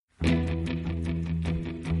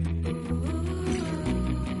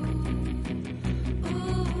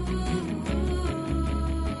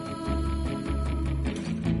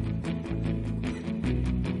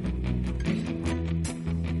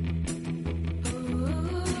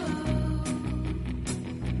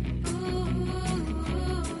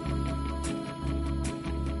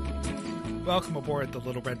Welcome aboard the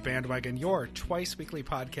Little Red Bandwagon, your twice-weekly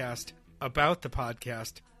podcast about the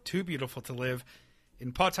podcast Too Beautiful to Live.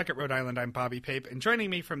 In Pawtucket, Rhode Island, I'm Bobby Pape, and joining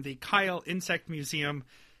me from the Kyle Insect Museum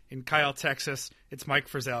in Kyle, Texas, it's Mike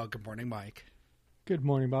Frizzell. Good morning, Mike. Good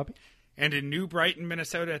morning, Bobby. And in New Brighton,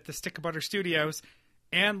 Minnesota at the Stick of Butter Studios,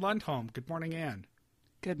 Ann Lundholm. Good morning, Ann.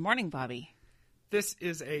 Good morning, Bobby. This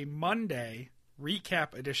is a Monday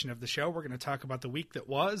recap edition of the show. We're going to talk about the week that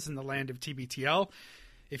was in the land of TBTL.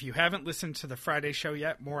 If you haven't listened to the Friday show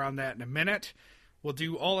yet, more on that in a minute. We'll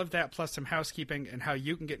do all of that plus some housekeeping and how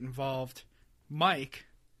you can get involved. Mike,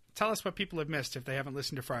 tell us what people have missed if they haven't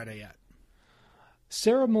listened to Friday yet.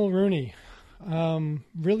 Sarah Mulrooney,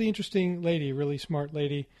 really interesting lady, really smart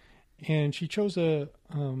lady. And she chose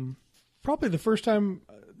probably the first time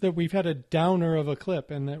that we've had a downer of a clip,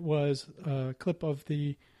 and that was a clip of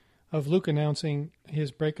Luke announcing his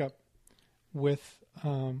breakup with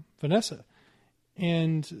Vanessa.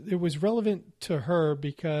 And it was relevant to her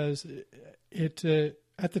because it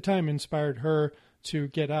at the time inspired her to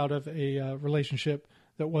get out of a relationship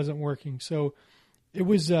that wasn't working. So it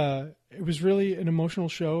was really an emotional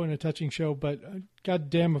show and a touching show, but God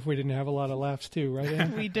damn if we didn't have a lot of laughs too, right,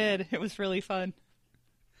 Ann? We did. It was really fun.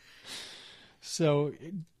 So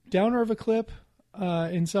downer of a clip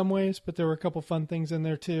in some ways, but there were a couple fun things in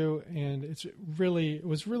there too. And it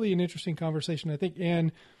was really an interesting conversation. I think,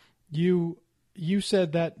 Ann, you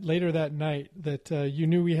said that later that night that you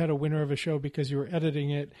knew we had a winner of a show because you were editing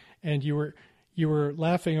it and you were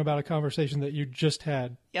laughing about a conversation that you just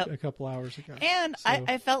had a couple hours ago. And so,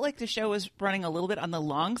 I felt like the show was running a little bit on the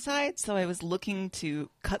long side, so I was looking to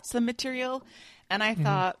cut some material, and I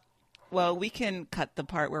thought, well, we can cut the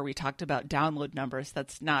part where we talked about download numbers.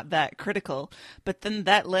 That's not that critical. But then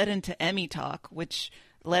that led into Emmy talk, which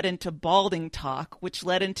led into balding talk, which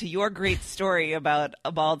led into your great story about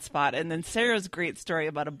a bald spot, and then Sarah's great story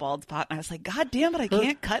about a bald spot. And I was like, God damn it, I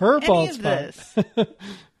can't cut any of this.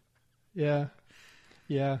 Yeah.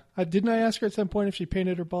 Didn't I ask her at some point if she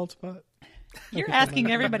painted her bald spot? You're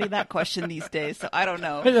asking everybody that question these days, so I don't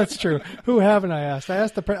know. That's true. Who haven't I asked? I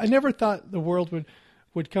asked I never thought the world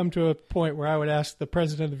would come to a point where I would ask the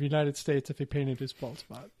President of the United States if he painted his bald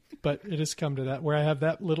spot. But it has come to that, where I have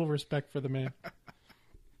that little respect for the man.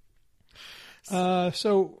 I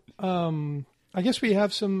guess we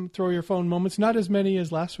have some throw your phone moments, not as many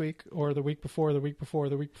as last week or the week before. Well,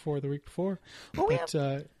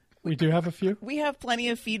 we do have a few. We have plenty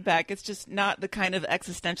of feedback. It's just not the kind of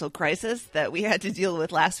existential crisis that we had to deal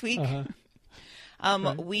with last week. Right.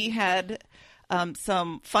 We had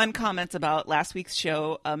some fun comments about last week's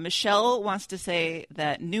show. Michelle wants to say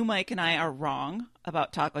that New Mike and I are wrong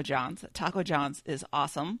about Taco John's. Taco John's is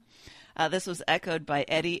awesome. This was echoed by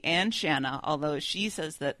Eddie and Shanna, although she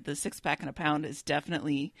says that the 6-pack and a pound is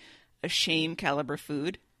definitely a shame caliber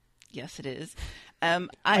food. Yes, it is.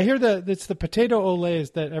 I hear that it's the potato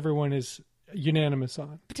olays that everyone is unanimous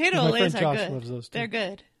on. Potato olays are good. Loves those too. They're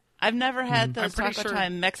good. I've never had those Taco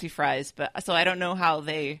Time Mexi fries, so I don't know how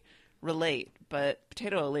they relate, but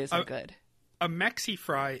potato olays are good. A Mexi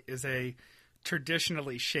fry is a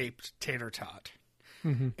traditionally shaped tater tot.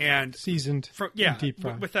 Mm-hmm. And seasoned, deep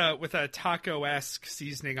fried with a taco-esque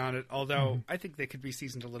seasoning on it. Although I think they could be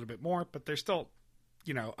seasoned a little bit more, but they're still,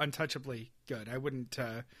 untouchably good. I wouldn't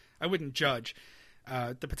judge.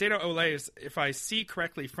 The potato olays, if I see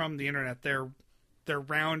correctly from the internet, they're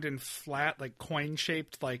round and flat, like coin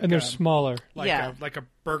shaped, and they're smaller, like a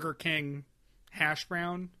Burger King hash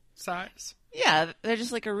brown size. Yeah, they're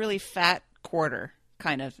just like a really fat quarter.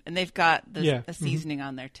 Kind of, and they've got a seasoning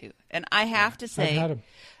on there too. And I have to say,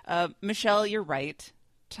 Michelle, you're right.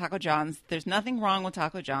 Taco John's, there's nothing wrong with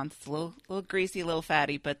Taco John's. It's a little greasy, a little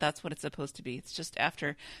fatty, but that's what it's supposed to be. It's just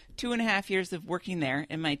after 2.5 years of working there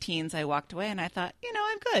in my teens, I walked away and I thought,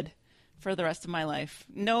 I'm good for the rest of my life.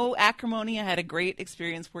 No acrimony. I had a great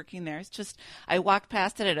experience working there. It's just I walked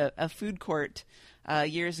past it at a food court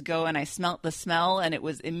years ago, and I smelt the smell, and it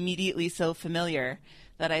was immediately so familiar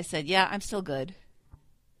that I said, yeah, I'm still good.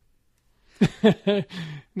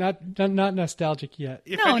 not nostalgic yet.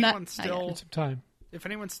 If anyone's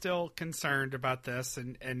still concerned about this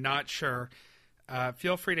and not sure,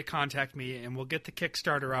 feel free to contact me, and we'll get the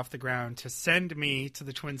Kickstarter off the ground to send me to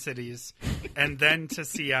the Twin Cities and then to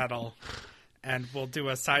Seattle, and we'll do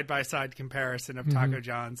a side-by-side comparison of Taco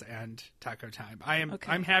John's and Taco Time.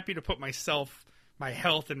 I'm happy to put myself, my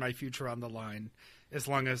health, and my future on the line as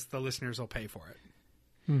long as the listeners will pay for it.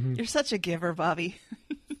 Mm-hmm. You're such a giver, Bobby.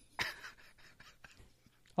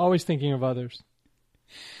 Always thinking of others.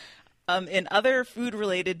 In other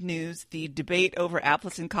food-related news, the debate over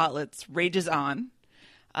applets and kotlets rages on.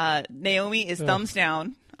 Naomi is thumbs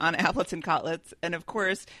down on Applets and Kotlets. And, of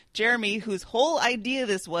course, Jeremy, whose whole idea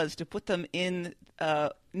this was to put them in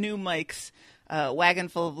new Mike's wagon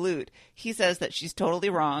full of loot, he says that she's totally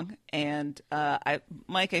wrong. And,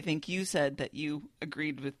 Mike, I think you said that you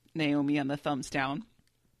agreed with Naomi on the thumbs down.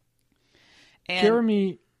 And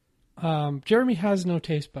Jeremy has no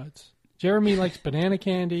taste buds. Jeremy likes banana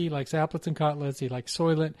candy, he likes Applets and Kotlets, he likes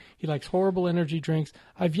Soylent, he likes horrible energy drinks.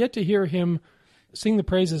 I've yet to hear him sing the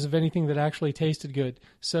praises of anything that actually tasted good.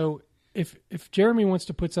 So if Jeremy wants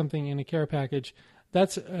to put something in a care package,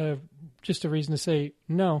 that's just a reason to say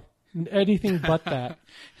no, anything but that.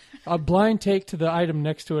 A blind take to the item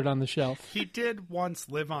next to it on the shelf. He did once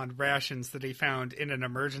live on rations that he found in an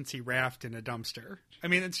emergency raft in a dumpster. I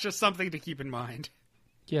mean, it's just something to keep in mind.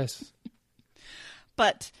 Yes.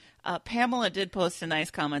 But Pamela did post a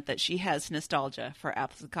nice comment that she has nostalgia for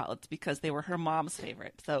Applets and Kotlets because they were her mom's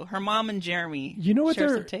favorite. So her mom and Jeremy share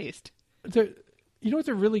some taste. You know what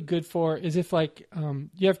they're really good for is if, like,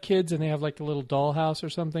 you have kids and they have, like, a little dollhouse or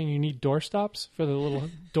something, you need door stops for the little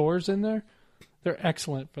doors in there. They're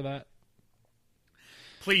excellent for that.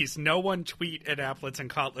 Please, no one tweet at Applets and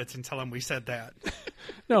Kotlets and tell them we said that.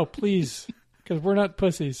 No, please, because we're not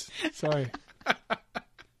pussies. Sorry.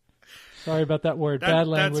 Sorry about that word. Bad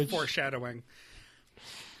language. That's foreshadowing.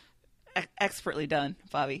 Expertly done,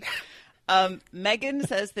 Bobby. Megan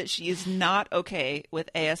says that she is not okay with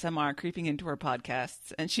ASMR creeping into her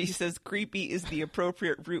podcasts, and she says creepy is the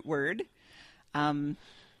appropriate root word. I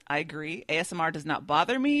agree. ASMR does not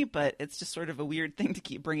bother me, but it's just sort of a weird thing to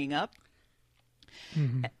keep bringing up.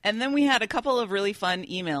 Mm-hmm. And then we had a couple of really fun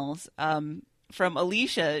emails from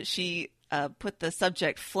Alicia. She put the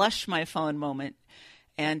subject, flush my phone moment.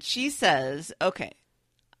 And she says, okay,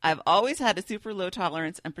 I've always had a super low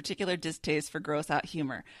tolerance and particular distaste for gross out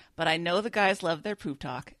humor, but I know the guys love their poop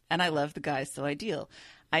talk, and I love the guys so ideal.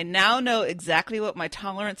 I now know exactly what my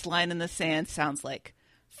tolerance line in the sand sounds like.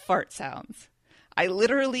 Fart sounds. I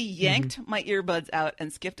literally yanked my earbuds out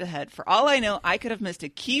and skipped ahead. For all I know, I could have missed a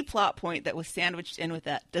key plot point that was sandwiched in with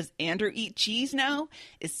that. Does Andrew eat cheese now?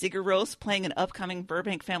 Is Sigur Rós playing an upcoming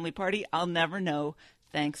Burbank family party? I'll never know,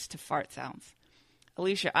 thanks to fart sounds.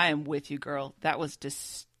 Alicia, I am with you, girl. That was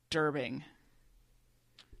disturbing.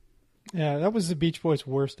 Yeah, that was the Beach Boys'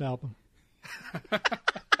 worst album.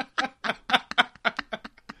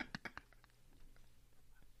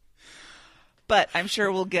 But I'm sure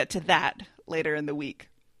we'll get to that later in the week.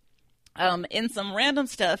 In some random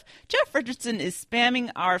stuff, Jeff Richardson is spamming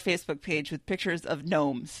our Facebook page with pictures of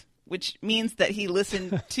gnomes, which means that he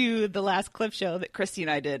listened to the last clip show that Christy and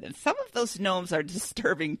I did. And some of those gnomes are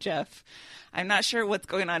disturbing, Jeff. I'm not sure what's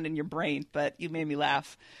going on in your brain, but you made me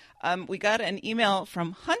laugh. We got an email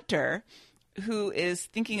from Hunter, who is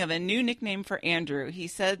thinking of a new nickname for Andrew. He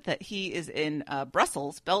said that he is in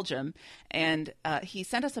Brussels, Belgium, and he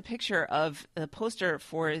sent us a picture of the poster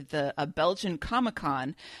for the Belgian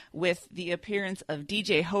Comic-Con with the appearance of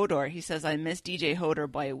DJ Hodor. He says, I miss DJ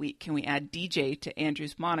Hodor by a week. Can we add DJ to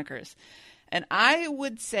Andrew's monikers? And I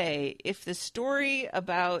would say if the story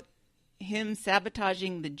about him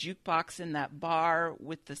sabotaging the jukebox in that bar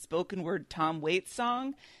with the spoken word Tom Waits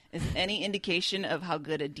song is any indication of how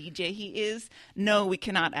good a DJ he is, no, we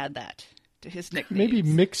cannot add that to his nickname. Maybe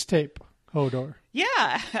mixtape Hodor.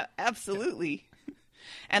 Yeah, absolutely.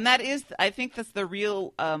 And that is, I think that's the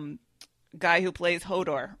real guy who plays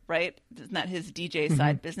Hodor, right? Isn't that his DJ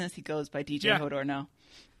side business? He goes by DJ Hodor now.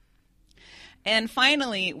 And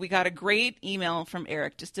finally, we got a great email from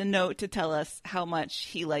Eric, just a note to tell us how much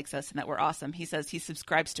he likes us and that we're awesome. He says he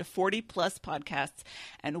subscribes to 40-plus podcasts,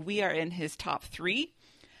 and we are in his top 3,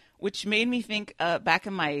 which made me think back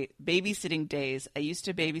in my babysitting days, I used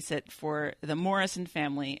to babysit for the Morrison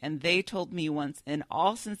family, and they told me once, in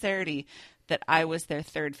all sincerity, that I was their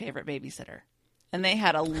 3rd favorite babysitter. And they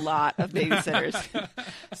had a lot of babysitters.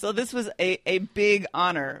 So this was a big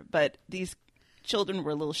honor, but these children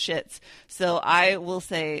were little shits. So I will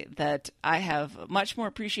say that I have much more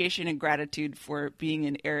appreciation and gratitude for being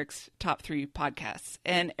in Eric's top 3 podcasts.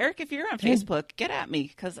 And Eric, if you're on Facebook, get at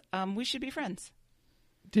me because we should be friends.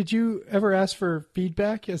 Did you ever ask for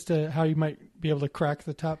feedback as to how you might be able to crack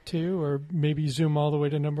the top 2 or maybe zoom all the way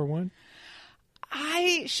to number 1?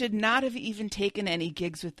 I should not have even taken any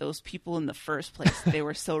gigs with those people in the first place. They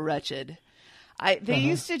were so wretched. They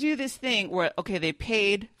used to do this thing where, okay, they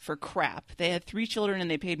paid for crap. They had 3 children and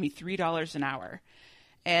they paid me $3 an hour.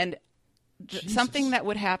 And something that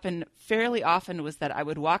would happen fairly often was that I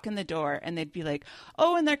would walk in the door and they'd be like,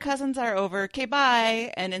 oh, and their cousins are over. Okay,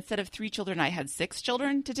 bye. And instead of 3 children, I had 6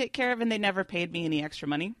 children to take care of and they never paid me any extra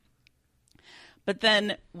money. But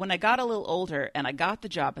then when I got a little older and I got the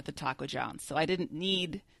job at the Taco John's, so I didn't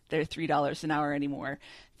need their $3 an hour anymore.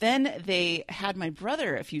 Then they had my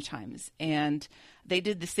brother a few times, and they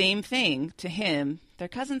did the same thing to him. Their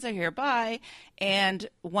cousins are here, bye. And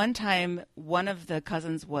one time, one of the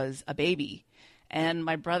cousins was a baby, and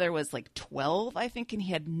my brother was like 12, I think, and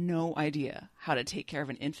he had no idea how to take care of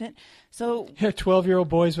an infant. So yeah, 12-year-old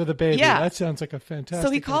boys with a baby. Yeah. That sounds like a fantastic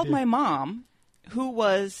So he called idea. my mom, who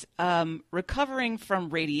was recovering from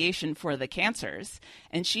radiation for the cancers,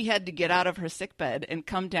 and she had to get out of her sickbed and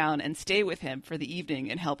come down and stay with him for the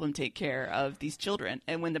evening and help him take care of these children.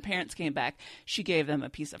 And when the parents came back, she gave them a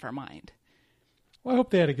piece of her mind. Well, I hope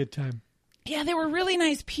they had a good time. Yeah, they were really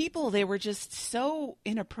nice people. They were just so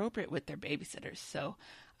inappropriate with their babysitters. So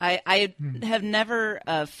I have never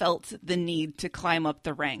felt the need to climb up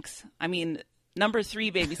the ranks. I mean, number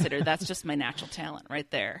 3 babysitter, that's just my natural talent right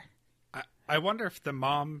there. I wonder if the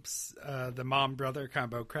mom brother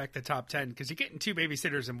combo cracked the top 10, because you're getting 2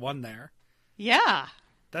 babysitters in one there. Yeah.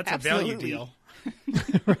 That's absolutely. A value deal.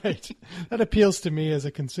 Right. That appeals to me as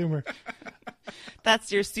a consumer.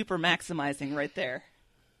 That's your super maximizing right there.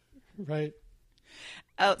 Right.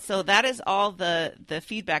 Oh, so that is all the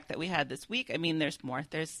feedback that we had this week. I mean, there's more.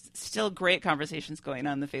 There's still great conversations going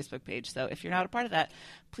on the Facebook page. So if you're not a part of that,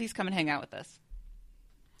 please come and hang out with us.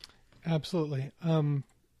 Absolutely.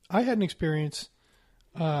 I had an experience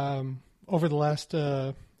over the last,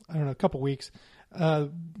 couple weeks. The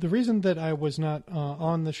reason that I was not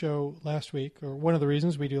on the show last week, or one of the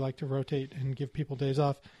reasons we do like to rotate and give people days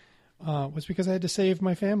off, was because I had to save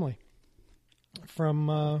my family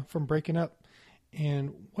from breaking up.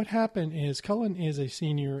 And what happened is Cullen is a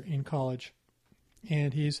senior in college,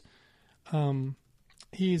 and he's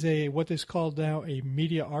a what is called now a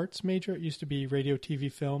media arts major. It used to be radio,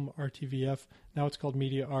 TV, film, RTVF. Now it's called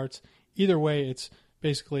media arts. Either way, it's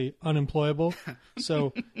basically unemployable.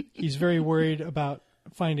 So he's very worried about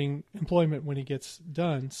finding employment when he gets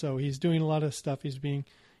done. So he's doing a lot of stuff. He's being,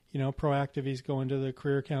 proactive. He's going to the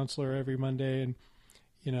career counselor every Monday, and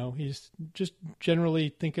he's just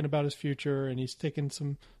generally thinking about his future, and he's taking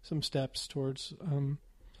some steps towards,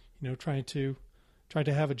 trying to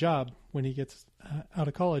have a job when he gets out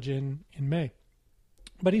of college in May.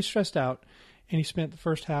 But he's stressed out, and he spent the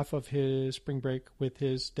first half of his spring break with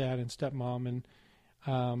his dad and stepmom,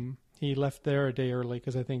 and he left there a day early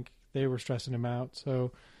because I think they were stressing him out.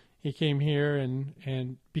 So he came here,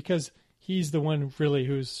 and because he's the one really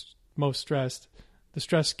who's most stressed, the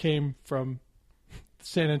stress came from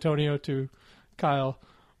San Antonio to Kyle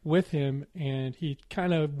with him, and he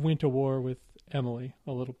kind of went to war with Emily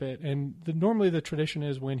a little bit. And normally the tradition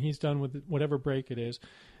is when he's done with whatever break it is,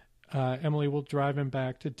 Emily will drive him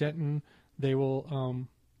back to Denton. They will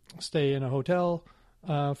stay in a hotel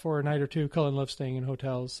for a night or two. Cullen loves staying in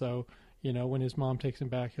hotels, so when his mom takes him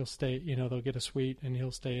back, he'll stay. They'll get a suite, and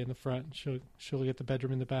he'll stay in the front. And she'll get the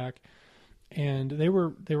bedroom in the back. And they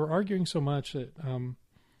were arguing so much that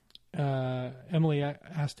Emily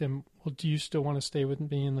asked him, well, do you still want to stay with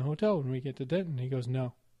me in the hotel when we get to Denton? He goes,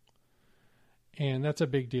 no. And that's a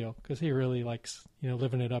big deal because he really likes,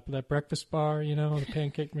 living it up. That breakfast bar, the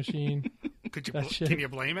pancake machine. Can you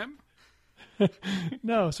blame him?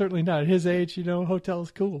 No, certainly not. At his age,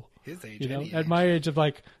 hotel's cool. His age, at my age of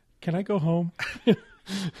can I go home?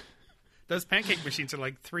 Those pancake machines are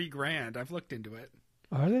like $3,000. I've looked into it.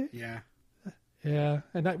 Are they? Yeah. Yeah,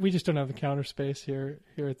 and we just don't have the counter space here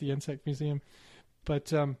at the Insect Museum.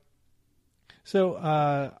 But so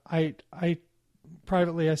I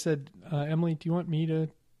privately I said, Emily, do you want me to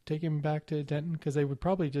take him back to Denton? Because they would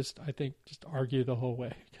probably just argue the whole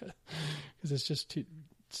way because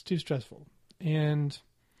it's too stressful. And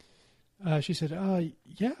she said,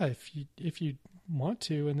 yeah, if you want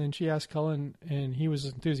to. And then she asked Cullen, and he was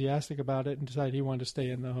enthusiastic about it and decided he wanted to stay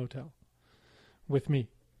in the hotel with me.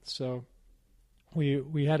 So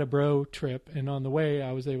we had a bro trip, and on the way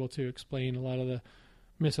I was able to explain a lot of the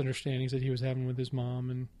misunderstandings that he was having with his mom,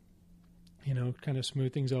 and kind of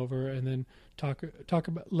smooth things over, and then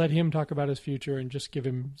let him talk about his future and just give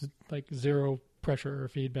him zero pressure or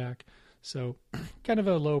feedback. So kind of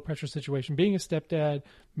a low pressure situation. Being a stepdad,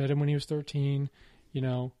 met him when he was 13.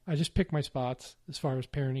 I just pick my spots as far as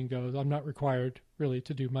parenting goes. I'm not required really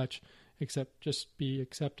to do much except just be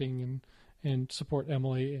accepting and support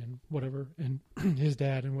Emily and whatever, and his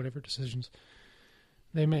dad and whatever decisions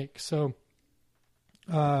they make. So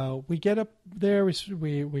we get up there,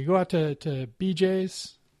 we go out to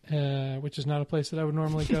BJ's, which is not a place that I would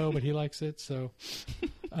normally go, but he likes it. So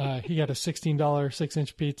he got a $16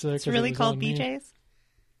 6-inch pizza. It's really called BJ's?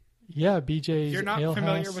 Yeah, BJ's. You're not Ale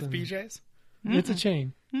familiar House, with BJ's? It's a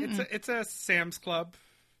chain. It's a Sam's Club.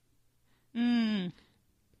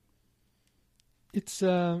 It's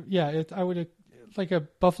I would like a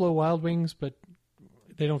Buffalo Wild Wings, but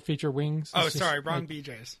they don't feature wings. Oh, sorry, wrong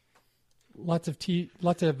BJ's. Lots of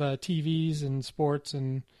TVs and sports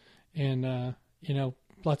and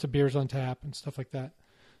lots of beers on tap and stuff like that.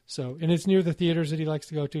 So, and it's near the theaters that he likes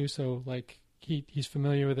to go to. So, like he's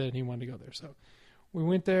familiar with it and he wanted to go there. So, we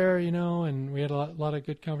went there, and we had a lot of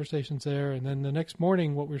good conversations there. And then the next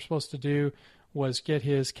morning, what we were supposed to do was get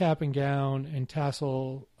his cap and gown and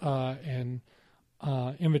tassel and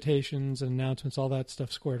invitations and announcements, all that stuff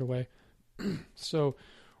squared away. So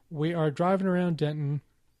we are driving around Denton,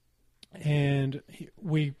 and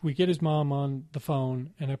we get his mom on the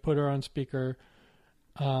phone, and I put her on speaker.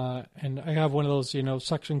 And I have one of those,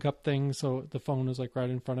 suction cup things, so the phone is like right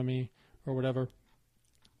in front of me or whatever.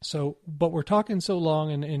 So, but we're talking so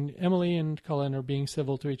long, and Emily and Cullen are being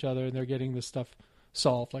civil to each other, and they're getting this stuff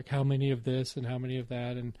solved, like how many of this and how many of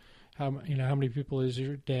that, and how many people is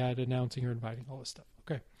your dad announcing or inviting, all this stuff.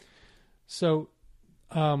 Okay, so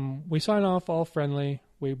we sign off all friendly.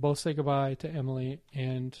 We both say goodbye to Emily,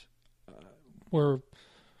 and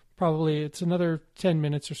it's another 10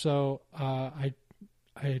 minutes or so.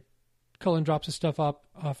 Cullen drops his stuff off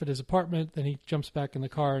at his apartment, then he jumps back in the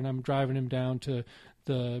car, and I'm driving him down to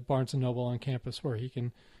the Barnes & Noble on campus where he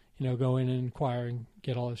can, go in and inquire and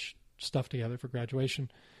get all his stuff together for graduation.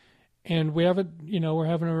 And we're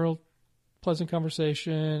having a real pleasant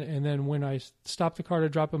conversation. And then when I stop the car to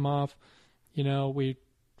drop him off, we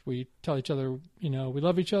tell each other, we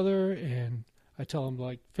love each other, and I tell him,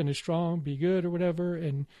 like, finish strong, be good, or whatever.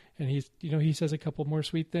 And he's, he says a couple more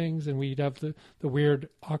sweet things, and we'd have the weird,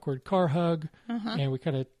 awkward car hug, and we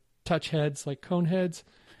kind of touch heads like cone heads.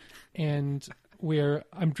 And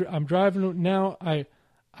I'm driving now. I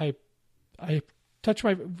touch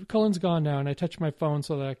Cullen's gone now, and I touch my phone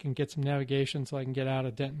so that I can get some navigation so I can get out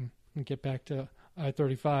of Denton and get back to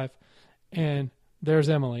I-35. And there's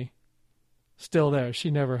Emily, still there. She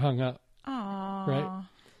never hung up. Aww. Right?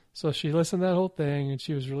 So she listened to that whole thing, and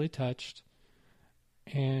she was really touched,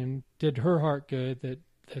 and did her heart good that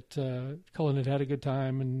Cullen had a good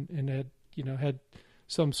time and had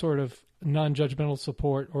some sort of non-judgmental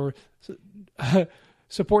support, or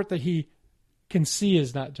support that he can see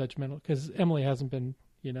is not judgmental, because Emily hasn't been,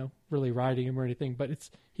 really riding him or anything, but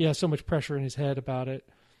he has so much pressure in his head about it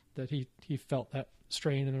that he felt that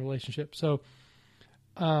strain in the relationship. So,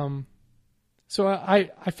 I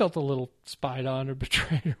felt a little spied on or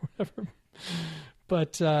betrayed or whatever.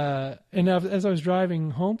 But and as I was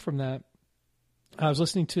driving home from that, I was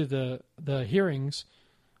listening to the hearings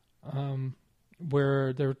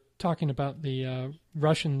where they're talking about the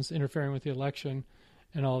Russians interfering with the election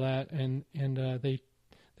and all that, and they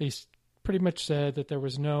pretty much said that there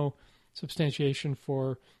was no substantiation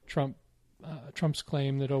for Trump's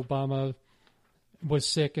claim that Obama was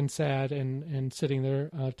sick and sad and sitting there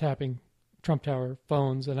tapping Trump Tower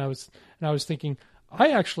phones, and I was thinking,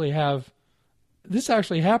 this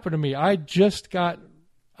actually happened to me. I just got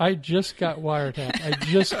wiretapped. I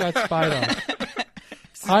just got spied on.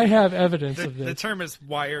 I have evidence of this. The term is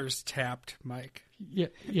wires tapped, Mike.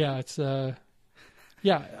 Yeah, it's I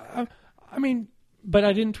mean, but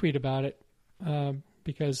I didn't tweet about it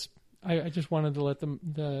because I just wanted to let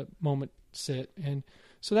the moment sit, and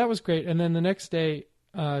so that was great. And then the next day,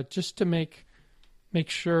 just to make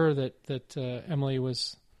sure that Emily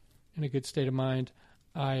was in a good state of mind,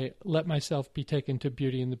 I let myself be taken to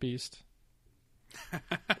Beauty and the Beast.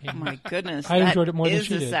 Oh my goodness! I enjoyed it more than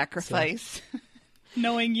she did. Is a sacrifice. So.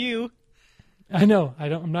 Knowing you, I know.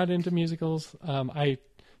 I'm not into musicals. I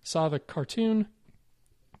saw the cartoon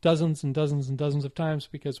dozens and dozens and dozens of times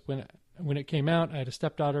because when it came out, I had a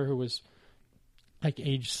stepdaughter who was like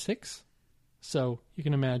age 6, so you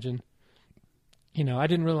can imagine. I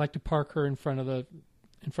didn't really like to park her in front of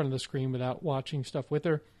the screen without watching stuff with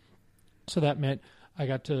her. So that meant I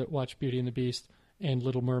got to watch Beauty and the Beast and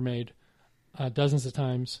Little Mermaid dozens of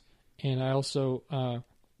times. And I also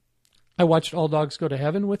I watched All Dogs Go to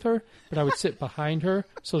Heaven with her, but I would sit behind her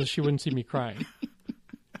so that she wouldn't see me crying.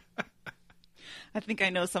 I think I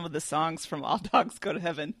know some of the songs from All Dogs Go to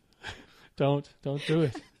Heaven. Don't do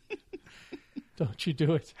it. Don't you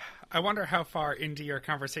do it. I wonder how far into your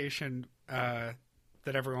conversation that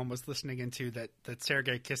everyone was listening into that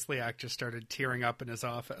Sergei Kislyak just started tearing up in his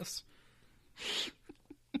office.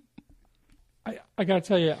 I got to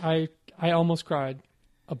tell you, I almost cried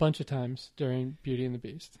a bunch of times during Beauty and the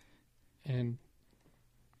Beast,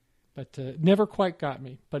 but never quite got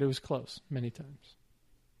me, but it was close many times.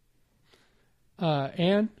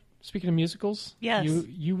 Anne, speaking of musicals, yes,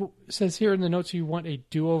 you says here in the notes you want a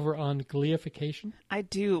do-over on Gleeification. I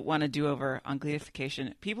do want a do-over on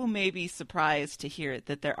Gleeification. People may be surprised to hear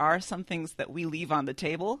that there are some things that we leave on the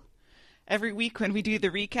table, every week when we do the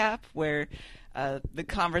recap, where the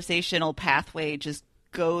conversational pathway just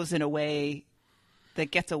goes in a way that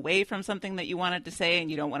gets away from something that you wanted to say and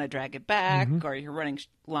you don't want to drag it back, or you're running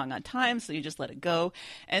long on time, so you just let it go.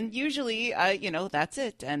 And usually, that's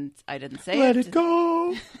it. And I didn't say Let it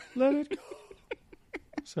go. Let it go.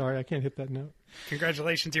 Sorry, I can't hit that note.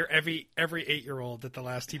 Congratulations, you're every 8-year-old at the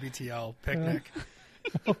last TBTL picnic.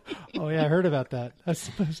 Oh, yeah, I heard about that.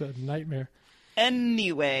 That's a nightmare.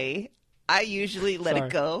 Anyway, I usually let it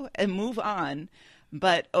go and move on.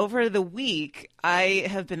 But over the week, I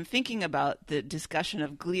have been thinking about the discussion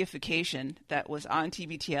of Gleeification that was on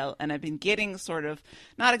TBTL, and I've been getting sort of,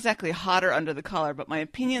 not exactly hotter under the collar, but my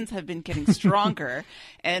opinions have been getting stronger.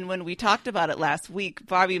 And when we talked about it last week,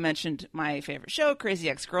 Bobby mentioned my favorite show, Crazy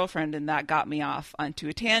Ex-Girlfriend, and that got me off onto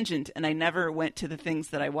a tangent, and I never went to the things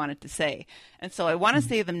that I wanted to say. And so I want to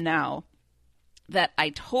say them now, that I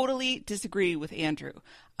totally disagree with Andrew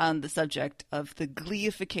on the subject of the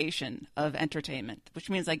Gleeification of entertainment, which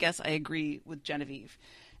means I guess I agree with Genevieve.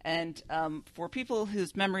 And for people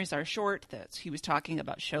whose memories are short, he was talking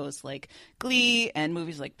about shows like Glee and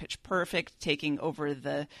movies like Pitch Perfect taking over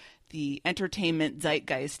the entertainment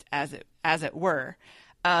zeitgeist, as it were.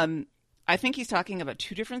 I think he's talking about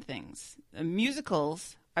two different things.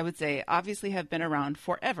 Musicals, I would say, obviously have been around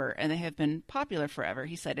forever, and they have been popular forever.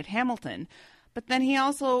 He cited Hamilton. But then he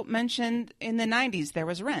also mentioned in the 90s there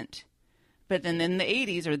was Rent. But then in the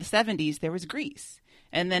 80s or the 70s there was Grease.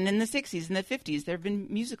 And then in the 60s and the 50s there have been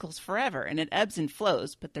musicals forever. And it ebbs and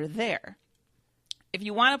flows, but they're there. If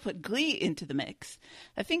you want to put Glee into the mix,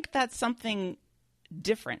 I think that's something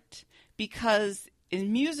different. Because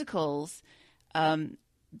in musicals,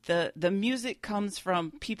 the music comes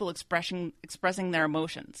from people expressing their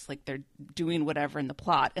emotions, like they're doing whatever in the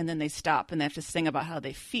plot, and then they stop and they have to sing about how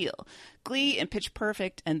they feel. Glee and Pitch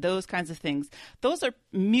Perfect and those kinds of things, those are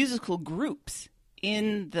musical groups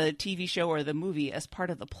in the TV show or the movie as part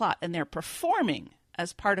of the plot, and they're performing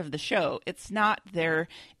as part of the show. It's not their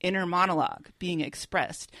inner monologue being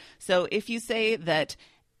expressed. So if you say that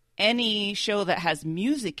any show that has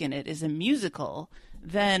music in it is a musical,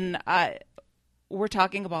 then we're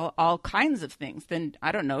talking about all kinds of things. Then,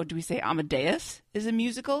 I don't know, do we say Amadeus is a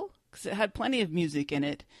musical? Because it had plenty of music in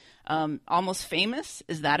it. Almost Famous,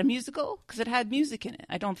 is that a musical? Because it had music in it.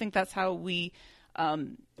 I don't think that's how we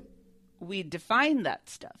define that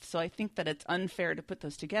stuff. So I think that it's unfair to put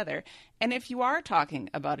those together. And if you are talking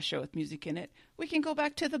about a show with music in it, we can go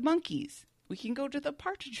back to the Monkees. We can go to the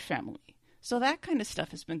Partridge Family. So that kind of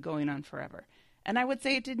stuff has been going on forever. And I would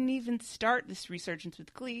say it didn't even start this resurgence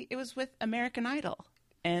with Glee. It was with American Idol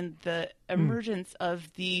and the emergence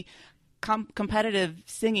of the competitive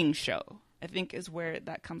singing show, I think, is where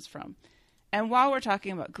that comes from. And while we're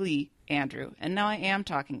talking about Glee, Andrew, and now I am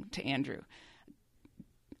talking to Andrew,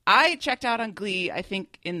 I checked out on Glee, I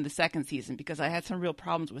think, in the second season because I had some real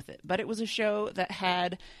problems with it. But it was a show that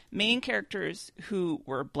had main characters who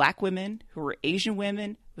were black women, who were Asian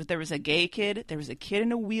women. There was a gay kid. There was a kid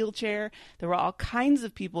in a wheelchair. There were all kinds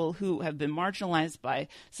of people who have been marginalized by.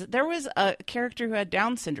 So there was a character who had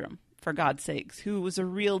Down syndrome, for God's sakes, who was a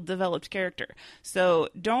real developed character. So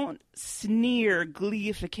don't sneer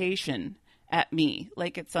Gleeification at me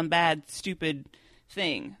like it's some bad, stupid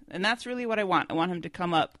thing. And that's really what I want. I want him to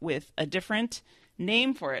come up with a different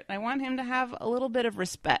name for it. I want him to have a little bit of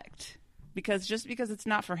respect. Because it's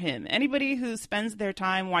not for him. Anybody who spends their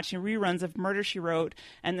time watching reruns of Murder, She Wrote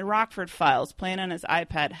and The Rockford Files playing on his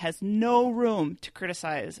iPad has no room to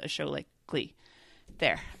criticize a show like Glee.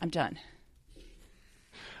 There, I'm done.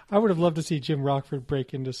 I would have loved to see Jim Rockford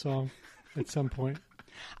break into song at some point.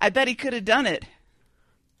 I bet he could have done it.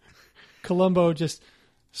 Columbo just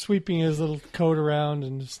sweeping his little coat around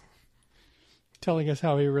and just telling us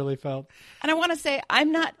how he really felt. And I want to say,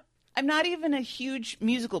 I'm not even a huge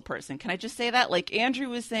musical person. Can I just say that? Like Andrew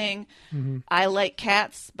was saying, I like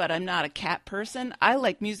cats, but I'm not a cat person. I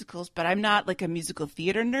like musicals, but I'm not like a musical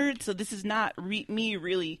theater nerd. So this is not me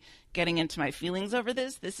really getting into my feelings over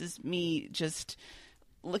this. This is me just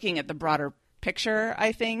looking at the broader picture,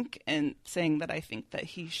 I think, and saying that I think that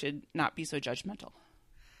he should not be so judgmental.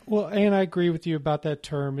 Well, and I agree with you about that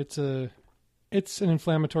term. It's an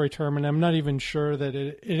inflammatory term, and I'm not even sure that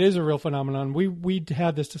it is a real phenomenon. We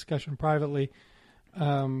had this discussion privately.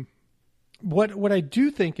 What I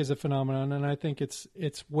do think is a phenomenon, and I think it's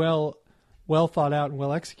well thought out and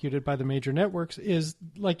well executed by the major networks, is,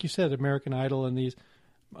 like you said, American Idol and these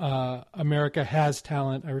America Has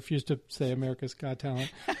Talent. I refuse to say America's Got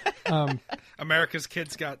Talent. America's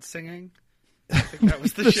Kids Got Singing. I think that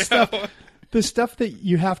was the show. The stuff that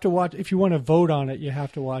you have to watch, if you want to vote on it, you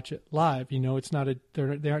have to watch it live. You know, it's not they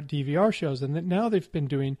aren't DVR shows. And now they've been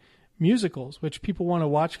doing musicals, which people want to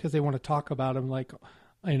watch because they want to talk about them, like,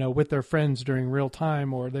 with their friends during real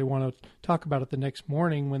time, or they want to talk about it the next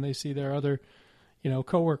morning when they see their other,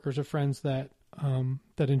 coworkers or friends that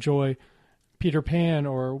enjoy Peter Pan,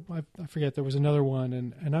 or I forget, there was another one,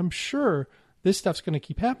 and I'm sure this stuff's going to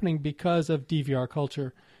keep happening because of DVR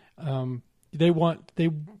culture. The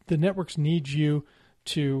networks need you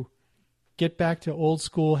to get back to old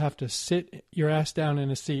school, have to sit your ass down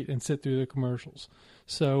in a seat and sit through the commercials.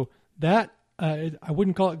 So that I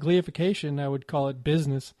wouldn't call it gleification, I would call it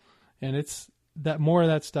business, and it's that more of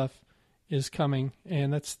that stuff is coming,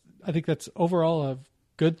 and I think that's overall a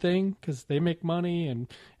good thing because they make money, and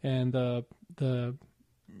the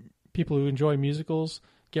people who enjoy musicals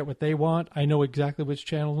get what they want. I know exactly which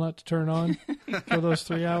channel not to turn on for those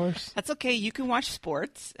 3 hours. That's okay. You can watch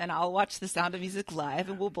sports, and I'll watch The Sound of Music live,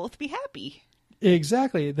 and we'll both be happy.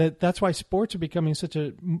 Exactly. That's why sports are becoming such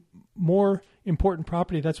a more important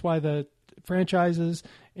property. That's why the franchises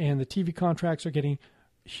and the TV contracts are getting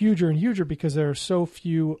huger and huger, because there are so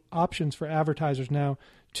few options for advertisers now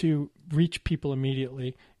to reach people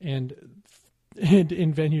immediately, and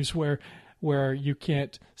in venues where you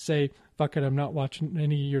can't say, fuck it, I'm not watching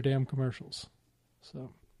any of your damn commercials. So,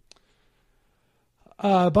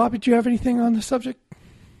 Bobby, do you have anything on the subject?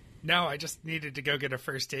 No, I just needed to go get a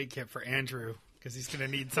first aid kit for Andrew because he's going to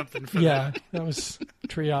need something for that. Yeah, that was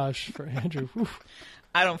triage for Andrew. Whew.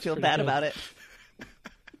 I don't feel bad about it.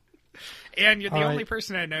 And you're the only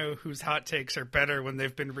person I know whose hot takes are better when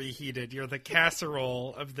they've been reheated. You're the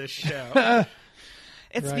casserole of this show.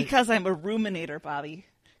 It's because I'm a ruminator, Bobby.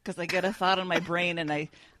 Because I get a thought in my brain, and I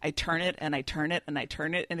turn it, and I turn it, and I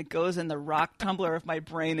turn it, and it goes in the rock tumbler of my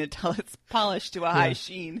brain until it's polished to a high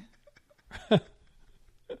sheen.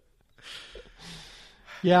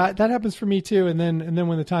 Yeah, that happens for me too. And then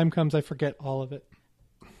when the time comes, I forget all of it.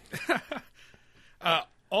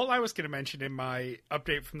 All I was going to mention in my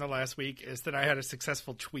update from the last week is that I had a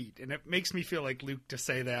successful tweet, and it makes me feel like Luke to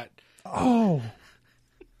say that. Oh.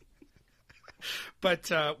 But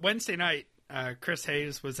Wednesday night, Chris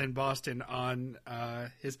Hayes was in Boston on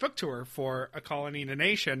his book tour for A Colony in a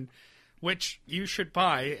Nation, which you should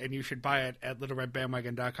buy, and you should buy it at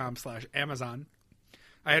littleredbandwagon.com/Amazon.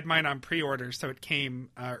 I had mine on pre-order, so it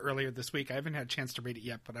came earlier this week. I haven't had a chance to read it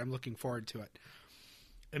yet, but I'm looking forward to it.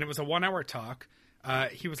 And it was a 1-hour talk.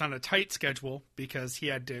 He was on a tight schedule because he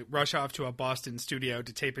had to rush off to a Boston studio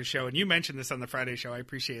to tape his show. And you mentioned this on the Friday show. I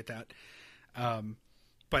appreciate that.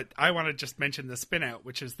 But I want to just mention the spin out,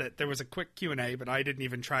 which is that there was a quick Q&A, but I didn't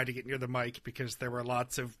even try to get near the mic because there were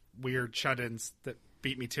lots of weird shut-ins that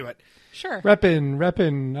beat me to it. Sure.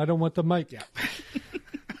 Reppin'. I don't want the mic. Yeah.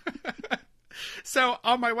 So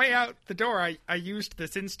on my way out the door, I used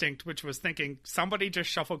this instinct, which was thinking somebody just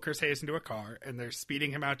shuffled Chris Hayes into a car and they're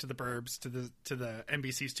speeding him out to the burbs, to the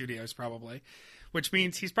NBC studios probably, which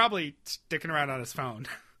means he's probably sticking around on his phone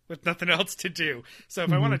with nothing else to do. So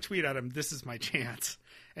if I want to tweet at him, this is my chance.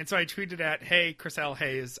 And so I tweeted at, hey, Chris L.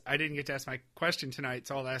 Hayes, I didn't get to ask my question tonight,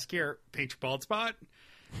 so I'll ask here, paint your bald spot?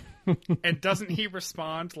 And doesn't he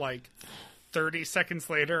respond like 30 seconds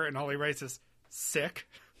later, and all he writes is, sick?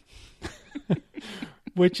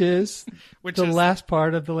 Which is the last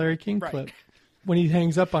part of the Larry King clip. When he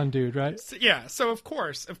hangs up on dude, right? So, yeah, so of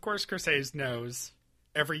course Chris Hayes knows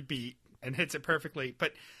every beat and hits it perfectly.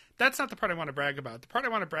 But that's not the part I want to brag about. The part I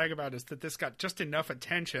want to brag about is that this got just enough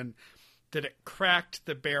attention that it cracked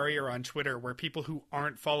the barrier on Twitter where people who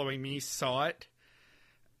aren't following me saw it.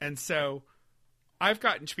 And so I've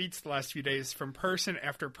gotten tweets the last few days from person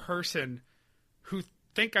after person who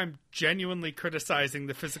think I'm genuinely criticizing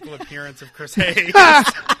the physical appearance of Chris Hayes.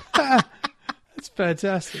 That's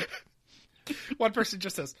fantastic. One person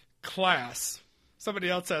just says, class. Somebody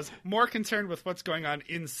else says, more concerned with what's going on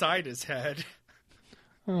inside his head.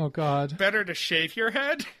 Oh, God. Better to shave your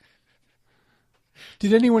head?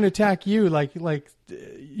 Did anyone attack you, like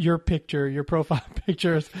your picture, your profile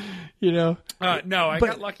pictures, No, I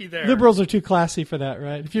got lucky there. Liberals are too classy for that,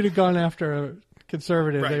 right? If you'd have gone after a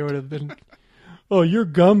conservative, they would have been, oh, your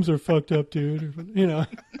gums are fucked up, dude.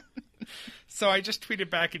 So I just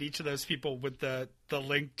tweeted back at each of those people with the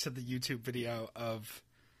link to the YouTube video of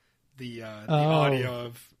the audio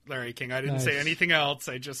of Larry King. I didn't say anything else.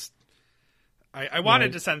 I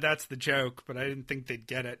wanted to send that's the joke, but I didn't think they'd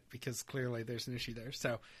get it because clearly there's an issue there.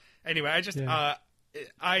 So anyway,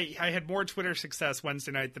 I had more Twitter success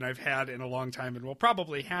Wednesday night than I've had in a long time and will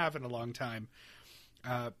probably have in a long time.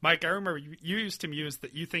 Mike, I remember you used to muse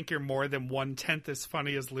that you think you're more than 1/10 as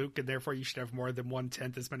funny as Luke, and therefore you should have more than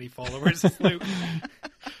 1/10 as many followers as Luke.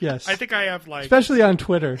 Yes. I think I have especially on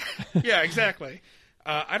Twitter. Yeah, exactly.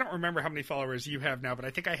 I don't remember how many followers you have now, but I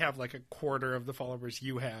think I have like a quarter of the followers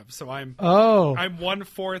you have. So I'm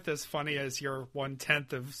 1/4 as funny as you're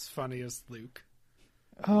 1/10 as funny as Luke.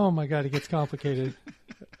 Oh my God, it gets complicated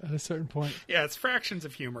at a certain point. Yeah, it's fractions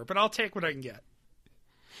of humor, but I'll take what I can get.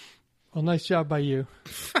 Well, nice job by you.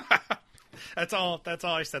 That's all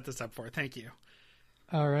I set this up for. Thank you.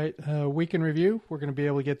 All right. Week in review. We're going to be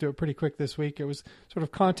able to get through it pretty quick this week. It was sort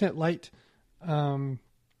of content light.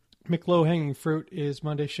 McLow Hanging Fruit is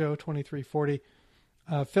Monday's show, 2340.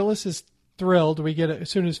 Phyllis is thrilled. We get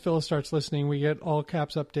as soon as Phyllis starts listening, we get all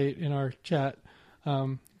caps update in our chat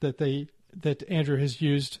that Andrew has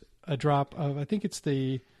used a drop of, I think it's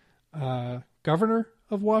the governor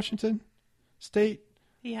of Washington State,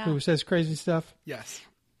 who says crazy stuff. Yes,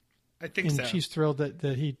 I think so. And she's thrilled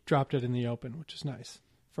that he dropped it in the open, which is nice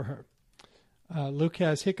for her. Luke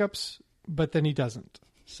has hiccups, but then he doesn't.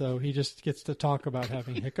 So he just gets to talk about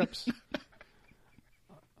having hiccups.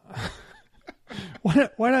 Why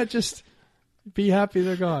not just be happy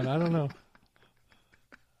they're gone? I don't know.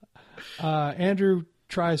 Andrew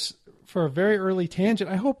tries for a very early tangent.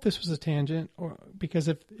 I hope this was a tangent, because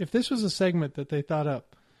if this was a segment that they thought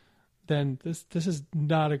up, then this is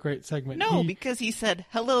not a great segment. No, because he said,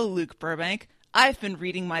 "Hello, Luke Burbank. I've been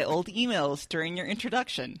reading my old emails during your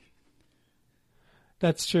introduction."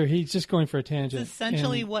 That's true. He's just going for a tangent. That's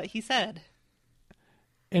essentially what he said.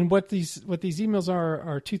 And what these emails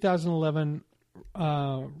are 2011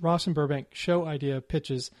 Ross and Burbank show idea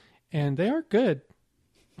pitches, and they aren't good.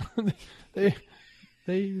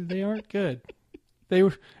 they aren't good.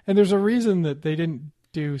 And there's a reason that they didn't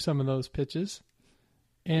do some of those pitches,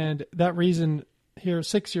 and that reason here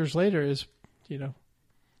 6 years later is,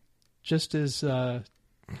 just as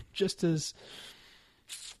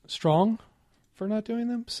strong for not doing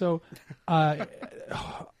them. So,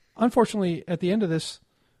 unfortunately, at the end of this,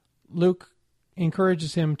 Luke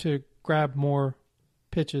encourages him to grab more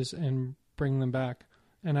pitches and bring them back.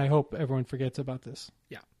 And I hope everyone forgets about this.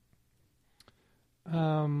 Yeah.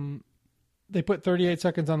 They put 38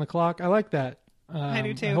 seconds on the clock. I like that. I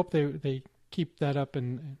do too. I hope they keep that up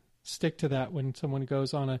and stick to that when someone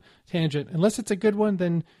goes on a tangent. Unless it's a good one,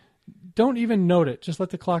 then don't even note it. Just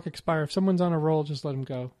let the clock expire. If someone's on a roll, just let them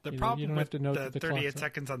go. The problem with the 38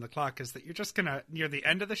 seconds on the clock is that you're just going to, near the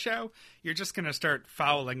end of the show, you're just going to start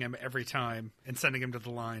fouling him every time and sending him to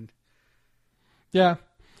the line. Yeah,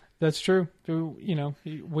 that's true.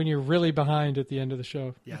 When you're really behind at the end of the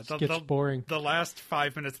show, it gets boring. The last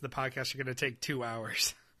 5 minutes of the podcast are going to take 2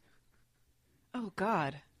 hours. Oh,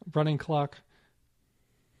 God. Running clock.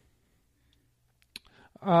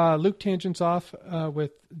 Luke tangents off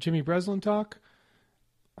with Jimmy Breslin talk.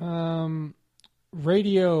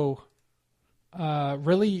 Radio,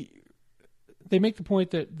 really, they make the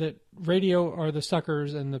point that radio are the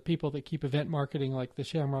suckers and the people that keep event marketing like the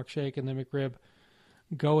Shamrock Shake and the McRib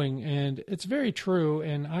going. And it's very true.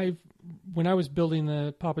 And when I was building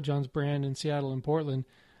the Papa John's brand in Seattle and Portland,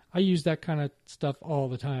 I used that kind of stuff all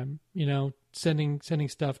the time, sending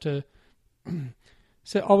stuff to...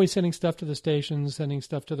 So always sending stuff to the stations, sending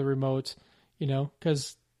stuff to the remotes,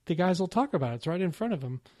 because the guys will talk about it. It's right in front of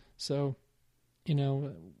them. So,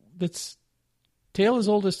 that's tale as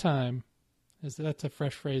old as time. That's a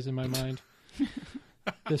fresh phrase in my mind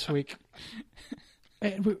this week.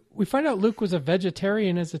 And we find out Luke was a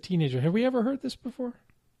vegetarian as a teenager. Have we ever heard this before?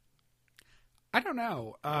 I don't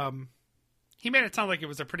know. He made it sound like it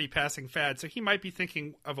was a pretty passing fad, so he might be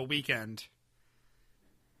thinking of a weekend.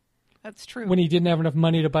 That's true. When he didn't have enough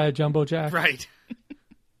money to buy a Jumbo Jack. Right.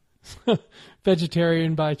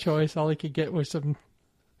 Vegetarian by choice. All he could get was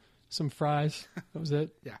some fries. That was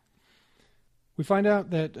it. Yeah. We find out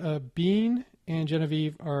that Bean and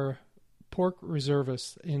Genevieve are pork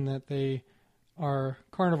reservists in that they are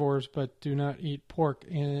carnivores but do not eat pork.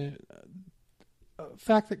 And a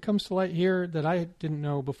fact that comes to light here that I didn't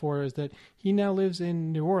know before is that he now lives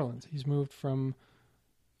in New Orleans. He's moved from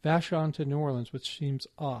Vashon to New Orleans, which seems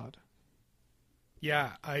odd.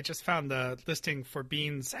 Yeah, I just found the listing for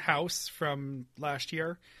Bean's house from last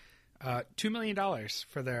year. $2 million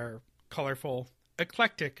for their colorful,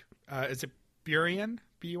 eclectic, is it Burien?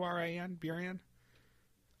 B-U-R-A-N? Burien?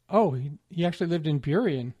 Oh, he actually lived in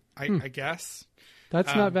Burien. I guess.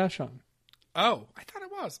 That's not Vashon. Oh, I thought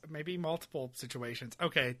it was. Maybe multiple situations.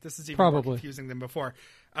 Okay, this is even Probably more confusing than before.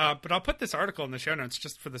 But I'll put this article in the show notes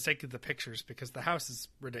just for the sake of the pictures because the house is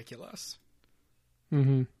ridiculous.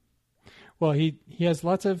 Mm-hmm. Well, he has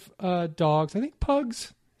lots of dogs. I think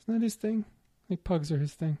pugs. Isn't that his thing? I think pugs are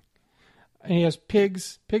his thing. And he has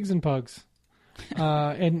pigs and pugs.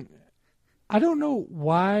 And I don't know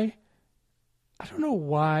why. I don't know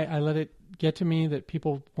why I let it get to me that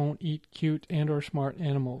people won't eat cute and or smart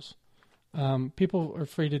animals. People are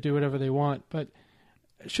free to do whatever they want, but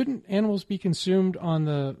shouldn't animals be consumed on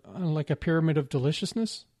like a pyramid of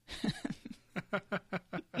deliciousness?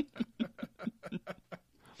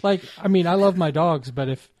 Like, I mean, I love my dogs, but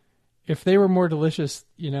if they were more delicious,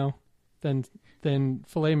 than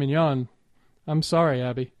filet mignon, I'm sorry,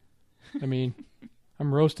 Abby. I mean,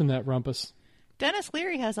 I'm roasting that rumpus. Dennis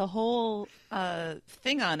Leary has a whole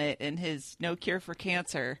thing on it in his No Cure for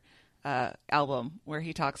Cancer album where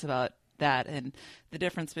he talks about that and the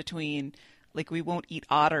difference between, like, we won't eat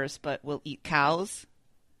otters, but we'll eat cows.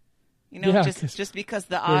 Just because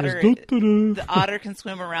the otter can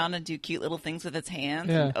swim around and do cute little things with its hands.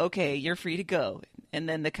 Yeah. And, okay, you're free to go. And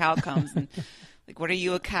then the cow comes and, like, what are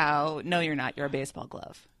you, a cow? No, you're not. You're a baseball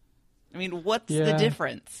glove. I mean, what's the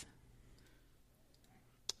difference?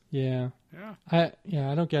 Yeah. I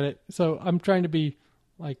don't get it. So I'm trying to be,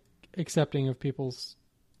 like, accepting of people's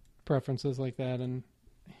preferences like that. And,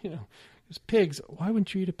 because pigs, why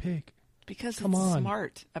wouldn't you eat a pig? Because it's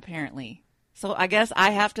smart, apparently. So I guess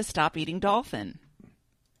I have to stop eating dolphin.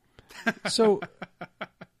 So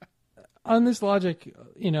on this logic,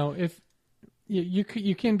 if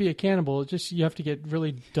you can be a cannibal, just you have to get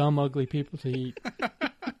really dumb, ugly people to eat.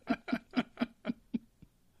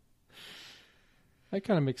 That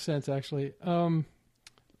kind of makes sense, actually.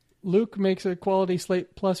 Luke makes a Quality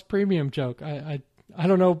Slate Plus premium joke. I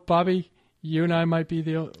don't know, Bobby. You and I might be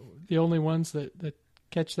the only ones that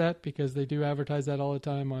catch that because they do advertise that all the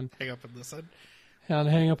time on Hang Up and Listen. On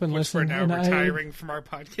Hang Up and Which Listen. we're now retiring from our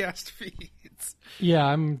podcast feeds. Yeah,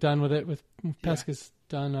 I'm done with it. With Pesca's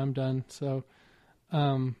done, I'm done. So,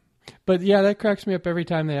 but yeah, that cracks me up every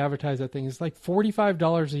time they advertise that thing. It's like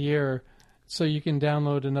 $45 a year, so you can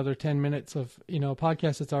download another 10 minutes of a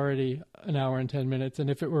podcast that's already an hour and 10 minutes. And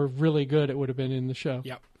if it were really good, it would have been in the show.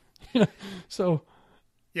 Yep. So.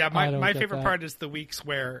 Yeah, my favorite part is the weeks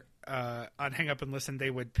where on Hang Up and Listen they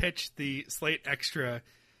would pitch the Slate Extra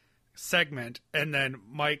segment, and then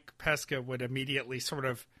Mike Pesca would immediately sort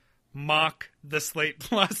of mock the Slate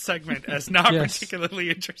Plus segment as not particularly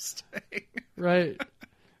interesting. Right.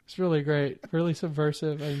 It's really great. Really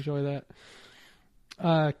subversive. I enjoy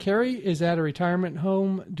that. Carrie is at a retirement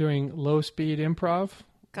home doing low-speed improv.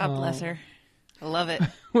 God bless her. I love it.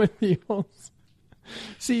 With the old...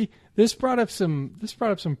 See... This brought up some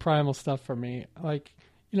primal stuff for me. Like,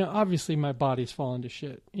 obviously my body's fallen to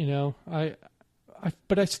shit. But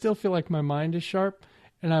I still feel like my mind is sharp,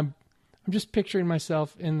 and I'm just picturing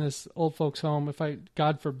myself in this old folks' home. If I,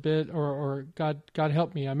 God forbid, or God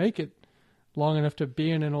help me, I make it long enough to be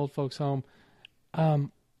in an old folks' home. I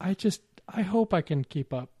hope I can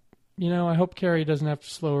keep up. I hope Carrie doesn't have to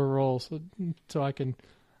slow her roll so I can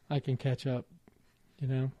catch up.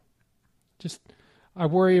 I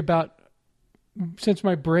worry about, since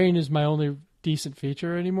my brain is my only decent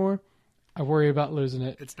feature anymore, I worry about losing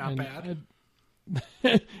it. It's not bad.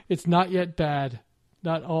 It's not yet bad.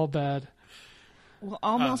 Not all bad. Well,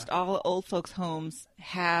 almost all old folks' homes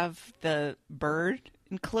have the bird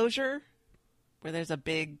enclosure where there's a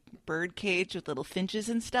big bird cage with little finches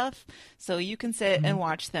and stuff. So you can sit and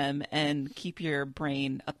watch them and keep your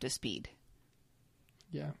brain up to speed.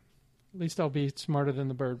 Yeah. At least I'll be smarter than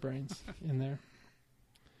the bird brains in there.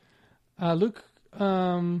 Luke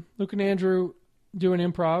and Andrew do an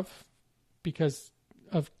improv because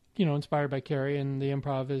of, inspired by Carrie, and the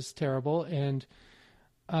improv is terrible. And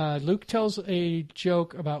Luke tells a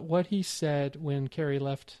joke about what he said when Carrie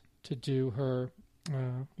left to do her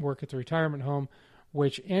work at the retirement home,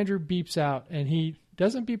 which Andrew beeps out. And he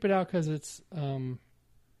doesn't beep it out because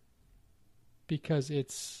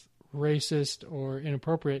it's racist or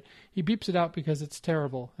inappropriate. He beeps it out because it's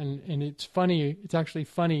terrible, and it's funny. It's actually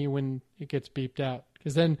funny when it gets beeped out,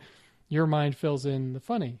 because then your mind fills in the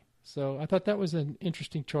funny. So I thought that was an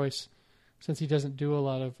interesting choice, since he doesn't do a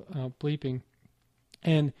lot of bleeping.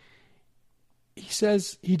 And he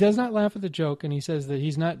says he does not laugh at the joke, and he says that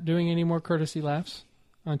he's not doing any more courtesy laughs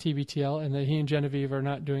on TBTL, and that he and Genevieve are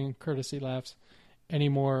not doing courtesy laughs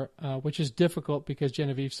anymore, which is difficult because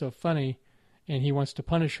Genevieve's so funny. And he wants to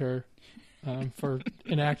punish her for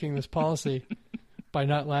enacting this policy by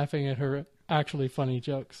not laughing at her actually funny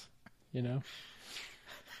jokes. There's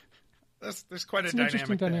quite a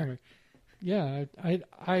interesting dynamic. Yeah,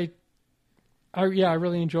 I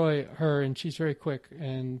really enjoy her, and she's very quick.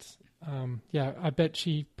 And I bet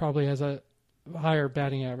she probably has a higher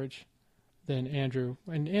batting average than Andrew.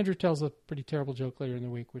 And Andrew tells a pretty terrible joke later in the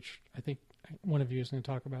week, which I think one of you is going to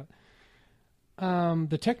talk about.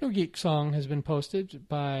 The Techno Geek song has been posted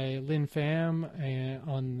by Lynn Pham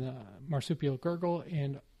on the Marsupial Gurgle,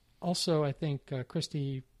 and also, I think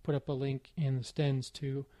Christy put up a link in the Stens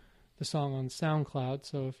to the song on SoundCloud.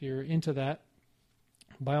 So if you're into that,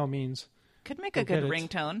 by all means, could make a good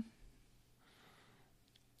ringtone.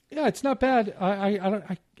 Yeah, it's not bad.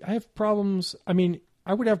 I have problems. I mean,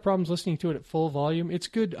 I would have problems listening to it at full volume. It's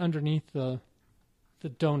good underneath the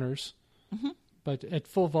donors, but at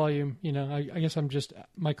full volume, I guess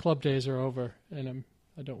my club days are over, and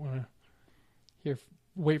I don't want to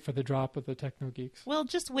wait for the drop of the Techno Geeks. Well,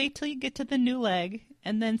 just wait till you get to the new leg,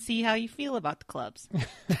 and then see how you feel about the clubs.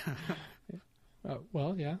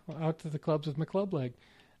 Well, yeah, out to the clubs with my club leg.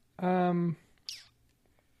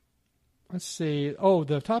 Let's see. Oh,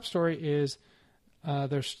 the top story is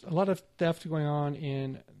there's a lot of theft going on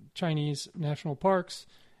in Chinese national parks,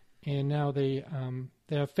 and now they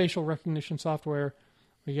have facial recognition software.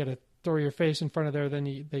 You got to throw your face in front of there, then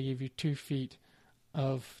they give you 2 feet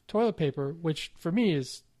of toilet paper, which for me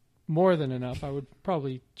is more than enough. I would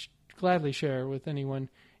probably gladly share with anyone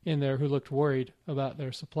in there who looked worried about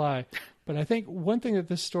their supply. But I think one thing that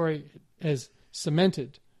this story has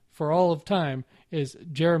cemented for all of time is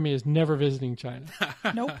Jeremy is never visiting China.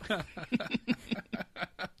 Nope.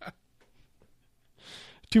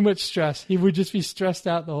 Too much stress. He would just be stressed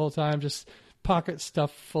out the whole time, just pocket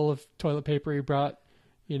stuffed full of toilet paper he brought,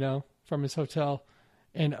 from his hotel.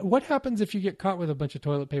 And what happens if you get caught with a bunch of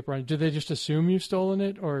toilet paper on you? Do they just assume you've stolen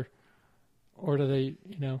it, or do they,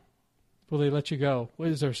 will they let you go?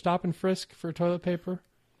 Is there a stop and frisk for toilet paper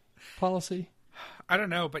policy? I don't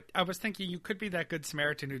know, but I was thinking you could be that good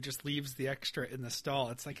Samaritan who just leaves the extra in the stall.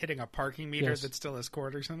 It's like hitting a parking meter that still has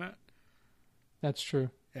quarters in it. That's true.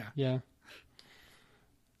 Yeah.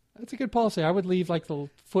 That's a good policy. I would leave like the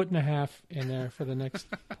 1.5 feet in there for the next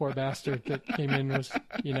poor bastard that came in, was,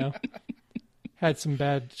 had some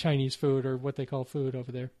bad Chinese food, or what they call food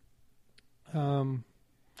over there.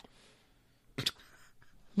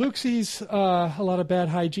 Luke sees a lot of bad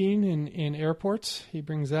hygiene in airports. He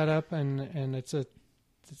brings that up, and it's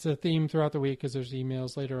a theme throughout the week because there's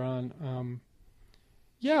emails later on.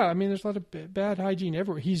 There's a lot of bad hygiene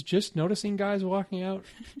everywhere. He's just noticing guys walking out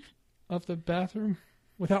of the bathroom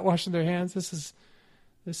without washing their hands. This is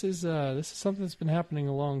something that's been happening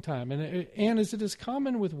a long time. And is it as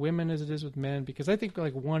common with women as it is with men? Because I think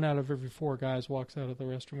like 1 out of every 4 guys walks out of the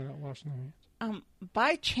restroom without washing their hands.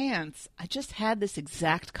 By chance, I just had this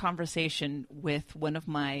exact conversation with one of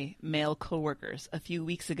my male coworkers a few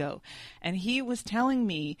weeks ago, and he was telling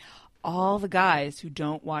me all the guys who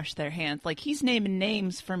don't wash their hands. Like, he's naming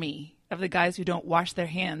names for me of the guys who don't wash their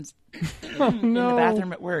hands in the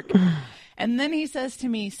bathroom at work. And then he says to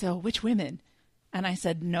me, "So which women?" And I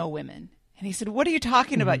said, "No women." And he said, "What are you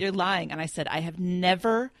talking about? You're lying." And I said, "I have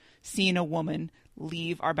never seen a woman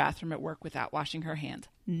leave our bathroom at work without washing her hands.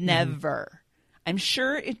 Never. I'm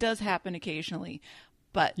sure it does happen occasionally,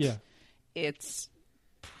 but it's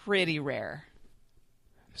pretty rare."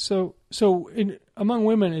 So among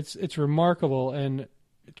women, it's remarkable. And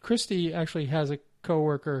Christy actually has a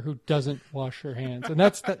coworker who doesn't wash her hands, and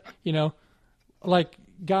that's that. Like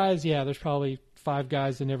guys, there's probably 5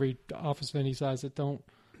 guys in every office of any size that don't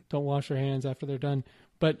wash their hands after they're done.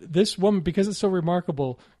 But this woman, because it's so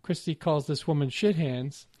remarkable, Christy calls this woman shit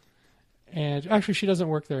hands, and actually she doesn't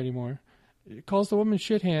work there anymore. Calls the woman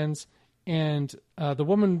shit hands, and the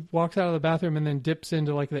woman walks out of the bathroom and then dips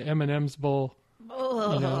into like the M&M's bowl,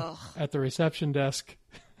 at the reception desk.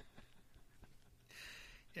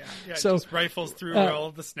 So just rifles through all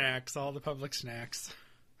of the snacks, all the public snacks.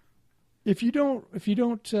 If you don't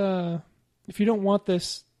want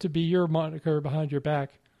this to be your moniker behind your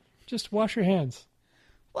back, just wash your hands.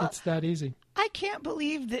 Well, it's that easy. I can't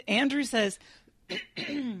believe that Andrew says,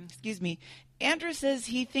 excuse me, Andrew says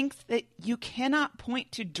he thinks that you cannot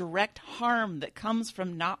point to direct harm that comes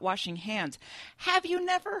from not washing hands. Have you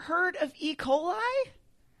never heard of E. coli?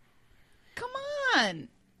 Come on.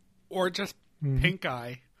 Or just pink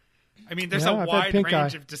eye. I mean, there's a wide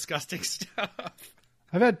range of disgusting stuff.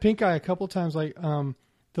 I've had pink eye a couple times. Like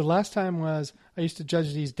the last time was I used to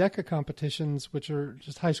judge these DECA competitions, which are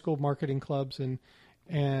just high school marketing clubs, and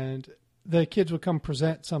the kids would come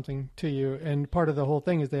present something to you, and part of the whole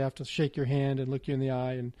thing is they have to shake your hand and look you in the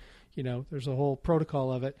eye, and there's a whole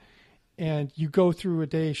protocol of it. And you go through a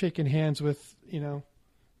day shaking hands with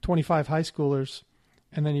 25 high schoolers,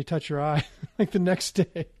 and then you touch your eye like the next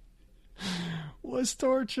day. Was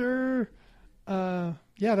torture.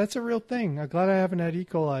 That's a real thing. I'm glad I haven't had E.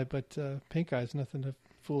 coli, but pink eye is nothing to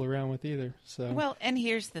fool around with either. So well, and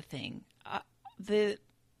here's the thing: the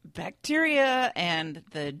bacteria and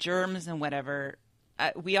the germs and whatever,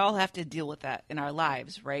 we all have to deal with that in our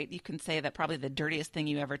lives, right? You can say that probably the dirtiest thing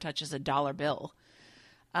you ever touch is a dollar bill.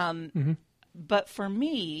 But for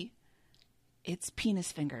me, it's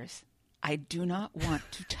penis fingers. I do not want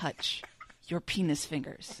to touch your penis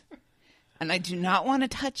fingers. And I do not want to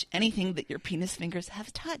touch anything that your penis fingers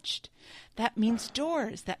have touched. That means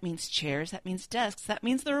doors. That means chairs. That means desks. That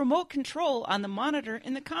means the remote control on the monitor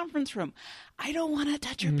in the conference room. I don't want to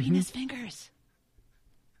touch your penis fingers.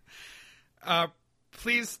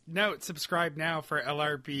 Please note, subscribe now for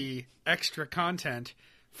LRB extra content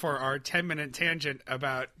for our 10-minute tangent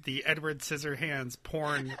about the Edward Scissorhands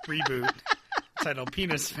porn reboot titled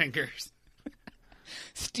Penis Fingers.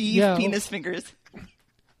 Steve Penis Fingers.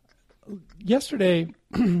 Yesterday,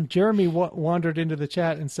 Jeremy wandered into the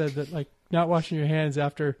chat and said that like not washing your hands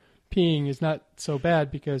after peeing is not so bad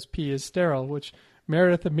because pee is sterile, which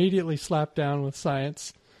Meredith immediately slapped down with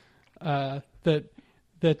science. That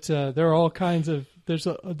there are all kinds of there's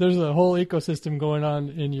a whole ecosystem going on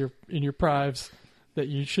in your prives that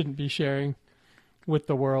you shouldn't be sharing with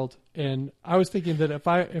the world. And I was thinking that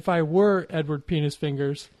if I were Edward Penis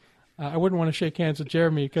Fingers, I wouldn't want to shake hands with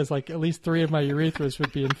Jeremy because like at least 3 of my urethras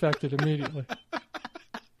would be infected immediately.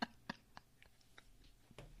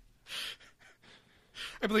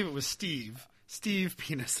 I believe it was Steve. Steve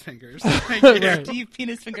Penis Fingers. Right. Steve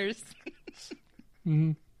Penis Fingers.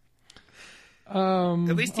 Mm-hmm.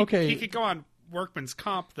 At least he could go on workman's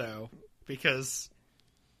comp though, because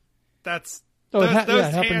those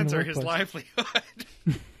hands are his livelihood.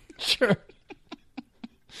 Sure.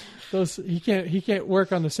 He can't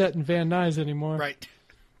work on the set in Van Nuys anymore. Right.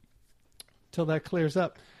 Till that clears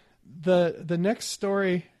up. The next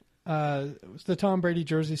story, the Tom Brady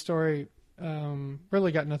jersey story,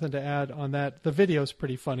 really got nothing to add on that. The video's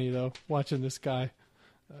pretty funny though, watching this guy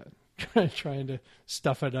trying to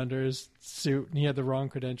stuff it under his suit, and he had the wrong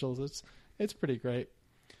credentials. It's pretty great.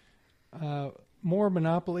 More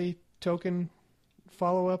Monopoly token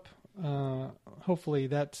follow-up. Hopefully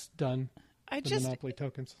that's done. Monopoly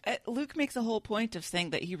tokens. Luke makes a whole point of saying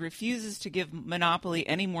that he refuses to give Monopoly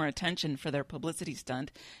any more attention for their publicity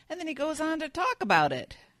stunt, and then he goes on to talk about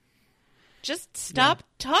it. Just stop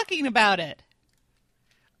talking about it.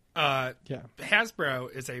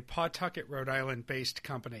 Hasbro is a Pawtucket, Rhode Island-based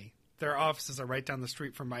company. Their offices are right down the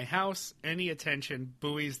street from my house. Any attention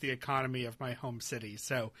buoys the economy of my home city.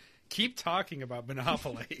 So keep talking about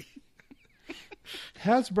Monopoly.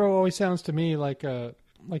 Hasbro always sounds to me like an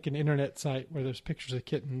internet site where there's pictures of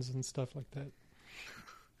kittens and stuff like that.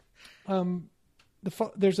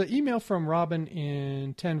 There's an email from Robin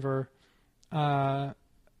in Denver.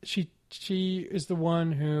 She is the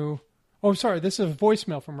one who... Oh, sorry, this is a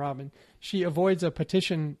voicemail from Robin. She avoids a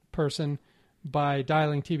petition person by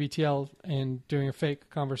dialing TBTL and doing a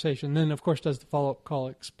fake conversation. Then, of course, does the follow-up call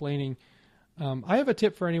explaining. I have a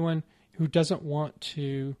tip for anyone who doesn't want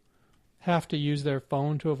to have to use their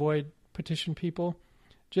phone to avoid petition people.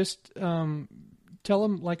 Just tell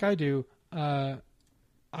them, like I do,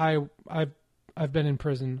 I've been in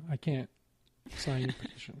prison. I can't sign your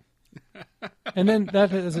petition. And then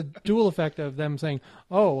that has a dual effect of them saying,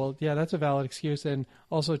 oh, well, yeah, that's a valid excuse. And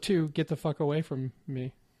also, too, get the fuck away from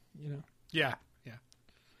me, you know. Yeah.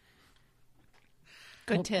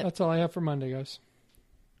 Good tip. That's all I have for Monday, guys.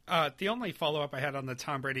 The only follow-up I had on the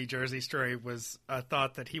Tom Brady jersey story was a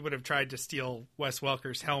thought that he would have tried to steal Wes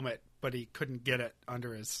Welker's helmet, but he couldn't get it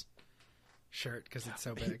under his shirt because it's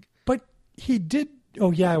so big. But he did...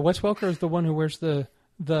 Oh, yeah, Wes Welker is the one who wears the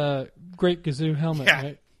Great Gazoo helmet,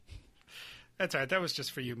 right? That's all right. That was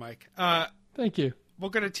just for you, Mike. Thank you. We'll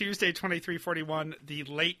go to Tuesday, 2341. The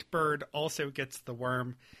late bird also gets the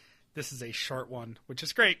worm. This is a short one, which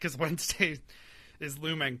is great because Wednesday is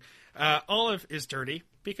looming. Olive is dirty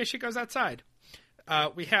because she goes outside.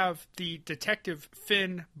 We have the Detective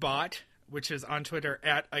Finn bot, which is on Twitter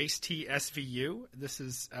at IceTSVU. This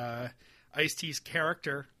is Ice-T's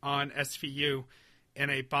character on SVU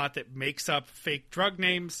and a bot that makes up fake drug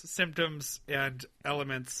names, symptoms, and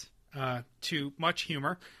elements to much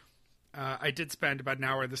humor. I did spend about an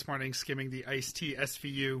hour this morning skimming the Ice-T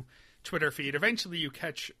SVU Twitter feed. Eventually you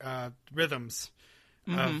catch rhythms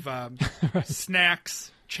of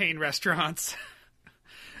snacks, chain restaurants.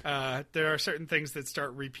 There are certain things that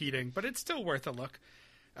start repeating, but it's still worth a look.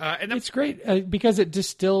 And it's great because it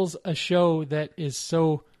distills a show that is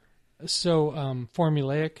so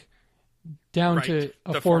formulaic down to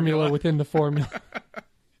a formula within the formula.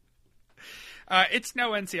 It's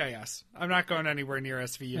no NCIS. I'm not going anywhere near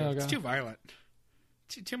SVU. Oh, it's too violent.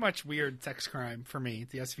 Too much weird sex crime for me,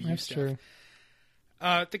 the SVU That's stuff. True.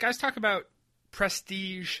 The guys talk about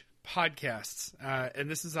prestige podcasts, and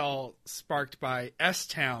this is all sparked by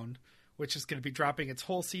S-Town, which is going to be dropping its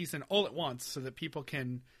whole season all at once so that people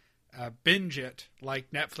can binge it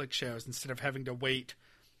like Netflix shows instead of having to wait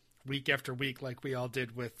week after week like we all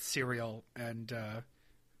did with Serial and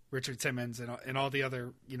Richard Simmons and all the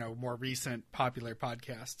other, more recent popular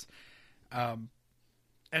podcasts.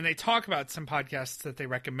 And they talk about some podcasts that they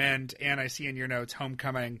recommend. And I see in your notes,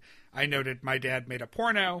 Homecoming, I noted My Dad Made a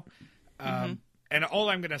Porno. And all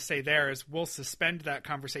I'm going to say there is we'll suspend that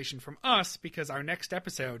conversation from us because our next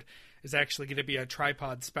episode is actually going to be a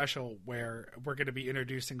tripod special where we're going to be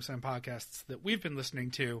introducing some podcasts that we've been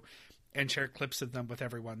listening to and share clips of them with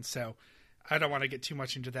everyone. So I don't want to get too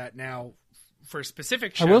much into that now for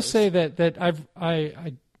specific shows. I will say that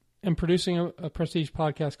I am producing a prestige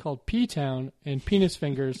podcast called P-Town, and Penis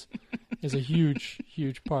Fingers is a huge,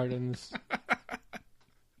 huge part in this.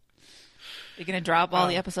 You're going to drop all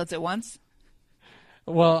the episodes at once?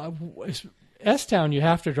 Well, S-Town, you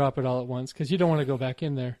have to drop it all at once because you don't want to go back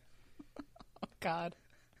in there. Oh, God.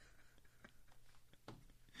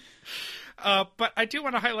 But I do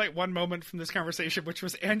want to highlight one moment from this conversation, which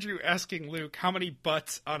was Andrew asking Luke how many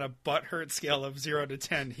butts on a butt hurt scale of 0 to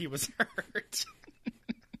 10 he was hurt.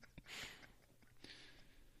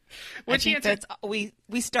 Which I think that's, we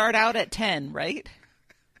start out at 10, right?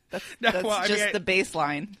 That's the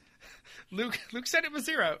baseline. Luke said it was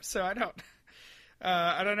 0, so I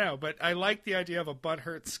don't know, but I like the idea of a butt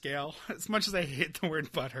hurt scale. As much as I hate the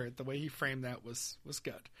word butt hurt, the way he framed that was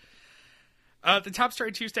good. The Top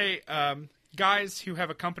Story Tuesday, guys who have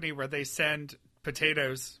a company where they send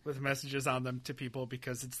potatoes with messages on them to people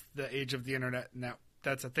because it's the age of the internet and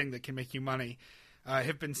that's a thing that can make you money,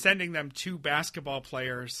 have been sending them to basketball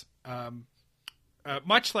players,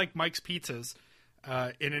 much like Mike's Pizzas,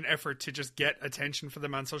 in an effort to just get attention for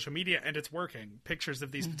them on social media, and it's working. Pictures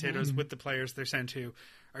of these potatoes with the players they're sent to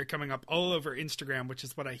are coming up all over Instagram, which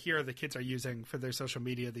is what I hear the kids are using for their social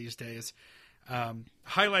media these days.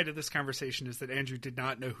 Highlight of this conversation is that Andrew did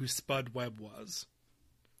not know who Spud Webb was.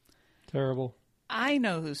 Terrible. I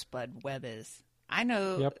know who Spud Webb is. I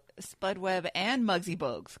know Spud Webb and Muggsy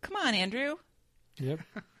Bogues. Come on, Andrew. Yep.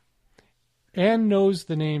 Anne knows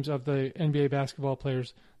the names of the NBA basketball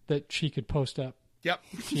players that she could post up. Yep.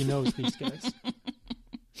 She knows these guys.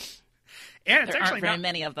 And it's there actually aren't very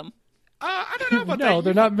many of them. I don't know about that. No,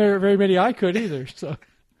 they're not very many I could either. So.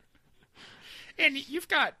 And you've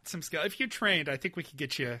got some skill. If you trained, I think we could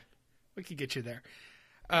get you there.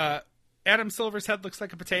 Adam Silver's head looks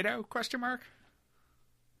like a potato? ? I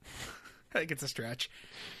think it's a stretch.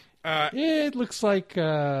 It looks like,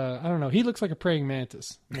 I don't know. He looks like a praying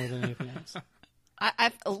mantis more than anything else.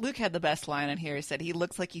 Luke had the best line in here. He said he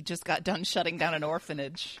looks like he just got done shutting down an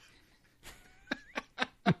orphanage.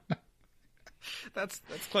 That's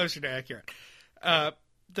closer to accurate.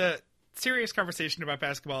 The serious conversation about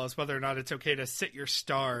basketball is whether or not it's okay to sit your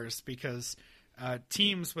stars because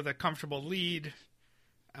teams with a comfortable lead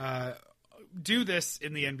do this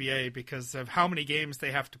in the NBA because of how many games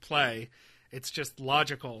they have to play. It's just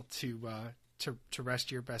logical to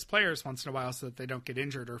rest your best players once in a while so that they don't get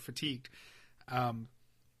injured or fatigued.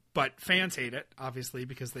 But fans hate it, obviously,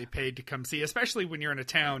 because they paid to come see, especially when you're in a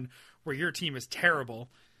town where your team is terrible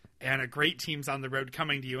and a great team's on the road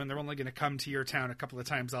coming to you, and they're only going to come to your town a couple of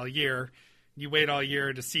times all year. You wait all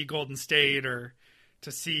year to see Golden State or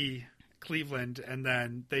to see Cleveland, and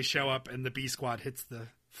then they show up and the B squad hits the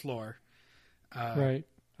floor. Right.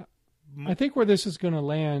 I think where this is going to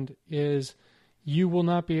land is you will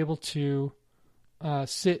not be able to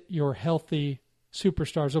sit your healthy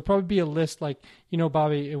superstars. There'll probably be a list like,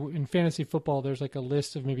 Bobby, in fantasy football, there's like a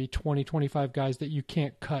list of maybe 20, 25 guys that you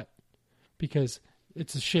can't cut because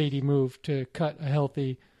it's a shady move to cut a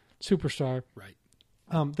healthy superstar. Right.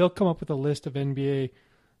 They'll come up with a list of NBA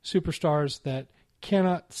superstars that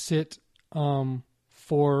cannot sit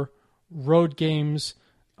for road games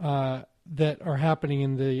that are happening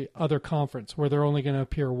in the other conference where they're only going to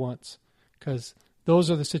appear once, because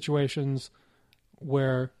those are the situations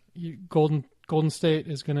where Golden State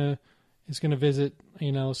is going to visit,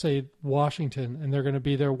 say Washington, and they're going to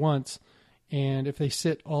be there once, and if they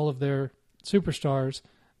sit all of their superstars,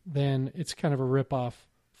 then it's kind of a ripoff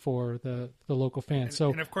for the local fans.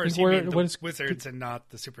 And of course, you mean the Wizards and not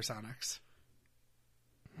the Supersonics.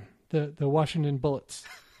 The Washington Bullets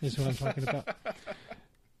is what I'm talking about.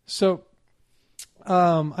 So,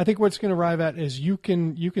 I think what it's going to arrive at is you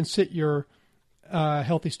can sit your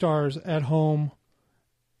healthy stars at home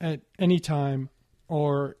at any time,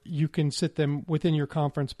 or you can sit them within your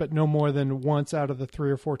conference, but no more than once out of the 3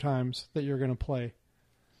 or 4 times that you're going to play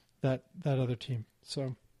that other team.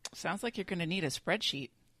 So sounds like you're going to need a spreadsheet.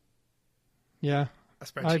 Yeah, a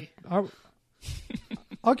spreadsheet.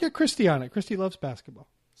 I'll get Christy on it. Christy loves basketball,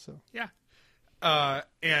 so yeah.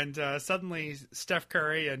 And suddenly Steph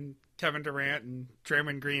Curry and Kevin Durant and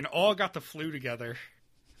Draymond Green all got the flu together.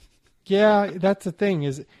 Yeah, that's the thing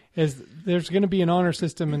is there's going to be an honor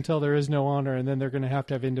system until there is no honor, and then they're going to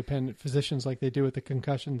have independent physicians like they do with the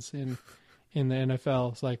concussions in the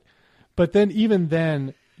NFL. It's like, but then even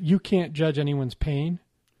then, you can't judge anyone's pain.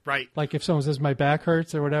 Right. Like if someone says my back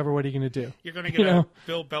hurts or whatever, what are you going to do? You're going to get a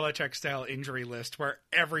Bill Belichick style injury list where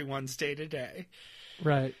everyone's day to day.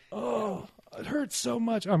 Right. Oh, it hurts so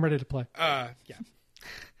much. I'm ready to play.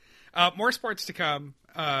 Yeah. More sports to come.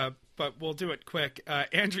 But we'll do it quick.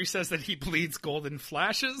 Andrew says that he bleeds golden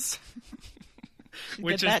flashes,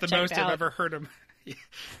 which is the most I've ever heard him.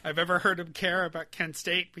 I've ever heard him care about Kent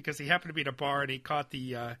State because he happened to be at a bar and he caught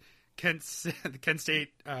the Kent State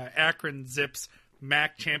Akron Zips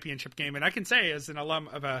MAC championship game. And I can say, as an alum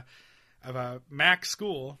of a MAC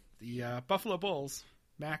school, the Buffalo Bulls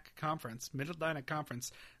MAC conference, Mid-Atlantic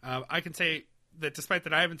Conference, I can say that despite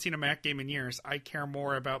that I haven't seen a MAC game in years, I care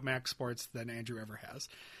more about MAC sports than Andrew ever has.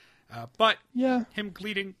 But yeah, him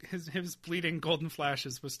bleeding his bleeding golden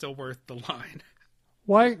flashes was still worth the line.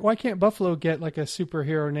 Why can't Buffalo get like a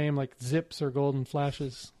superhero name like Zips or Golden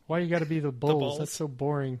Flashes? Why you got to be the Bulls? That's so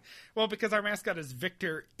boring. Well, because our mascot is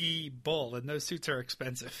Victor E. Bull, and those suits are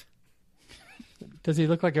expensive. Does he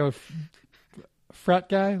look like a frat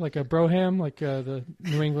guy, like a Broham, like the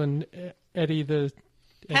New England Eddie the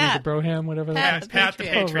Broham, whatever that is? Pat the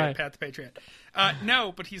Patriot. Oh, right. Pat the Patriot.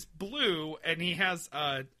 No, but he's blue and he has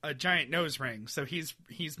a giant nose ring, so he's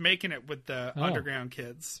making it with the underground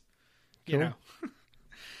kids. You cool. know.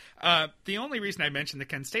 The only reason I mentioned the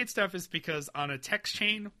Kent State stuff is because on a text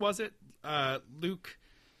chain, Luke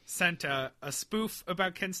sent a spoof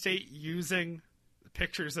about Kent State using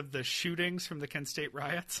pictures of the shootings from the Kent State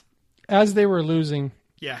riots as they were losing.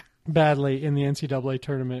 Yeah. Badly in the NCAA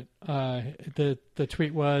tournament. The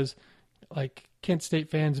tweet was like, Kent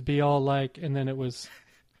State fans be all like, and then it was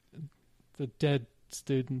the dead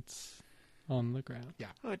students on the ground. Yeah.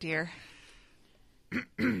 Oh dear.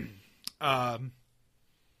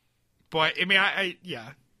 Boy, I mean,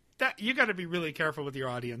 that you got to be really careful with your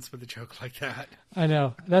audience with a joke like that. I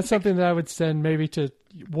know. That's something that I would send maybe to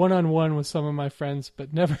one-on-one with some of my friends,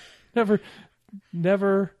 but never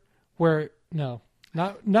where, no.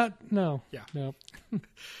 No. Yeah. No.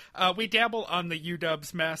 We dabble on the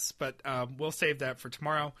UW's mess, but we'll save that for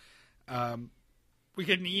tomorrow. We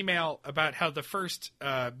get an email about how the first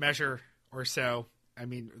measure or so, I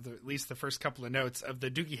mean, at least the first couple of notes of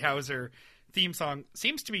the Doogie Howser theme song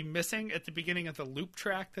seems to be missing at the beginning of the loop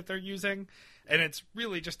track that they're using, and it's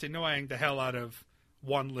really just annoying the hell out of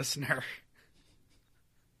one listener.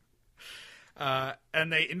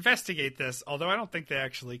 And they investigate this, although I don't think they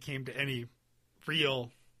actually came to any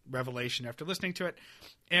real revelation after listening to it.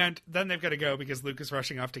 And then they've got to go because Luke is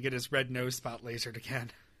rushing off to get his red nose spot lasered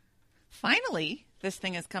again. Finally, this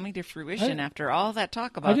thing is coming to fruition after all that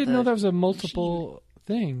talk about. I didn't know that was a multiple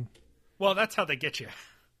thing. Well, that's how they get you.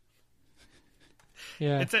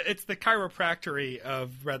 Yeah, it's the chiropractory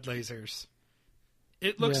of red lasers.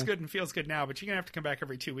 It looks good and feels good now, but you're gonna have to come back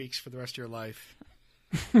every 2 weeks for the rest of your life,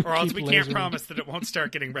 or else we can't promise that it won't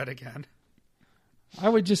start getting red again. I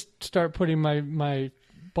would just start putting my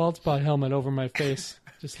bald spot helmet over my face,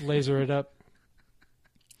 just laser it up.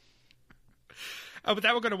 But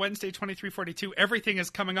that will go to Wednesday, 2342. Everything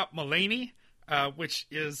is coming up, Mulaney, which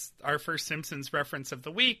is our first Simpsons reference of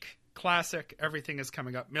the week. Classic. Everything is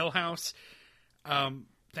coming up, Milhouse.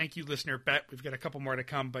 Thank you, listener Bet. We've got a couple more to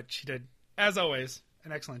come, but she did, as always,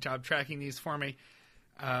 an excellent job tracking these for me.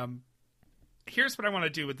 Here's what I want to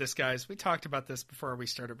do with this, guys. We talked about this before we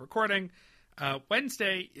started recording.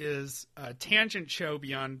 Wednesday is a tangent show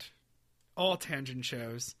beyond all tangent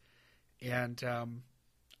shows. And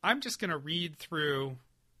I'm just going to read through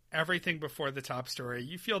everything before the top story.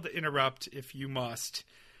 You feel to interrupt if you must.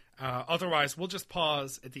 Otherwise, we'll just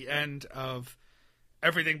pause at the end of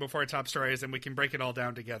everything before top stories and we can break it all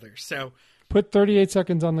down together. So put 38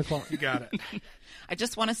 seconds on the clock. You got it. I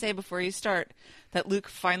just want to say before you start that Luke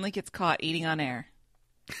finally gets caught eating on air.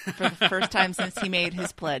 For the first time since he made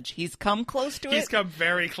his pledge. He's come close to it. He's come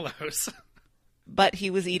very close. But he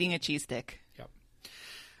was eating a cheese stick.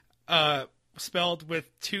 Yep. Spelled with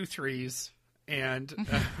 2 3s and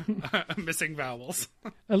missing vowels.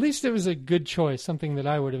 At least it was a good choice, something that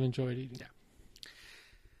I would have enjoyed eating.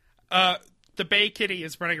 Yeah. The Bay Kitty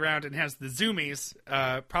is running around and has the zoomies,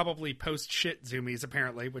 probably post-shit zoomies,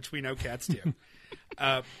 apparently, which we know cats do.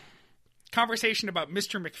 Conversation about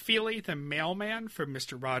Mr. McFeely, the mailman from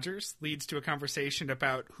Mr. Rogers, leads to a conversation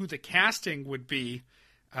about who the casting would be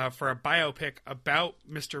for a biopic about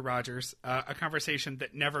Mr. Rogers, a conversation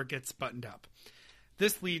that never gets buttoned up.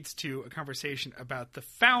 This leads to a conversation about The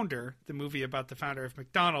Founder, the movie about the founder of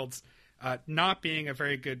McDonald's, not being a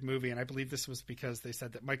very good movie, and I believe this was because they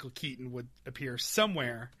said that Michael Keaton would appear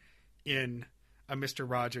somewhere in a Mr.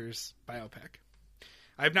 Rogers biopic.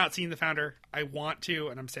 I have not seen The Founder. I want to,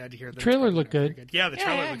 and I'm sad to hear that the trailer looked good. Yeah, the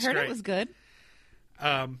trailer looks great. I heard it was good.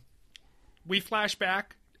 We flash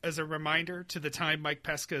back as a reminder to the time Mike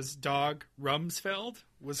Pesca's dog, Rumsfeld,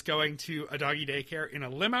 was going to a doggy daycare in a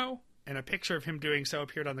limo, and a picture of him doing so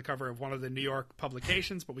appeared on the cover of one of the New York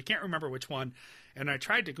publications, but we can't remember which one. And I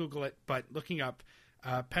tried to Google it, but looking up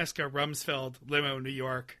Pesca, Rumsfeld, limo, New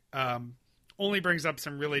York, only brings up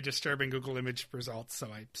some really disturbing Google image results, so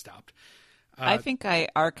I stopped. I think I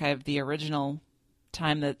archived the original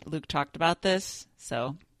time that Luke talked about this,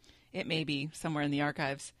 so it may be somewhere in the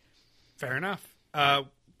archives. Fair enough.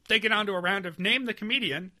 They get on to a round of Name the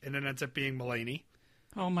Comedian, and it ends up being Mulaney.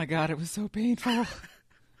 Oh my God, it was so painful.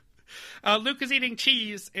 Luke is eating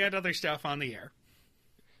cheese and other stuff on the air.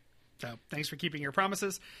 So, thanks for keeping your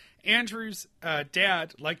promises. Andrew's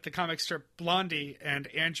dad liked the comic strip Blondie, and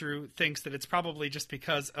Andrew thinks that it's probably just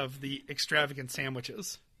because of the extravagant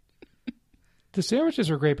sandwiches. The sandwiches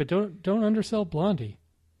are great, but don't undersell Blondie.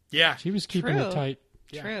 Yeah. She was keeping it tight.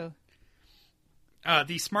 Yeah. True.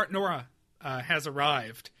 The Smart Nora has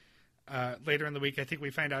arrived later in the week. I think we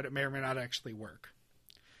find out it may or may not actually work.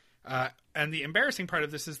 And the embarrassing part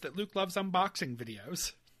of this is that Luke loves unboxing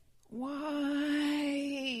videos.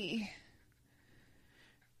 Why?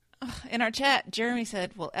 In our chat, Jeremy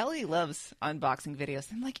said, well, Ellie loves unboxing videos.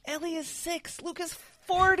 I'm like, Ellie is 6. Luke is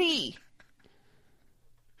 40.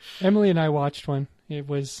 Emily and I watched one.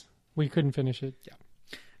 We couldn't finish it.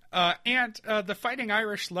 Yeah. And the Fighting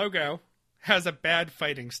Irish logo has a bad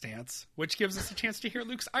fighting stance, which gives us a chance to hear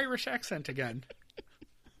Luke's Irish accent again.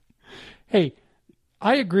 Hey,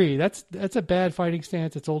 I agree. That's a bad fighting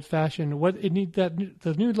stance. It's old fashioned.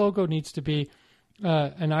 The new logo needs to be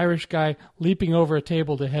an Irish guy leaping over a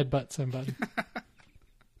table to headbutt somebody.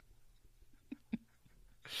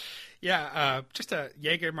 Yeah, just a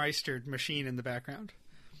Jägermeister machine in the background.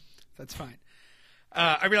 That's fine.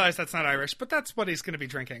 I realize that's not Irish, but that's what he's going to be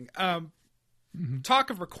drinking. Talk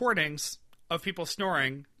of recordings of people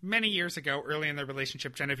snoring. Many years ago, early in their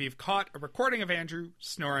relationship, Genevieve caught a recording of Andrew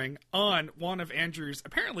snoring on one of Andrew's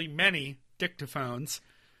apparently many dictaphones.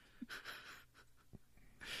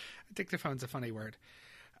 Dictaphone's a funny word.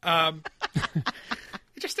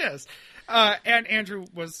 It just is. And Andrew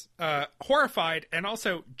was horrified and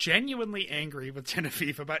also genuinely angry with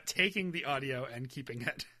Genevieve about taking the audio and keeping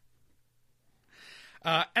it.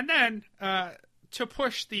 And then, to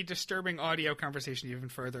push the disturbing audio conversation even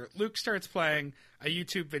further, Luke starts playing a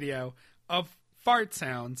YouTube video of fart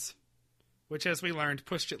sounds, which, as we learned,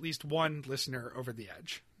 pushed at least one listener over the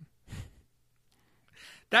edge.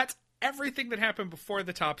 That's everything that happened before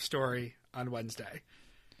the top story on Wednesday.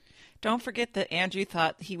 Don't forget that Andrew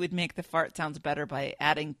thought he would make the fart sounds better by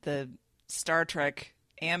adding the Star Trek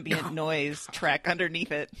ambient noise track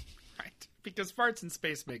underneath it. Right, because farts in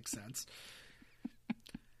space make sense.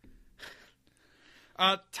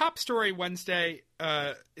 Top story Wednesday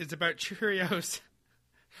is about Cheerios.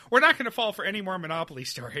 We're not going to fall for any more Monopoly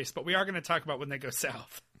stories, but we are going to talk about when they go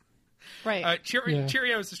south. Right.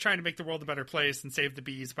 Cheerios is trying to make the world a better place and save the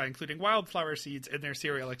bees by including wildflower seeds in their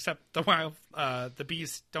cereal, except the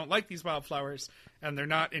bees don't like these wildflowers, and they're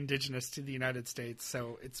not indigenous to the United States,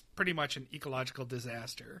 so it's pretty much an ecological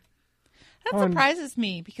disaster. That surprises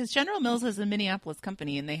me, because General Mills is a Minneapolis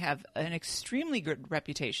company, and they have an extremely good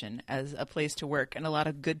reputation as a place to work, and a lot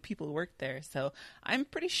of good people work there. So I'm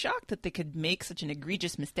pretty shocked that they could make such an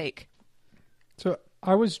egregious mistake. So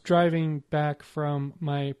I was driving back from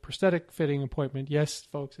my prosthetic fitting appointment. Yes,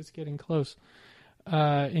 folks, it's getting close.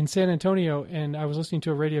 In San Antonio, and I was listening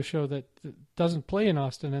to a radio show that doesn't play in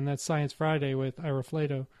Austin, and that's Science Friday with Ira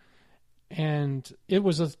Flato. And it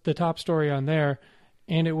was the top story on there.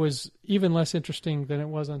 And it was even less interesting than it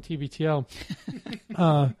was on TBTL.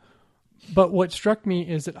 But what struck me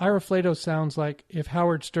is that Ira Flato sounds like if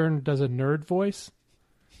Howard Stern does a nerd voice.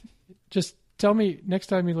 Just tell me, next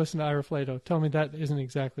time you listen to Ira Flato, tell me that isn't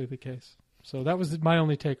exactly the case. So that was my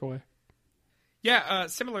only takeaway. Yeah,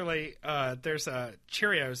 similarly, there's a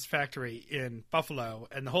Cheerios factory in Buffalo,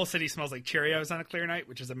 and the whole city smells like Cheerios on a clear night,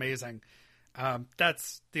 which is amazing.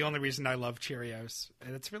 That's the only reason I love Cheerios,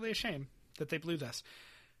 and it's really a shame that they blew this.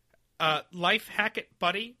 Life Hackett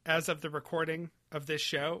Buddy, as of the recording of this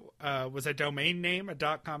show, was a domain name,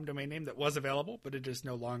 a .com domain name that was available, but it is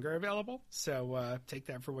no longer available. So take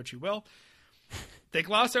that for what you will. They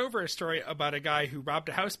gloss over a story about a guy who robbed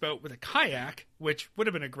a houseboat with a kayak, which would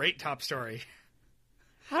have been a great top story.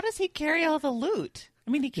 How does he carry all the loot?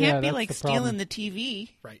 I mean, he can't be like stealing problem. the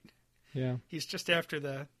TV. Right. Yeah. He's just after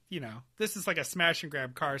the this is like a smash and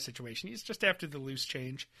grab car situation. He's just after the loose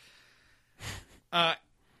change.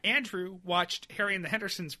 Andrew watched Harry and the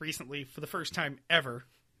Hendersons recently for the first time ever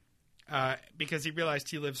because he realized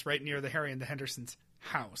he lives right near the Harry and the Hendersons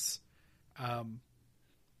house.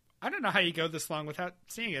 I don't know how you go this long without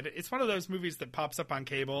seeing it. It's one of those movies that pops up on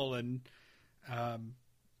cable and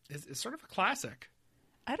is sort of a classic.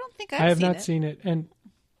 I don't think I have not seen it. And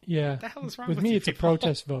yeah, what the hell is wrong with me, it's people? A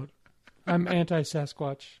protest vote. I'm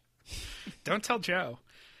anti-Sasquatch. Don't tell Joe.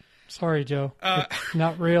 Sorry, Joe. It's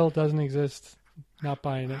not real, doesn't exist. Not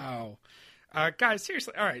buying it. Wow. Guys,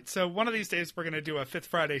 seriously. All right. So one of these days we're going to do a Fifth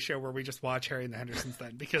Friday show where we just watch Harry and the Hendersons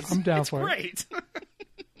then because I'm down it's for great.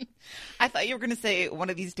 I thought you were going to say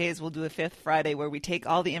one of these days we'll do a Fifth Friday where we take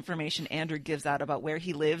all the information Andrew gives out about where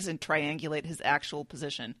he lives and triangulate his actual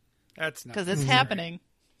position. That's not because it's happening.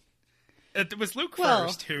 It was Luke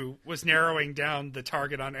first who was narrowing down the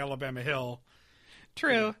target on Alabama Hill.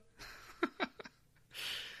 True.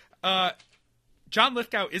 John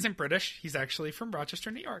Lithgow isn't British. He's actually from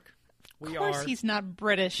Rochester, New York. Of course he's not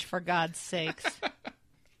British, for God's sakes.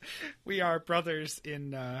 We are brothers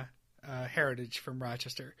in heritage from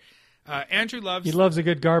Rochester. Andrew loves... He loves a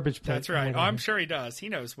good garbage plate. That's right. Oh, I'm sure he does. He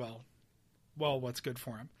knows well what's good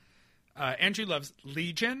for him. Andrew loves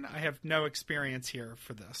Legion. I have no experience here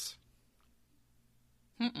for this.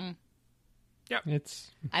 Mm-mm. Yep.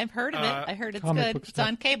 I've heard of it. I heard it's good. It's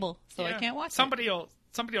on cable, so I can't watch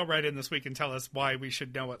Somebody will write in this week and tell us why we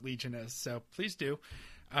should know what Legion is. So please do.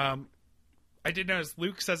 I did notice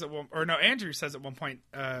Luke says Andrew says at one point,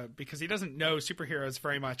 because he doesn't know superheroes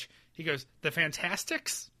very much. He goes, "The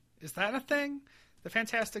Fantastics? Is that a thing?" The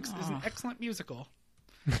Fantastics is an excellent musical,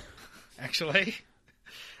 actually.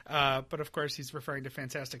 But of course he's referring to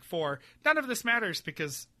Fantastic Four. None of this matters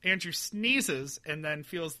because Andrew sneezes and then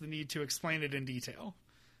feels the need to explain it in detail.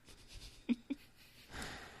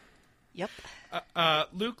 Yep.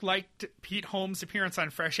 Luke liked Pete Holmes' appearance on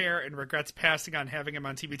Fresh Air and regrets passing on having him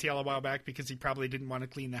on TBTL a while back because he probably didn't want to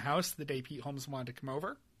clean the house the day Pete Holmes wanted to come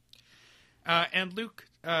over. And Luke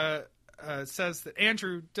says that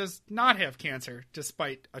Andrew does not have cancer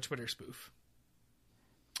despite a Twitter spoof.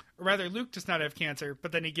 Or rather, Luke does not have cancer,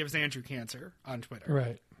 but then he gives Andrew cancer on Twitter.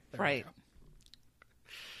 Right. Right.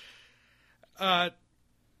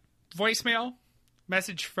 Voicemail.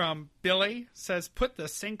 Message from Billy says, "Put the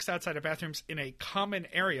sinks outside of bathrooms in a common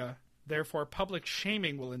area. Therefore, public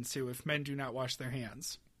shaming will ensue if men do not wash their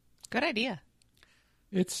hands." Good idea.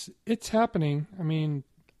 It's happening. I mean,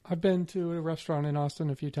 I've been to a restaurant in Austin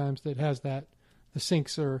a few times that has that. The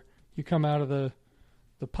sinks are, you come out of the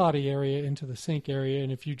potty area into the sink area,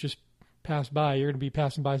 and if you just pass by, you're going to be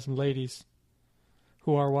passing by some ladies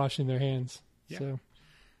who are washing their hands. Yeah. So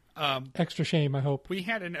extra shame, I hope. We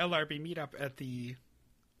had an LRB meetup at the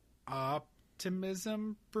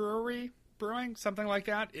Optimism Brewing, something like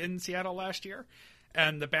that, in Seattle last year.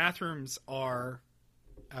 And the bathrooms are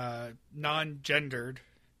non-gendered.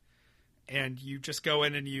 And you just go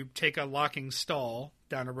in and you take a locking stall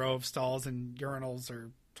down a row of stalls and urinals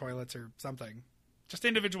or toilets or something. Just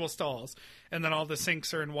individual stalls. And then all the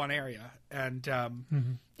sinks are in one area. And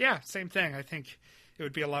yeah, same thing. I think it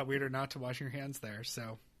would be a lot weirder not to wash your hands there.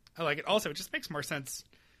 So I like it. Also, it just makes more sense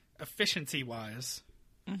efficiency-wise,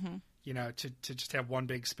 to just have one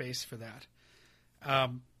big space for that. I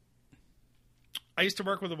used to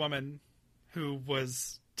work with a woman who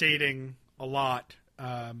was dating a lot.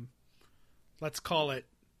 Let's call it,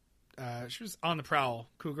 she was on the prowl,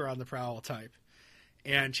 cougar on the prowl type.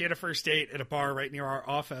 And she had a first date at a bar right near our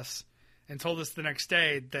office and told us the next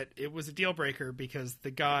day that it was a deal breaker because the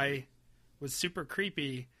guy was super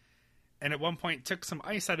creepy and at one point took some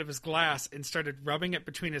ice out of his glass and started rubbing it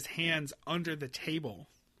between his hands under the table.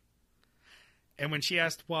 And when she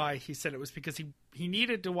asked why, he said it was because he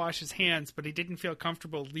needed to wash his hands, but he didn't feel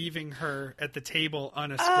comfortable leaving her at the table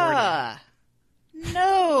unescorted.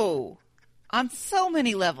 No. On so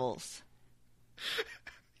many levels.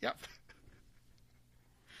 Yep.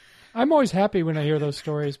 I'm always happy when I hear those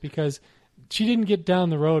stories because she didn't get down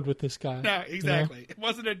the road with this guy. No, exactly. You know? It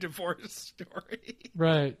wasn't a divorce story.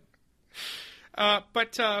 Right.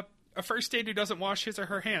 But a first date who doesn't wash his or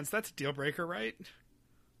her hands, that's a deal breaker, right?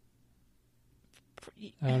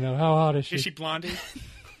 I don't know. How hot is she? Is she Blondie?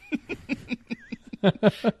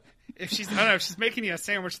 If she's making you a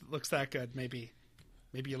sandwich that looks that good, maybe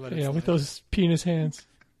you let it slide. With those penis hands.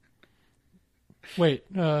 Wait,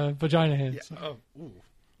 vagina hands. Yeah. Oh, ooh.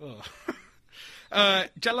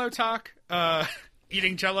 Jell-O talk.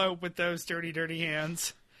 Eating Jell-O with those dirty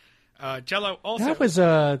hands. Jell-O also.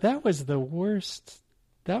 That was the worst.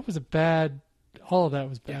 That was a bad. All of that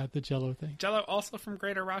was bad. Yeah. The Jell-O thing. Jell-O also from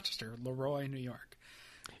Greater Rochester, Leroy, New York.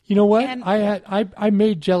 You know what? I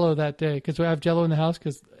made Jell-O that day because I have Jell-O in the house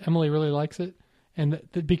because Emily really likes it, and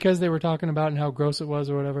because they were talking about and how gross it was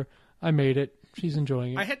or whatever, I made it. She's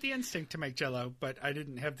enjoying it. I had the instinct to make Jell-O, but I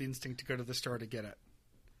didn't have the instinct to go to the store to get it.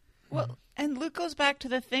 Well, and Luke goes back to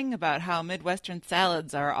the thing about how Midwestern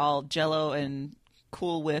salads are all Jell-O and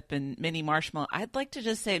Cool Whip and mini marshmallow. I'd like to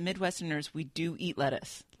just say, Midwesterners, we do eat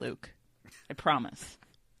lettuce, Luke. I promise.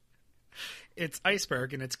 It's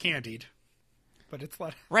iceberg and it's candied, but it's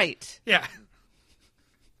lettuce. Right. Yeah.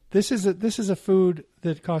 This is a food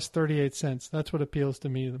that costs 38 cents. That's what appeals to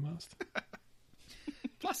me the most.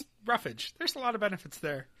 Plus roughage. There's a lot of benefits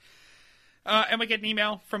there. And we get an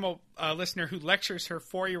email from a listener who lectures her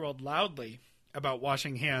 4-year-old loudly about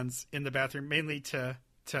washing hands in the bathroom, mainly to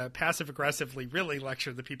passive-aggressively really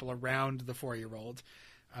lecture the people around the 4-year-old.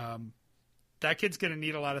 That kid's going to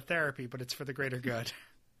need a lot of therapy, but it's for the greater good.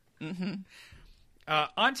 Mm-hmm.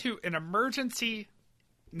 On to an emergency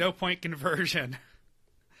no-point conversion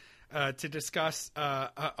to discuss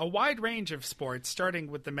a wide range of sports,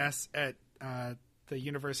 starting with the mess at the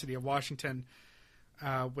University of Washington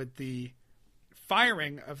with the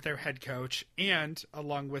firing of their head coach and,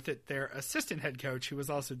 along with it, their assistant head coach, who was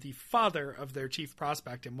also the father of their chief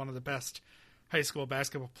prospect and one of the best high school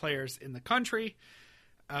basketball players in the country.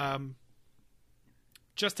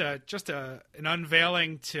 Just an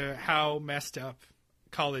unveiling to how messed up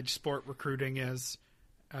college sport recruiting is.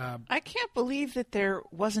 I can't believe that there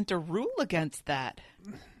wasn't a rule against that.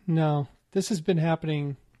 No, this has been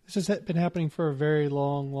happening. This has been happening for a very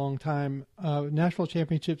long, long time. National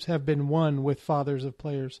championships have been won with fathers of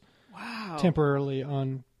players. Wow. Temporarily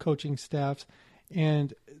on coaching staffs.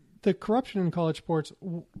 And the corruption in college sports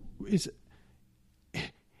is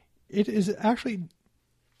actually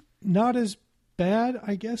not as bad,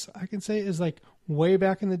 I guess I can say, as like way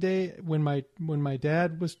back in the day when my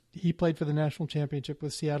dad he played for the national championship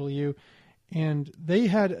with Seattle U, and they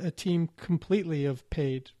had a team completely of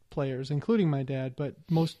paid players, including my dad, but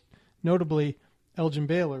most notably Elgin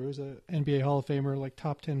Baylor, who's an NBA Hall of Famer, like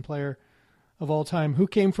top 10 player of all time, who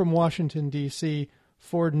came from Washington, D.C.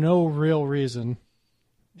 for no real reason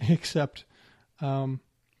except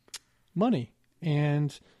money.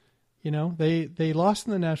 And, you know, they lost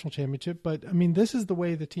in the national championship, but, I mean, this is the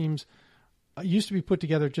way the teams used to be put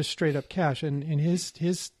together, just straight up cash. And his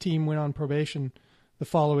team went on probation the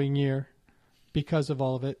following year because of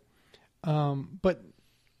all of it. But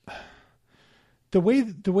the way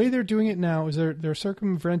they're doing it now is they're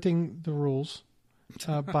circumventing the rules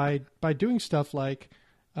by doing stuff like,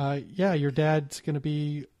 your dad's going to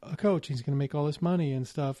be a coach. He's going to make all this money and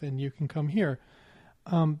stuff, and you can come here.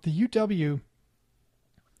 The UW,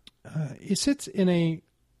 it sits in a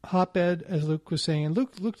hotbed, as Luke was saying, and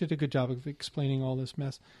Luke did a good job of explaining all this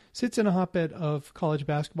mess. Sits in a hotbed of college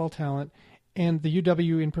basketball talent, and the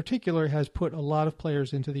UW in particular has put a lot of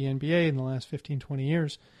players into the NBA in the last 15, 20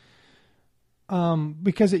 years.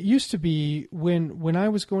 Because it used to be when I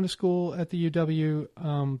was going to school at the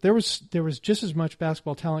UW, there was just as much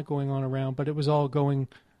basketball talent going on around, but it was all going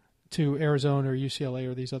to Arizona or UCLA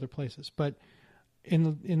or these other places. But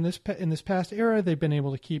in this past era, they've been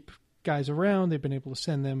able to keep guys around. They've been able to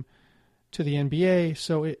send them to the NBA.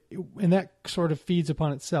 So and that sort of feeds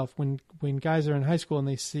upon itself. When guys are in high school and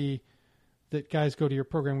they see that guys go to your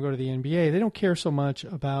program, go to the NBA, they don't care so much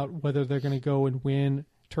about whether they're going to go and win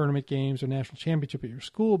tournament games or national championship at your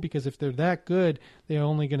school, because if they're that good, they're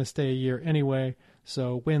only going to stay a year anyway.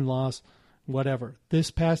 So win, loss, whatever.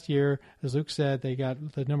 This past year, as Luke said, they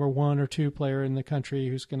got the number 1 or 2 player in the country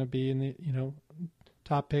who's going to be in the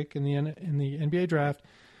top pick in the NBA draft,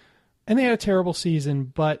 and they had a terrible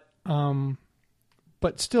season. But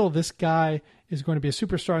still, this guy is going to be a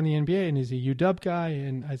superstar in the NBA, and he's a UW guy,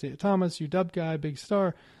 and Isaiah Thomas, UW guy, big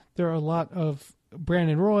star. There are a lot of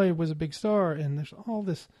Brandon Roy was a big star, and there's all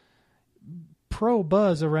this pro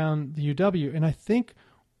buzz around the UW. And I think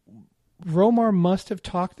Romar must have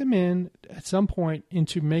talked them in at some point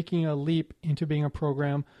into making a leap into being a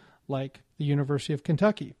program like the University of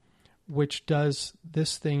Kentucky, which does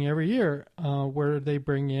this thing every year where they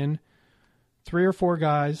bring in 3 or 4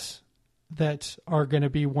 guys that are going to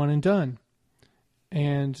be one and done.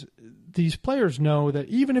 And these players know that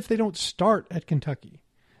even if they don't start at Kentucky,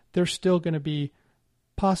 they're still going to be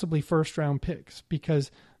possibly first-round picks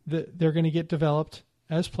because they're going to get developed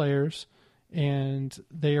as players, and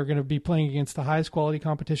they are going to be playing against the highest quality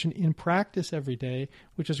competition in practice every day,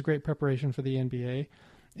 which is a great preparation for the NBA.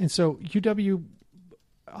 And so UW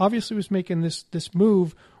obviously was making this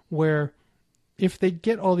move where if they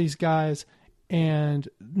get all these guys and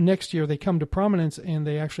next year they come to prominence and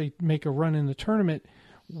they actually make a run in the tournament,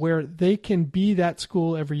 where they can be that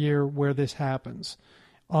school every year where this happens.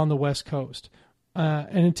 on the West Coast.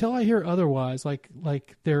 And until I hear otherwise, like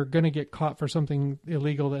they're going to get caught for something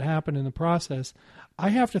illegal that happened in the process, I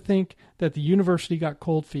have to think that the university got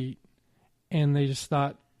cold feet and they just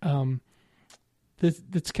thought,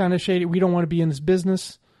 that's kind of shady. We don't want to be in this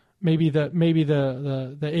business. Maybe the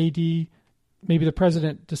AD, maybe the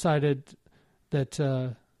president decided that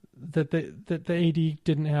the AD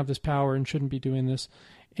didn't have this power and shouldn't be doing this.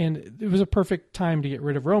 And it was a perfect time to get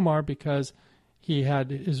rid of Romar because he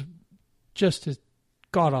had his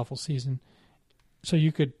god-awful season. So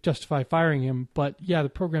you could justify firing him. But, yeah, the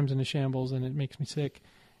program's in a shambles, and it makes me sick.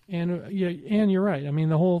 And you're right. I mean,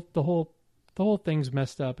 the whole thing's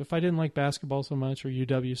messed up. If I didn't like basketball so much or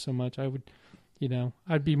UW so much, I would,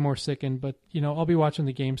 I'd be more sickened. But, I'll be watching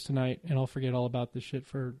the games tonight, and I'll forget all about this shit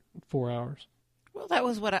for 4 hours. Well, that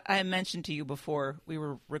was what I mentioned to you before we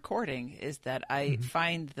were recording, is that I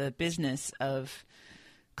find the business of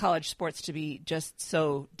college sports to be just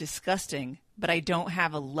so disgusting, but I don't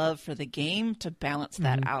have a love for the game to balance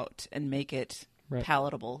that out and make it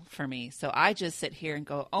palatable for me. So I just sit here and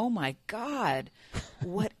go, oh my God,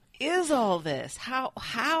 what is all this?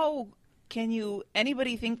 How can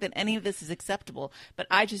anybody think that any of this is acceptable? But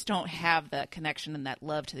I just don't have that connection and that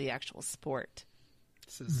love to the actual sport.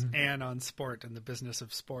 This is Anne on sport and the business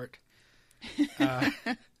of sport.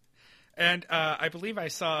 And I believe I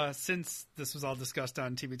saw, since this was all discussed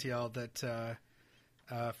on TBTL, that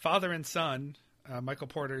father and son, Michael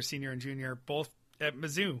Porter, senior and junior, both at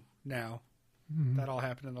Mizzou now. Mm-hmm. That all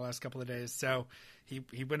happened in the last couple of days. So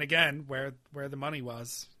he went again where the money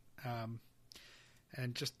was.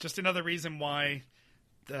 And just another reason why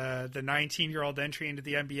the 19-year-old entry into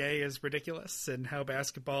the NBA is ridiculous, and how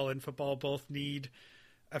basketball and football both need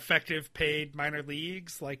effective paid minor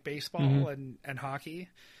leagues like baseball and hockey.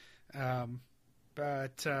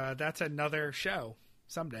 But that's another show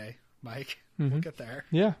someday, Mike. We'll get there.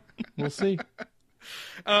 Yeah, we'll see.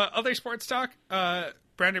 Other sports talk.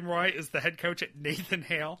 Brandon Roy is the head coach at Nathan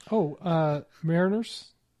Hale. Oh, Mariners.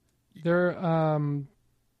 They're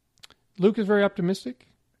Luke is very optimistic,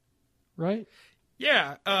 right?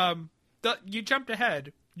 Yeah. You jumped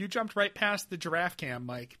ahead. You jumped right past the giraffe cam,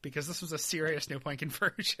 Mike, because this was a serious no point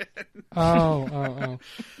conversion. Oh.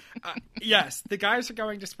 Yes, the guys are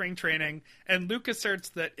going to spring training, and Luke asserts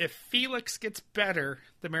that if Felix gets better,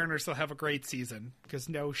 the Mariners will have a great season, because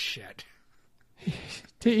no shit.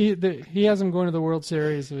 He has them going to the World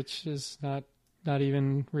Series, which is not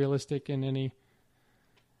even realistic in any...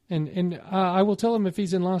 And I will tell him if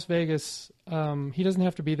he's in Las Vegas, he doesn't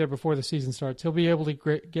have to be there before the season starts. He'll be able to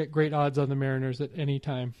get great odds on the Mariners at any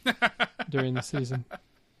time during the season.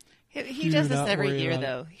 He does this every year,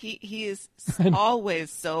 though. He is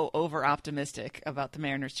always so over-optimistic about the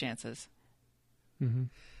Mariners' chances. Mm-hmm.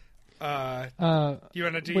 You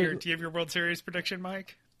want to do do you have your World Series prediction,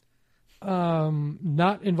 Mike?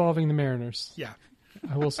 Not involving the Mariners. Yeah.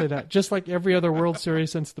 I will say that. Just like every other World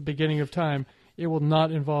Series since the beginning of time, it will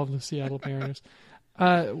not involve the Seattle Mariners.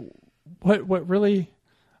 What really,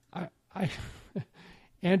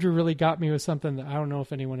 Andrew really got me with something that I don't know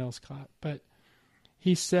if anyone else caught, but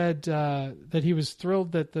he said that he was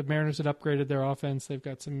thrilled that the Mariners had upgraded their offense. They've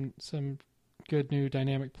got some good new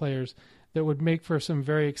dynamic players that would make for some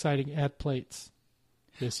very exciting ad plates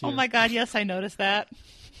this year. Oh my God, yes, I noticed that.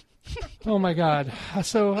 Oh my God.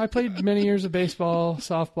 So I played many years of baseball,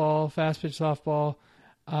 softball, fast pitch softball.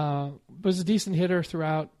 Was a decent hitter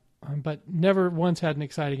throughout, but never once had an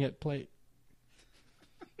exciting at plate.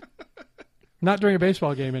 Not during a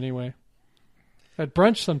baseball game, anyway. At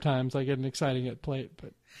brunch, sometimes I get an exciting at plate,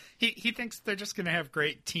 but he thinks they're just going to have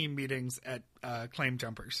great team meetings at claim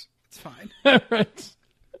jumpers. It's fine. Right.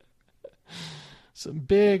 Some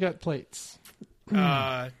big at plates.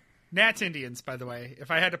 Nats Indians, by the way.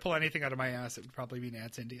 If I had to pull anything out of my ass, it would probably be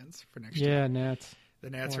Nats Indians for next year. Yeah, Nats. The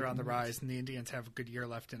Nats are on the rise, and the Indians have a good year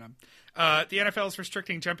left in them. The NFL is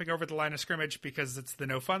restricting jumping over the line of scrimmage because it's the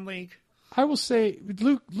no-fun league. I will say,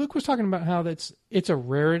 Luke was talking about how it's a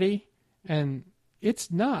rarity, and it's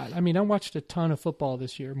not. I mean, I watched a ton of football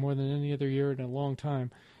this year, more than any other year in a long time,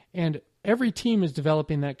 and every team is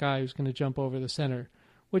developing that guy who's going to jump over the center,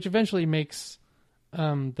 which eventually makes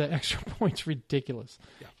the extra points ridiculous.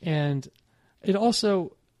 Yeah. And it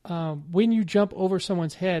also... when you jump over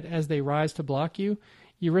someone's head as they rise to block you,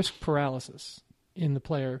 you risk paralysis in the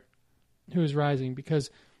player who is rising, because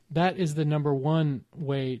that is the number one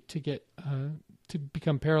way to get to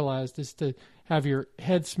become paralyzed, is to have your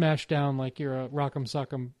head smashed down like you're a Rock'em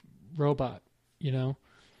Sock'em robot,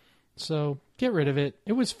 So get rid of it.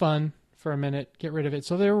 It was fun for a minute. Get rid of it.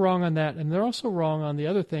 So they were wrong on that, and they're also wrong on the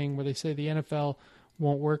other thing where they say the NFL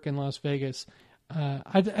won't work in Las Vegas.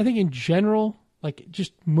 I think in general, Like,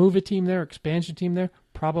 just move a team there, expansion team there?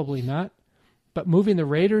 Probably not. But moving the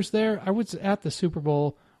Raiders there, I was at the Super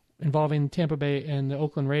Bowl involving Tampa Bay and the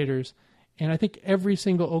Oakland Raiders, and I think every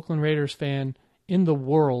single Oakland Raiders fan in the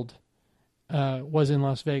world was in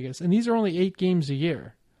Las Vegas. And these are only 8 games a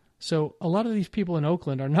year. So a lot of these people in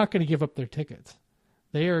Oakland are not going to give up their tickets.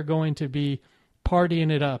 They are going to be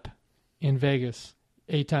partying it up in Vegas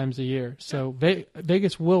 8 times a year. So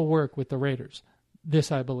Vegas will work with the Raiders.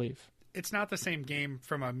 This, I believe. It's not the same game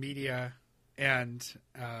from a media and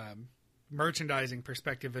merchandising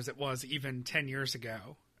perspective as it was even 10 years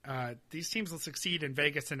ago. These teams will succeed in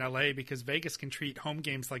Vegas and LA because Vegas can treat home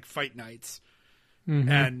games like fight nights. Mm-hmm.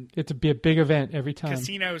 And it's a big event every time.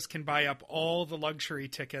 Casinos can buy up all the luxury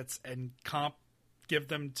tickets and give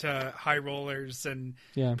them to high rollers and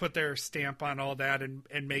put their stamp on all that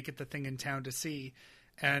and make it the thing in town to see.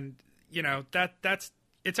 And, you know, that's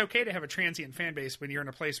it's okay to have a transient fan base when you're in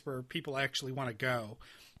a place where people actually want to go.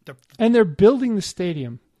 And they're building the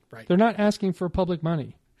stadium. Right. They're not asking for public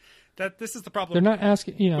money. This is the problem. They're not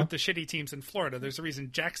asking, with the shitty teams in Florida. There's a reason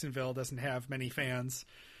Jacksonville doesn't have many fans.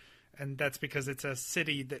 And that's because it's a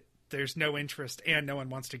city that there's no interest and no one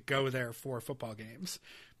wants to go there for football games.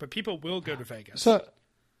 But people will go to Vegas. Sorry,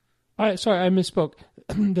 I misspoke.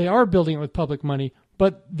 They are building it with public money,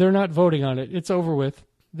 but they're not voting on it. It's over with.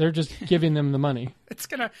 They're just giving them the money.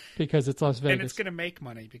 Because it's Las Vegas. And it's gonna make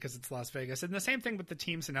money because it's Las Vegas. And the same thing with the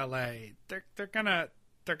teams in LA. They're gonna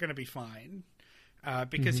be fine.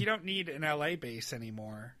 Because you don't need an LA base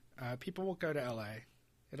anymore. People will go to LA.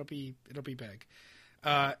 It'll be big.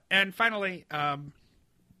 And finally,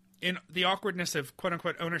 in the awkwardness of quote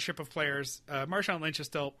unquote ownership of players, Marshawn Lynch is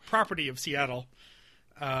still property of Seattle,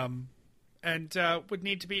 and would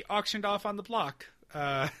need to be auctioned off on the block.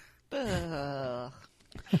 That's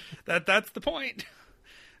the point.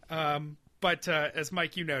 But as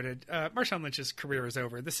Mike, you noted, Marshawn Lynch's career is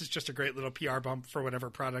over. This is just a great little PR bump for whatever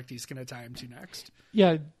product he's going to tie him to next.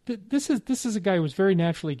 Yeah, this is a guy who's very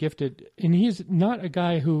naturally gifted, and he's not a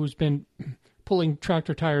guy who's been pulling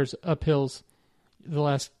tractor tires up hills the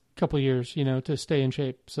last couple of years, to stay in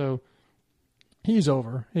shape. So he's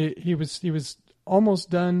over. He was almost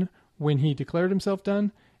done when he declared himself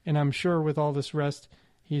done, and I'm sure with all this rest,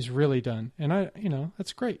 he's really done. And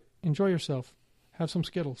that's great. Enjoy yourself. Have some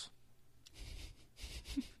Skittles.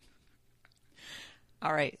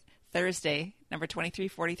 All right. Thursday, number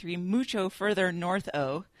 2343, Mucho Further North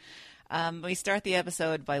O. We start the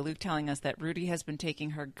episode by Luke telling us that Rudy has been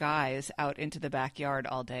taking her guys out into the backyard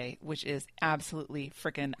all day, which is absolutely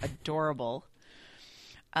freaking adorable.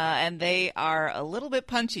 And they are a little bit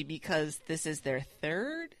punchy because this is their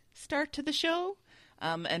third start to the show.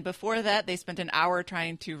 And before that, they spent an hour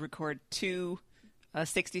trying to record 2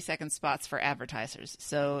 60-second spots for advertisers.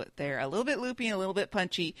 So they're a little bit loopy and a little bit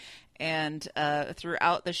punchy. And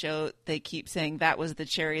throughout the show, they keep saying that was the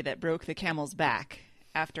cherry that broke the camel's back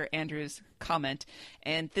after Andrew's comment.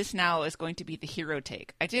 And this now is going to be the hero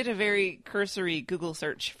take. I did a very cursory Google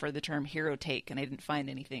search for the term hero take, and I didn't find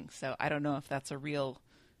anything. So I don't know if that's a real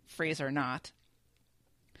phrase or not.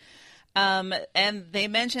 And they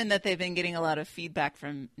mentioned that they've been getting a lot of feedback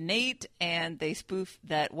from Nate, and they spoof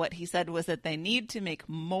that what he said was that they need to make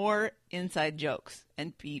more inside jokes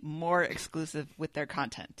and be more exclusive with their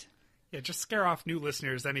content. Yeah, just scare off new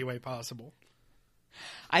listeners any way possible.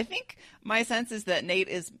 I think my sense is that Nate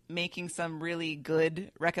is making some really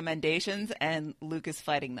good recommendations, and Luke is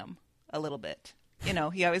fighting them a little bit.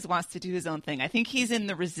 He always wants to do his own thing. I think he's in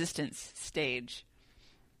the resistance stage.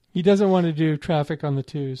 He doesn't want to do traffic on the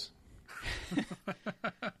 2s.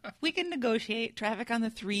 We can negotiate. Traffic on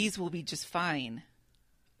the 3s will be just fine.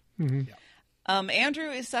 Mm-hmm. Yeah. Andrew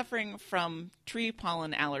is suffering from tree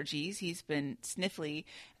pollen allergies. He's been sniffly,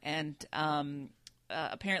 and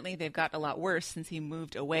apparently they've got a lot worse since he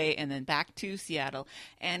moved away and then back to Seattle.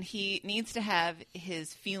 And he needs to have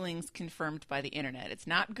his feelings confirmed by the internet. It's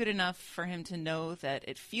not good enough for him to know that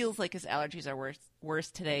it feels like his allergies are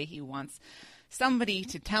worse today. He wants somebody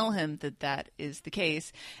to tell him that is the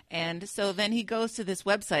case. And so then he goes to this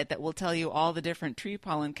website that will tell you all the different tree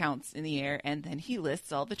pollen counts in the air, and then he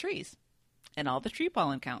lists all the trees and all the tree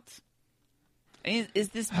pollen counts. Is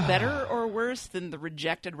this better or worse than the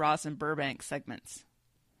rejected Ross and Burbank segments?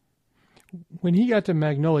 When he got to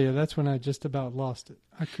Magnolia, that's when I just about lost it.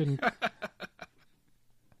 I couldn't.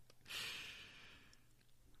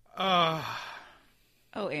 Oh,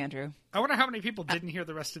 Andrew. I wonder how many people didn't hear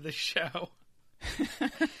the rest of this show.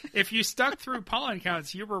 If you stuck through pollen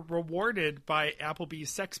counts, you were rewarded by Applebee's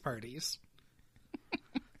sex parties.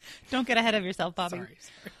 Don't get ahead of yourself, Bobby. Sorry.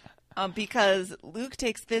 Because Luke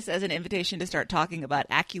takes this as an invitation to start talking about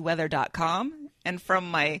AccuWeather.com. And from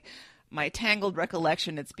my my tangled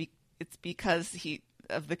recollection, it's because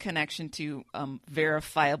of the connection to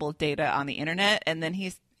verifiable data on the internet, and then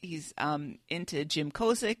he's into Jim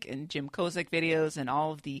Kosick and Jim Kosick videos and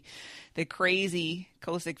all of the crazy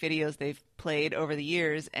Kosick videos they've played over the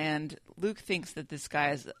years. And Luke thinks that this guy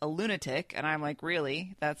is a lunatic, and I'm like,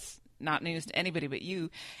 really? That's not news to anybody but you.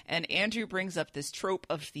 And Andrew brings up this trope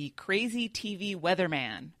of the crazy TV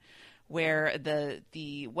weatherman, where the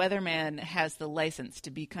weatherman has the license to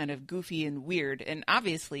be kind of goofy and weird. And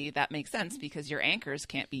obviously that makes sense because your anchors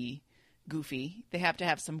can't be goofy. They have to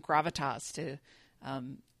have some gravitas to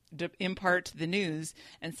impart the news.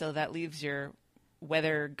 And so that leaves your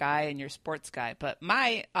weather guy and your sports guy. But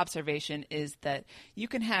my observation is that you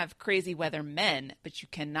can have crazy weather men, but you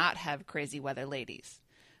cannot have crazy weather ladies.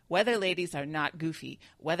 Weather ladies are not goofy.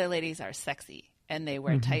 Weather ladies are sexy, and they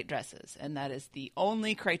wear tight dresses, and that is the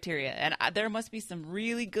only criteria. And there must be some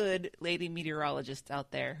really good lady meteorologists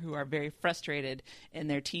out there who are very frustrated in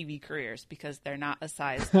their TV careers because they're not a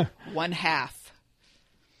size 1/2.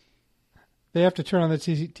 They have to turn on the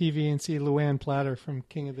TV and see Luann Platter from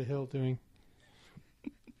King of the Hill doing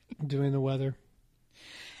the weather.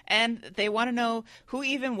 And they want to know who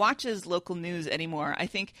even watches local news anymore. I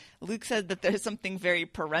think Luke said that there's something very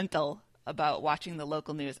parental about watching the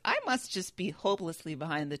local news. I must just be hopelessly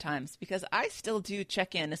behind the times because I still do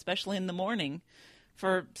check in, especially in the morning,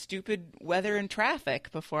 for stupid weather and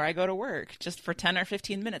traffic before I go to work, just for 10 or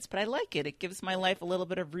 15 minutes. But I like it. It gives my life a little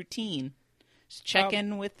bit of routine. Just check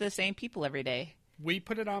in with the same people every day. We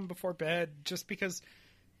put it on before bed just because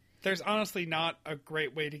there's honestly not a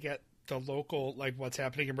great way to get the local, like what's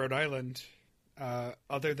happening in Rhode Island,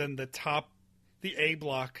 other than the A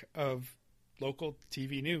block of local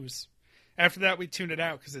TV news. After that, we tune it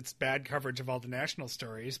out because it's bad coverage of all the national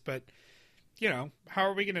stories. But, how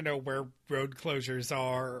are we going to know where road closures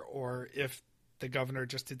are or if the governor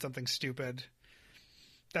just did something stupid?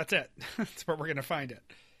 That's it. That's where we're going to find it.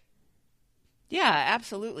 Yeah,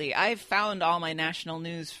 absolutely. I've found all my national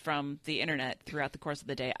news from the internet throughout the course of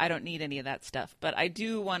the day. I don't need any of that stuff. But I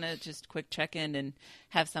do want to just quick check in and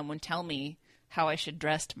have someone tell me how I should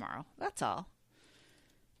dress tomorrow. That's all.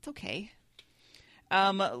 It's okay.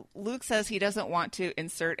 Luke says he doesn't want to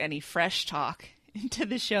insert any fresh talk into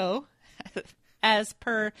the show, as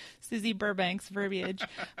per Susie Burbank's verbiage.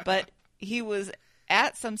 But he was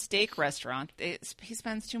at some steak restaurant. He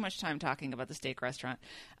spends too much time talking about the steak restaurant,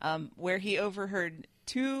 where he overheard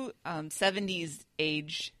two 70s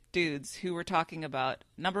age dudes who were talking about,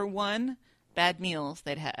 number one, bad meals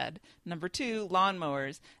they'd had, number two,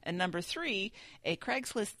 lawnmowers, and number three, a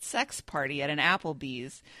Craigslist sex party at an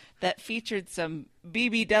Applebee's that featured some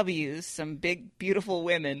BBWs, some big, beautiful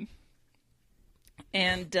women.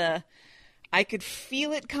 And I could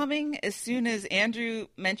feel it coming as soon as Andrew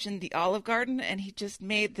mentioned the Olive Garden, and he just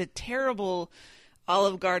made the terrible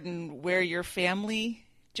Olive Garden where your family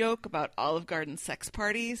joke about Olive Garden sex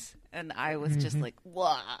parties. And I was just like,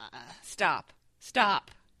 wah, stop.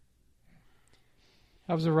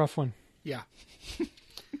 That was a rough one. Yeah.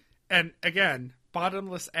 And again,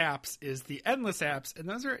 Bottomless Apps is the endless apps, and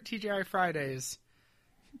those are at TGI Fridays.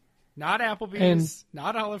 Not Applebee's,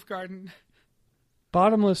 not Olive Garden.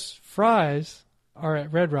 Bottomless fries are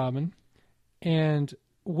at Red Robin. And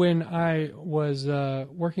when I was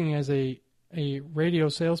working as a radio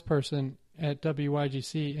salesperson at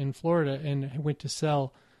WYGC in Florida and went to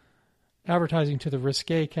sell advertising to the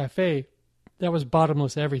Risque Cafe, that was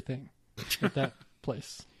bottomless everything at that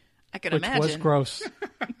place. I can imagine. Which was gross.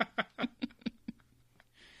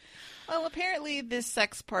 Well, apparently this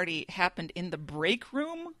sex party happened in the break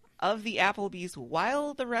room of the Applebee's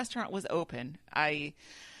while the restaurant was open. I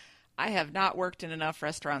have not worked in enough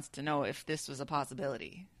restaurants to know if this was a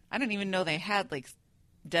possibility. I didn't even know they had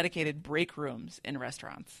dedicated break rooms in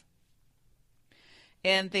restaurants.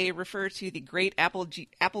 And they refer to the Great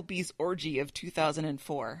Applebee's Orgy of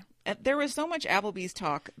 2004. And there was so much Applebee's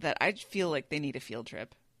talk that I feel like they need a field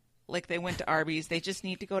trip. Like they went to Arby's. They just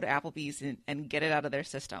need to go to Applebee's and get it out of their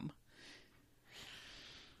system.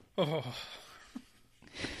 Oh.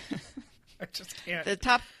 I just can't. The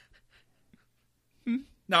top...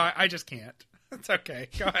 No, I just can't. It's okay.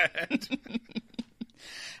 Go ahead.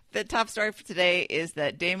 The top story for today is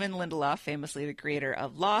that Damon Lindelof, famously the creator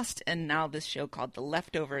of Lost and now this show called The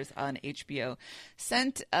Leftovers on HBO,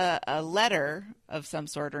 sent a letter of some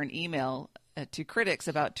sort or an email to critics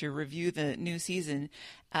about to review the new season,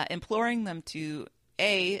 imploring them to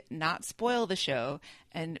A, not spoil the show,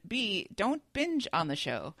 and B, don't binge on the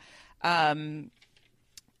show. And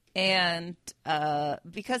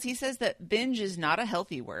because he says that binge is not a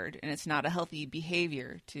healthy word and it's not a healthy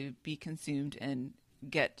behavior to be consumed and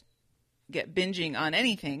get get binging on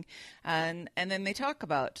anything. And then they talk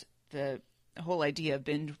about the whole idea of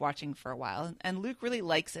binge watching for a while. And Luke really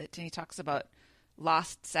likes it. And he talks about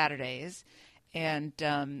Lost Saturdays. And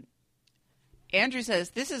Andrew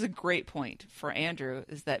says this is a great point for Andrew,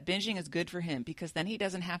 is that binging is good for him because then he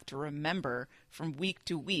doesn't have to remember from week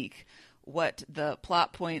to week what the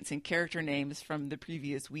plot points and character names from the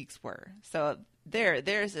previous weeks were. So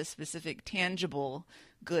there's a specific tangible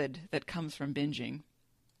good that comes from binging.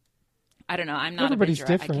 I don't know. I'm not Everybody's a binger.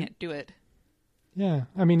 Different. I can't do it. Yeah.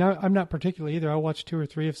 I mean, I'm not particularly either. I'll watch 2 or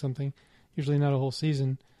 3 of something, usually not a whole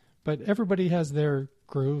season. But everybody has their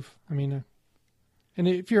groove. I mean, and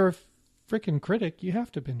if you're a freaking critic, you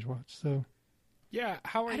have to binge watch. So yeah,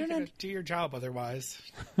 how are you going to do your job otherwise?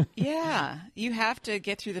 Yeah, you have to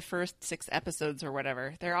get through the first 6 episodes or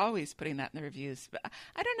whatever. They're always putting that in the reviews. But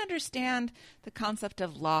I don't understand the concept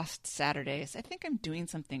of Lost Saturdays. I think I'm doing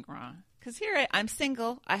something wrong. Because here I'm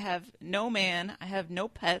single, I have no man, I have no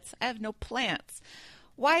pets, I have no plants.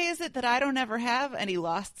 Why is it that I don't ever have any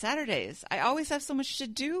Lost Saturdays? I always have so much to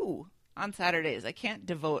do on Saturdays. I can't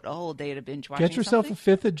devote a whole day to binge watching. Get yourself a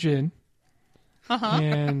 5th of gin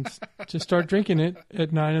and just start drinking it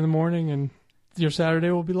at 9 in the morning, and your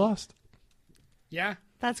Saturday will be lost. Yeah,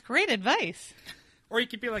 that's great advice. Or you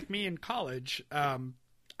could be like me in college.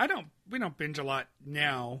 We don't binge a lot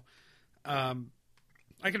now.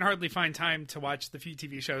 I can hardly find time to watch the few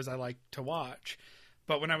TV shows I like to watch.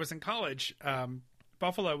 But when I was in college,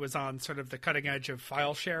 Buffalo was on sort of the cutting edge of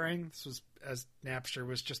file sharing. This was as Napster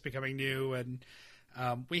was just becoming new. And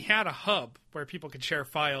we had a hub where people could share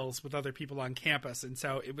files with other people on campus. And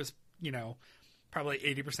so it was, probably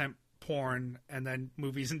 80% porn and then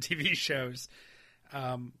movies and TV shows.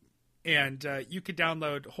 And you could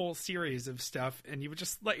download a whole series of stuff and you would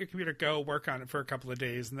just let your computer go work on it for a couple of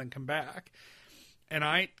days and then come back. And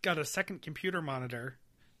I got a second computer monitor,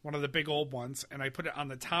 one of the big old ones, and I put it on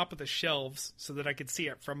the top of the shelves so that I could see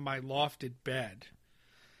it from my lofted bed.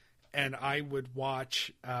 And I would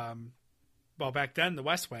watch, back then, The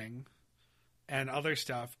West Wing and other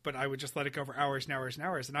stuff, but I would just let it go for hours and hours and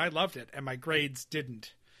hours. And I loved it, and my grades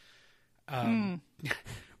didn't.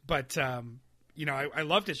 But, I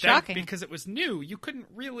loved it then because it was new. You couldn't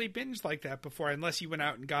really binge like that before unless you went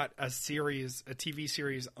out and got a TV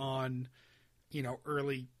series on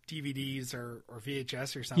early DVDs or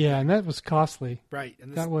VHS or something. Yeah, and that was costly. Right.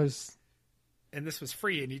 And this was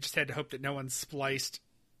free, and you just had to hope that no one spliced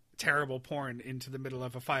terrible porn into the middle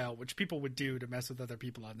of a file, which people would do to mess with other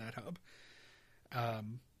people on that hub. I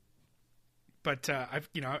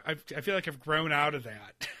feel like I've grown out of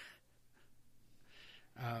that.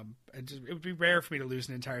 It would be rare for me to lose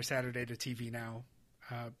an entire Saturday to TV now.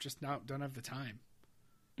 Don't have the time.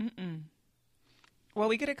 Mm-mm. Well,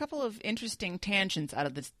 we get a couple of interesting tangents out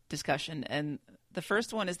of this discussion, and the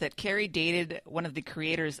first one is that Carrie dated one of the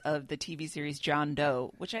creators of the TV series John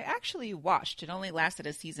Doe, which I actually watched. It only lasted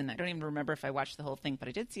a season. I don't even remember if I watched the whole thing, but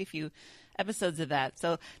I did see a few episodes of that.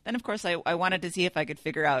 So then, of course, I wanted to see if I could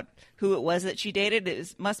figure out who it was that she dated.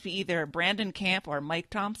 It must be either Brandon Camp or Mike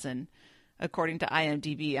Thompson, according to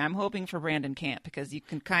IMDb. I'm hoping for Brandon Camp because you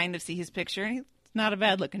can kind of see his picture, and he's not a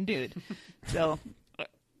bad-looking dude. So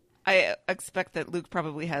I expect that Luke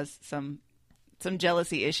probably has some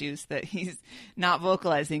jealousy issues that he's not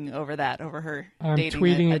vocalizing over her I'm dating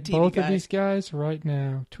tweeting a at TV both guy. of these guys right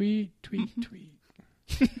now. Tweet.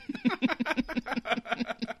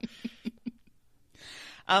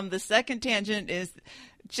 The second tangent is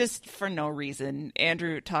just for no reason.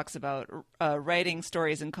 Andrew talks about writing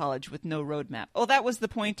stories in college with no roadmap. Oh, that was the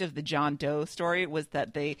point of the John Doe story, was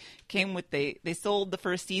that they sold the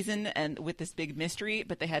first season and with this big mystery,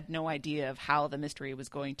 but they had no idea of how the mystery was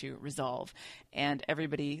going to resolve. And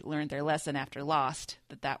everybody learned their lesson after Lost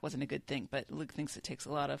that wasn't a good thing. But Luke thinks it takes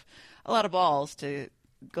a lot of balls to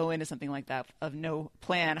go into something like that of no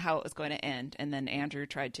plan how it was going to end. And then Andrew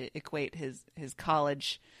tried to equate his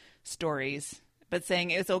college stories, but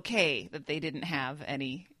saying it's okay that they didn't have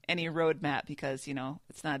any roadmap because,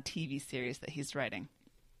 it's not a TV series that he's writing.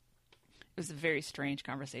 It was a very strange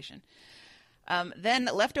conversation. Then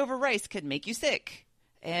leftover rice could make you sick.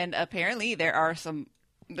 And apparently there's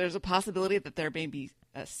a possibility that there may be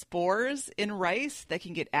spores in rice that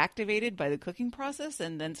can get activated by the cooking process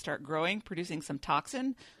and then start growing, producing some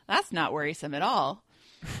toxin. That's not worrisome at all.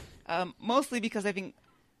 Mostly because I think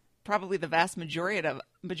probably the vast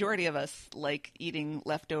majority of us like eating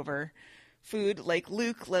leftover food. Like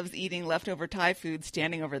Luke loves eating leftover Thai food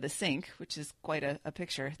standing over the sink, which is quite a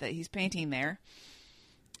picture that he's painting there.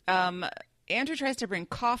 Andrew tries to bring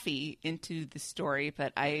coffee into the story,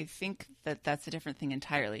 but I think that's a different thing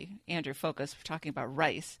entirely. Andrew, focus. We're talking about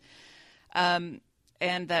rice.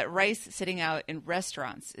 and that rice sitting out in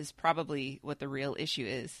restaurants is probably what the real issue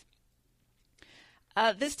is.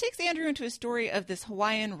 This takes Andrew into a story of this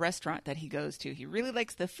Hawaiian restaurant that he goes to. He really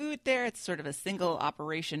likes the food there. It's sort of a single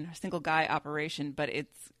guy operation, but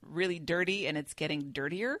it's really dirty and it's getting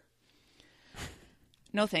dirtier.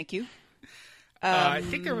 No, thank you. I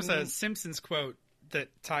think there was a Simpsons quote that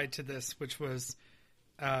tied to this, which was,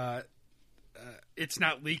 it's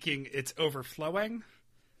not leaking, it's overflowing.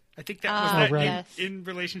 I think that was in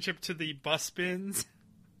relationship to the bus bins.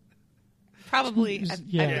 Probably. I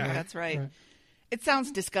think that's right. It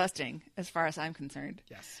sounds disgusting as far as I'm concerned.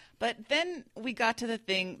 Yes. But then we got to the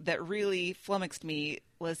thing that really flummoxed me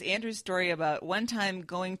was Andrew's story about one time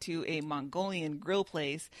going to a Mongolian grill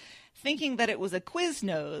place, thinking that it was a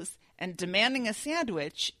Quiznos and demanding a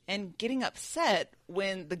sandwich and getting upset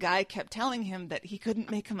when the guy kept telling him that he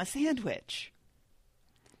couldn't make him a sandwich.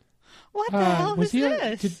 What the hell is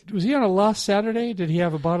this? Was he on a Lost Saturday? Did he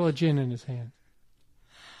have a bottle of gin in his hand?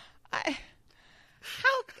 I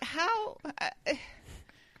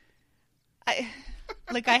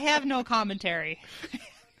have no commentary.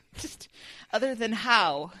 Just other than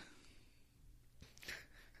how.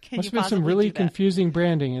 Must have been some really confusing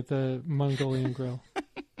branding at the Mongolian grill.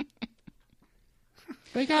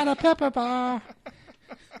 They got a pepper bar.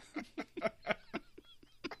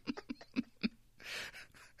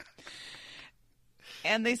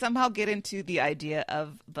 And they somehow get into the idea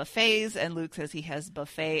of buffets, and Luke says he has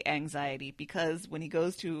buffet anxiety because when he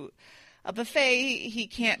goes to a buffet, he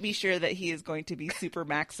can't be sure that he is going to be super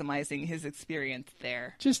maximizing his experience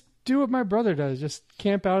there. Just do what my brother does. Just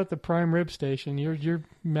camp out at the prime rib station. You're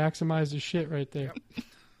maximized as shit right there.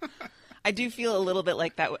 Yep. I do feel a little bit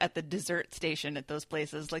like that at the dessert station at those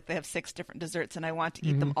places. Like they have 6 different desserts, and I want to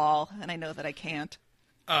eat them all, and I know that I can't.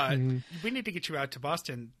 We need to get you out to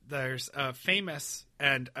Boston. There's a famous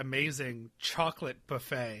and amazing chocolate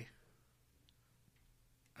buffet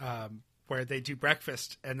where they do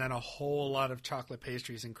breakfast and then a whole lot of chocolate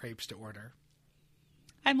pastries and crepes to order.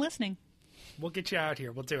 I'm listening. We'll get you out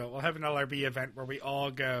here. We'll do it. We'll have an LRB event where we all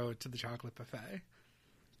go to the chocolate buffet.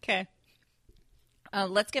 Okay.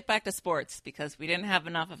 Let's get back to sports because we didn't have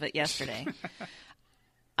enough of it yesterday.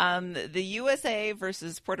 The USA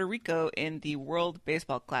versus Puerto Rico in the World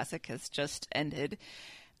Baseball Classic has just ended.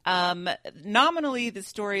 Nominally, the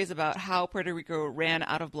story is about how Puerto Rico ran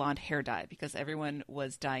out of blonde hair dye because everyone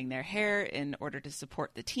was dyeing their hair in order to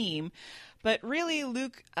support the team. But really,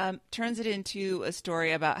 Luke turns it into a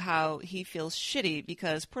story about how he feels shitty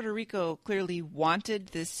because Puerto Rico clearly wanted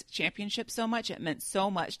this championship so much. It meant so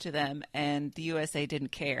much to them, and the USA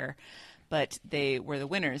didn't care. But they were the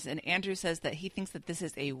winners. And Andrew says that he thinks that this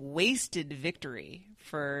is a wasted victory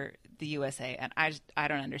for the USA. And I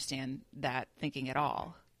don't understand that thinking at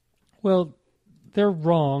all. Well, they're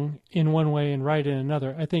wrong in one way and right in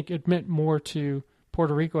another. I think it meant more to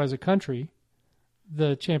Puerto Rico as a country,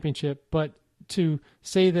 the championship. But to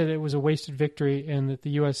say that it was a wasted victory and that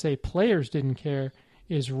the USA players didn't care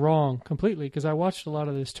is wrong completely. Because I watched a lot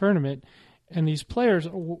of this tournament. And these players,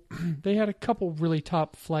 they had a couple really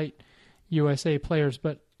top flight USA players,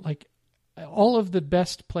 but like all of the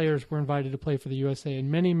best players were invited to play for the USA, and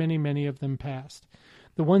many, many, many of them passed.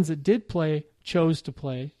 The ones that did play chose to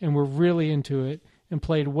play and were really into it and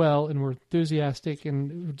played well and were enthusiastic,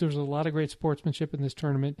 and there was a lot of great sportsmanship in this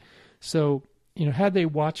tournament. So, had they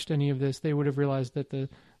watched any of this, they would have realized that the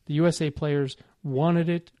USA players wanted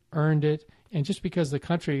it, earned it, and just because our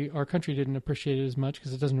country didn't appreciate it as much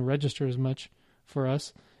because it doesn't register as much for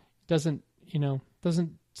us, doesn't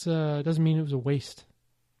mean it was a waste.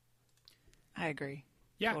 I agree.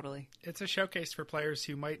 Yeah, totally. It's a showcase for players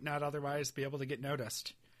who might not otherwise be able to get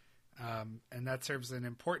noticed. And that serves an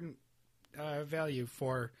important value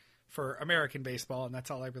for American baseball, and that's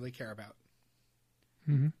all I really care about.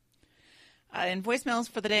 Mm-hmm. In voicemails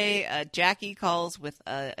for the day, Jackie calls with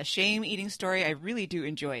a shame-eating story. I really do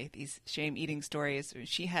enjoy these shame-eating stories.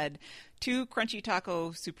 She had 2 Crunchy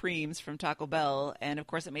Taco Supremes from Taco Bell, and of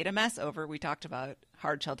course it made a mess over. We talked about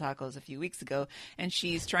hard-shell tacos a few weeks ago, and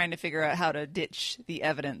she's trying to figure out how to ditch the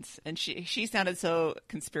evidence. And she sounded so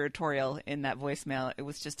conspiratorial in that voicemail. It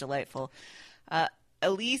was just delightful.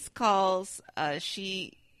 Elise calls.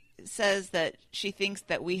 She says that she thinks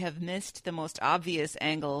that we have missed the most obvious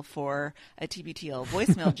angle for a TBTL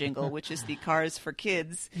voicemail jingle, which is the Cars for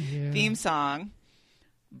Kids theme song.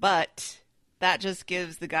 But that just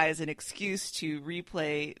gives the guys an excuse to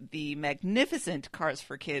replay the magnificent Cars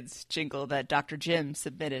for Kids jingle that Dr. Jim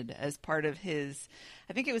submitted as part of his,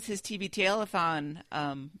 I think it was his TBTL-a-thon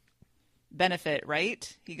benefit,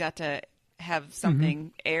 right? He got to have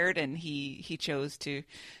something aired, and he chose to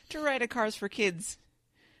write a Cars for Kids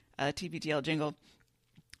TBTL jingle.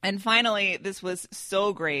 And finally, this was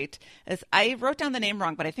so great. As I wrote down the name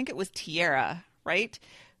wrong, but I think it was Tierra, right?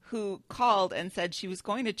 Who called and said she was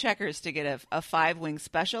going to Checkers to get a 5-wing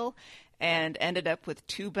special and ended up with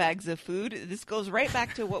 2 bags of food. This goes right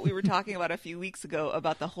back to what we were talking about a few weeks ago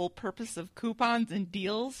about the whole purpose of coupons and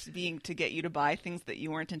deals being to get you to buy things that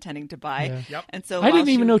you weren't intending to buy. Yeah. Yep. And so I didn't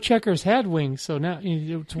even know Checkers had wings, so now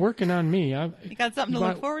it's working on me. You got something to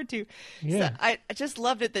look forward to. Yeah. So I just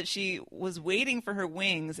loved it that she was waiting for her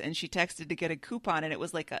wings and she texted to get a coupon, and it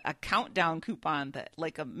was like a countdown coupon, that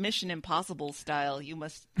like a Mission Impossible style. You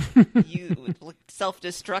must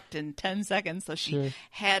self-destruct in 10 seconds. So she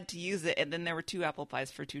had to use it. And then there were 2 apple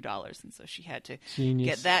pies for $2, and so she had to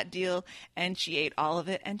get that deal, and she ate all of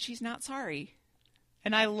it, and she's not sorry.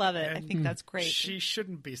 And I love it. I think that's great. She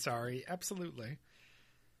shouldn't be sorry. Absolutely.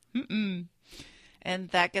 Mm-mm. And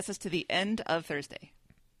that gets us to the end of Thursday.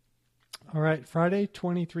 All right, Friday,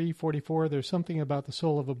 23:44. There's something about the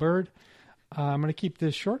soul of a bird. I'm going to keep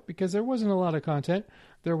this short because there wasn't a lot of content.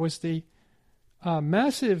 There was the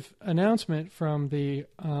massive announcement from the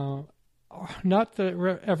not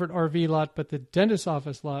the Everett RV lot, but the dentist's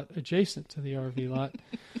office lot adjacent to the RV lot,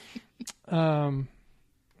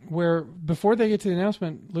 where before they get to the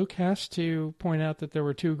announcement, Luke has to point out that there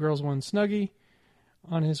were 2 girls, 1 Snuggie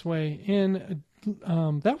on his way in.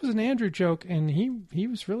 That was an Andrew joke, and he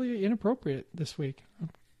was really inappropriate this week.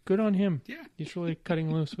 Good on him. Yeah. He's really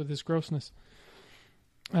cutting loose with his grossness.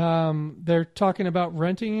 They're talking about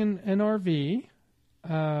renting an RV,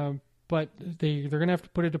 but they're going to have to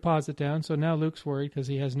put a deposit down. So now Luke's worried because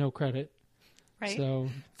he has no credit. Right. So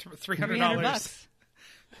 $300.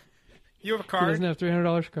 You have a card. He doesn't have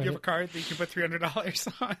 $300 credit. You have a card that you can put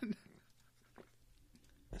 $300 on.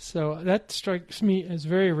 So that strikes me as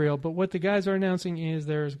very real. But what the guys are announcing is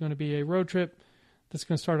there's going to be a road trip that's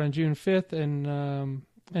going to start on June 5th and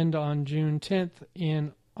end on June 10th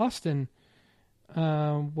in Austin,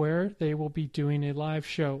 where they will be doing a live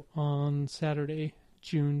show on Saturday,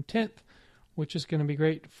 June 10th, which is going to be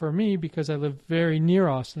great for me because I live very near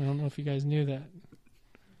Austin. I don't know if you guys knew that.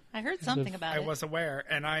 I heard something about it. I was aware,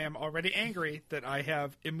 and I am already angry that I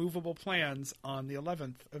have immovable plans on the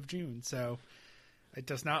 11th of June, so it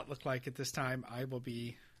does not look like at this time I will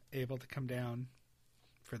be able to come down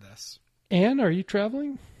for this. Anne, are you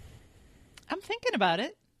traveling? I'm thinking about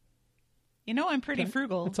it. You know, I'm pretty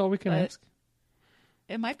frugal. That's all we can ask.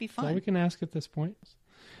 It might be fun. That's all we can ask at this point.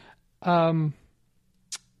 I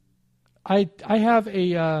have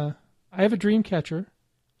a dream catcher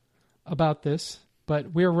about this,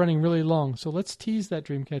 but we're running really long, so let's tease that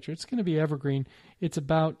dream catcher. It's going to be evergreen. It's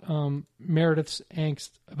about Meredith's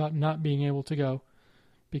angst about not being able to go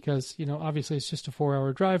because, you know, obviously it's just a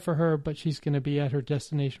 4-hour drive for her, but she's going to be at her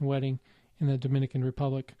destination wedding in the Dominican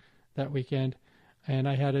Republic that weekend. And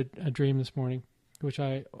I had a dream this morning, which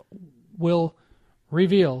I will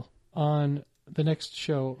reveal on the next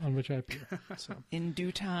show on which I appear. So. In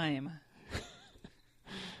due time.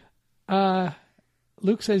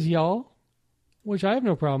 Luke says y'all, which I have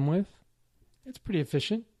no problem with. It's pretty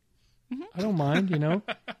efficient. Mm-hmm. I don't mind, you know.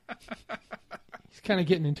 He's kind of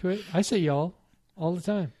getting into it. I say y'all all the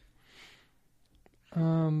time.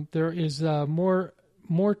 There is more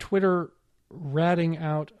Twitter ratting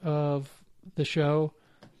out of the show.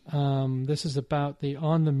 This is about the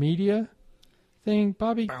On the Media thing.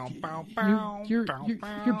 Bobby, you're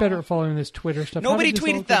better at following this Twitter stuff. Nobody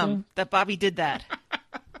tweeted them that Bobby did that.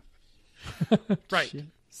 Right. Shit.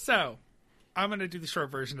 So I'm going to do the short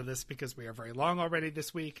version of this because we are very long already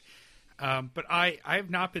this week. But I have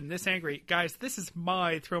not been this angry. Guys, this is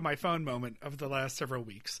my throw my phone moment of the last several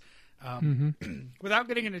weeks. Without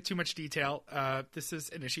getting into too much detail, this is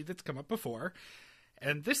an issue that's come up before.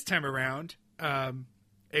 And this time around, a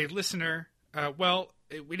listener,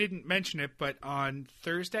 we didn't mention it, but on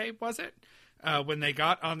Thursday, was it? When they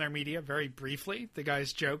got On Their Media very briefly, the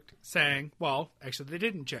guys joked saying, well, actually they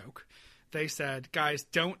didn't joke. They said, guys,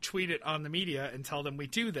 don't tweet it on the media and tell them we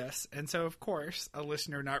do this. And so, of course, a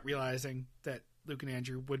listener not realizing that Luke and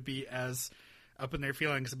Andrew would be as up in their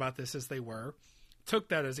feelings about this as they were, took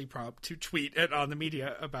that as a prompt to tweet it on the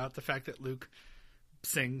media about the fact that Luke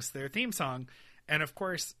sings their theme song. And, of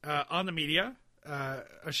course, On the Media,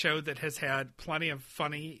 a show that has had plenty of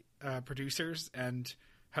funny producers and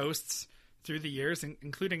hosts through the years,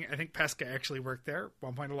 including, I think Pesca actually worked there at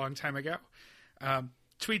one point a long time ago,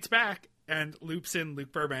 tweets back and loops in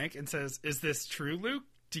Luke Burbank and says, "Is this true, Luke?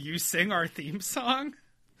 Do you sing our theme song?"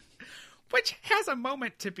 Which has a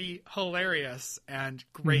moment to be hilarious and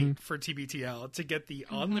great for TBTL to get the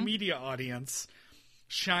On the Media audience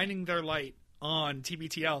shining their light on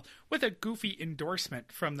TBTL with a goofy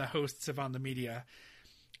endorsement from the hosts of On the Media.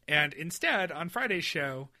 And instead, on Friday's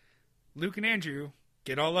show, Luke and Andrew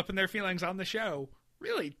get all up in their feelings on the show,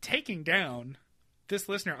 really taking down this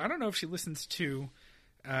listener. I don't know if she listens to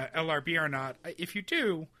LRB or not. If you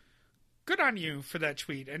do, good on you for that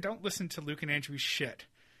tweet, and don't listen to Luke and Andrew's shit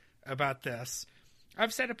about this.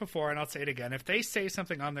 I've said it before, and I'll say it again. If they say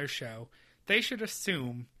something on their show, they should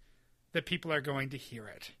assume that people are going to hear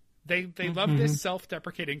it. They love this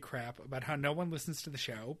self-deprecating crap about how no one listens to the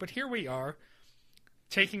show, but here we are,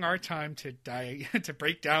 taking our time to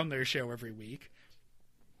break down their show every week.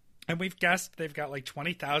 And we've guessed they've got like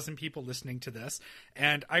 20,000 people listening to this,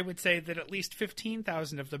 and I would say that at least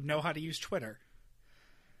 15,000 of them know how to use Twitter.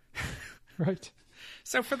 Right.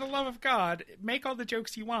 So for the love of God, make all the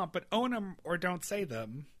jokes you want, but own them or don't say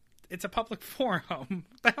them. It's a public forum.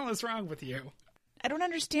 What the hell is wrong with you? I don't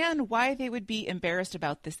understand why they would be embarrassed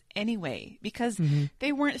about this anyway, because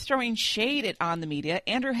they weren't throwing shade at On the Media.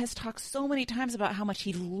 Andrew has talked so many times about how much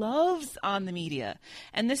he loves On the Media,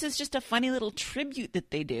 and this is just a funny little tribute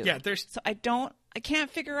that they do. Yeah, so I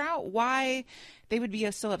can't figure out why they would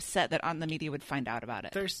be so upset that On the Media would find out about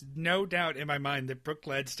it. There's no doubt in my mind that Brooke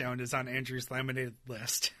Gladstone is on Andrew's laminated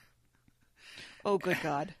list. Oh, good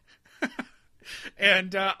God.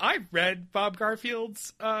 And I've read Bob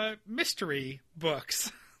Garfield's mystery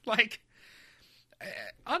books. Like,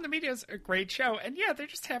 On the Media is a great show. And yeah, they're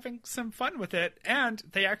just having some fun with it. And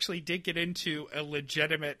they actually did get into a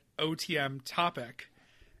legitimate OTM topic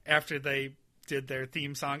after they did their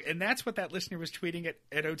theme song. And that's what that listener was tweeting at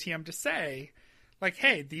OTM to say. Like,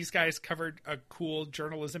 hey, these guys covered a cool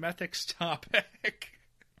journalism ethics topic.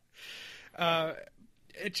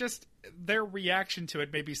 It just, their reaction to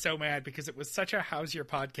it made me so mad because it was such a how's your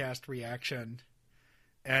podcast reaction.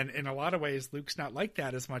 And in a lot of ways, Luke's not like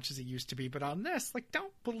that as much as he used to be. But on this, like,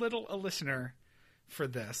 don't belittle a listener for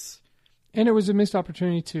this. And it was a missed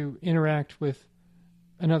opportunity to interact with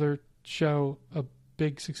another show, a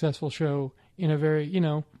big successful show, in a very,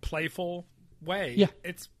 playful way. Yeah.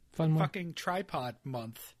 It's fun fucking month. Tripod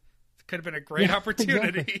month. It could have been a great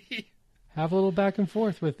opportunity. Exactly. Have a little back and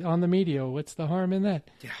forth with On the Media. What's the harm in that?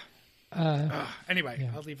 Yeah. Anyway,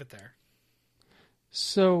 I'll leave it there.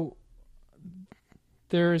 So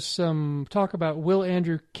there's some talk about will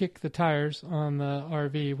Andrew kick the tires on the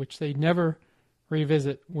RV, which they never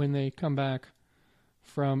revisit when they come back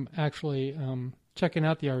from actually checking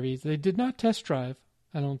out the RVs. They did not test drive,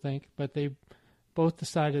 I don't think, but they both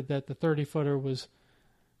decided that the 30-footer was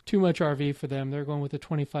too much RV for them. They're going with a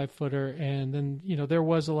 25-footer, and then, there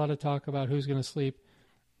was a lot of talk about who's going to sleep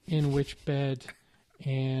in which bed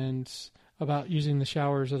and about using the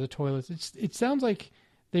showers or the toilets. It sounds like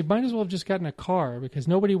they might as well have just gotten a car because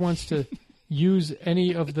nobody wants to use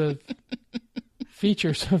any of the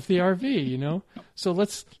features of the RV, So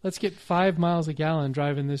let's get 5 miles a gallon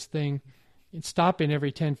driving this thing and stopping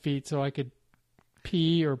every 10 feet so I could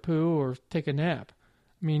pee or poo or take a nap.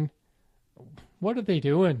 I mean, what are they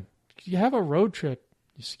doing? You have a road trip,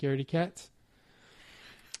 you scaredy cats.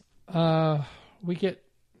 We get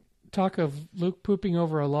talk of Luke pooping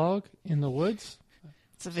over a log in the woods.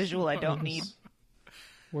 It's a visual I don't need.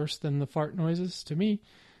 Worse than the fart noises to me.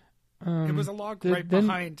 It was a log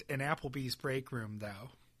behind an Applebee's break room, though.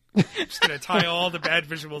 I'm just going to tie all the bad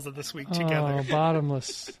visuals of this week together. Oh,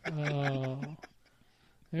 bottomless. Oh.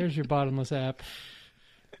 There's your bottomless app.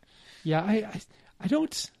 Yeah, I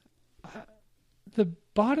don't... the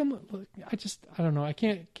bottom, I don't know. I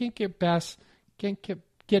can't get past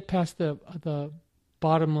the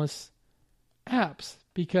bottomless apps,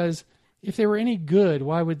 because if they were any good,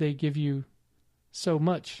 why would they give you so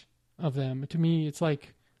much of them? To me, it's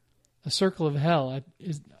like a circle of hell.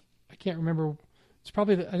 I can't remember. It's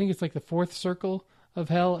probably I think it's like the fourth circle of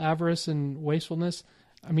hell: avarice and wastefulness.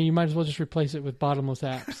 I mean, you might as well just replace it with bottomless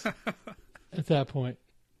apps at that point.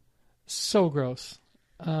 So gross.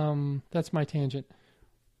 That's my tangent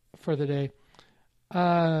for the day.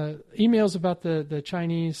 Emails about the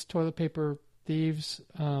Chinese toilet paper thieves.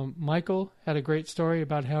 Michael had a great story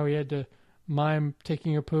about how he had to mime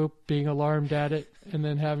taking a poop, being alarmed at it, and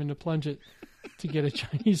then having to plunge it to get a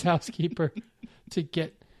Chinese housekeeper to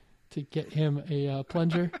get him a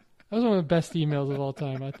plunger. That was one of the best emails of all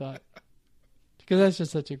time, I thought, because that's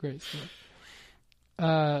just such a great story.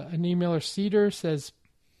 An emailer, Cedar, says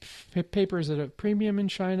paper is at a premium in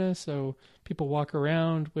China, so people walk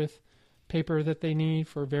around with paper that they need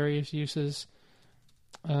for various uses.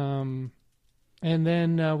 And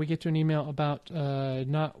then we get to an email about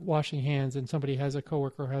not washing hands, and somebody has a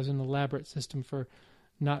coworker who has an elaborate system for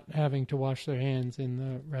not having to wash their hands in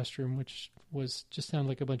the restroom, which was just sounded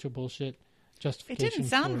like a bunch of bullshit justification. It didn't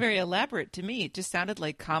sound very elaborate to me. It just sounded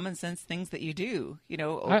like common sense things that you do.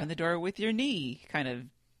 Open the door with your knee kind of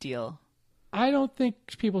deal. I don't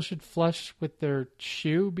think people should flush with their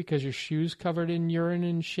shoe because your shoe's covered in urine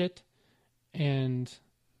and shit, and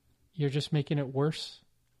you're just making it worse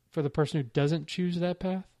for the person who doesn't choose that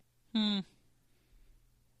path.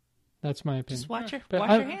 That's my opinion. Just wash your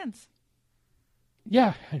hands.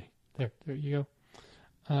 Yeah, there you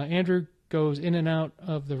go. Andrew goes in and out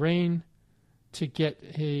of the rain to get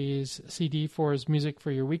his CD for his Music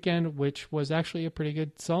for Your Weekend, which was actually a pretty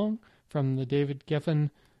good song from the David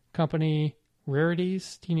Geffen Company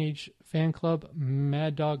Rarities, Teenage Fan Club,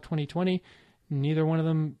 Mad Dog 2020. Neither one of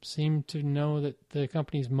them seemed to know that the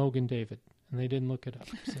company's Mogan David, and they didn't look it up.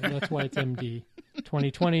 So that's why it's MD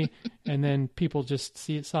 2020. And then people just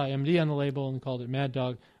saw MD on the label and called it Mad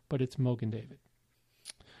Dog, but it's Mogan David.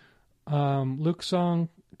 Luke's song,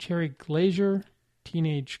 Cherry Glazier,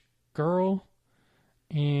 Teenage Girl,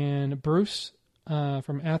 and Bruce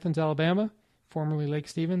from Athens, Alabama, formerly Lake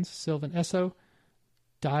Stevens, Sylvan Esso,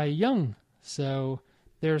 Die Young. So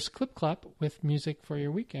there's Clip Clop with Music for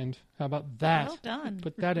Your Weekend. How about that? Well done.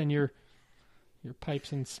 Put that in your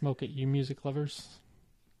pipes and smoke it, you music lovers.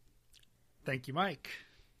 Thank you, Mike.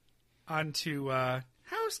 On to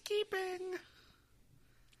housekeeping.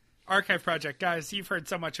 Archive Project. Guys, you've heard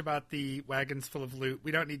so much about the Wagons Full of Loot.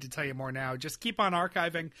 We don't need to tell you more now. Just keep on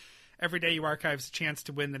archiving. Every day you archive is a chance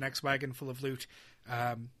to win the next Wagon Full of Loot.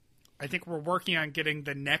 I think we're working on getting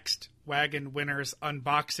the next wagon winners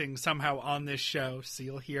unboxing somehow on this show, so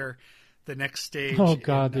you'll hear the next stage. Oh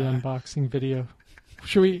God, the unboxing video.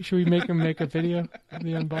 Should we make them make a video of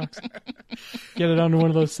the unboxing? Get it onto one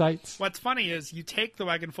of those sites. What's funny is you take the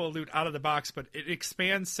Wagon Full of Loot out of the box, but it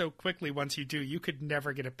expands so quickly once you do, you could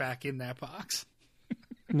never get it back in that box.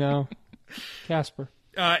 No. Casper.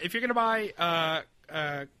 If you're going to buy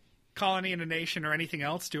Colony in a Nation or anything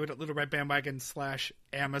else, do it at Little Red Bandwagon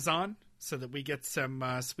 /Amazon so that we get some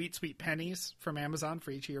sweet, sweet pennies from Amazon for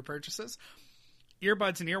each of your purchases.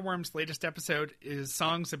 Earbuds and Earworms' latest episode is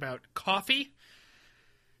songs about coffee.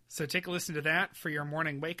 So take a listen to that for your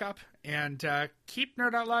morning wake up, and keep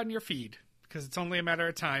Nerd Out Loud in your feed because it's only a matter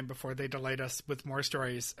of time before they delight us with more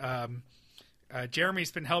stories.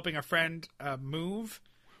 Jeremy's been helping a friend move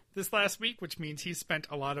this last week, which means he spent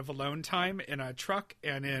a lot of alone time in a truck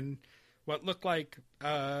and in what looked like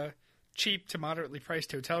cheap to moderately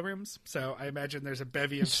priced hotel rooms. So I imagine there's a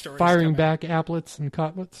bevy of stories firing back applets and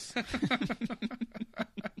cotlets.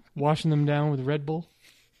 Washing them down with Red Bull.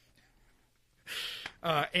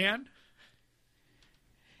 Anne?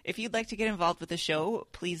 If you'd like to get involved with the show,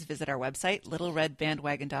 please visit our website,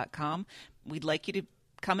 littleredbandwagon.com. We'd like you to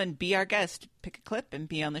come and be our guest. Pick a clip and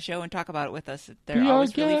be on the show and talk about it with us. They're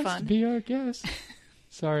always really fun. Be our guest.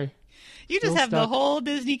 Sorry. You just have the whole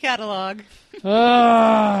Disney catalog.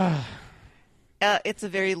 It's a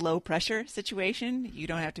very low-pressure situation. You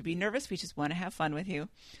don't have to be nervous. We just want to have fun with you.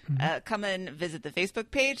 Mm-hmm. Come and visit the Facebook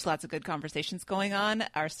page. Lots of good conversations going on.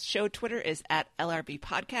 Our show Twitter is at LRB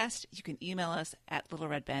Podcast. You can email us at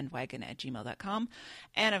littleredbandwagon@gmail.com.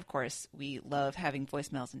 And, of course, we love having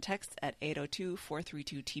voicemails and texts at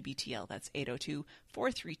 802-432-TBTL. That's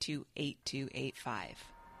 802-432-8285.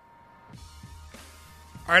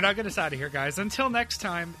 All right, I'll get us out of here, guys. Until next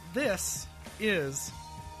time, this is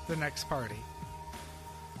The Next Party.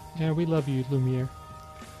 Yeah, we love you, Lumiere.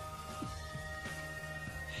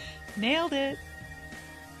 Nailed it.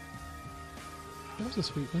 That was a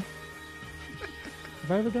sweet one.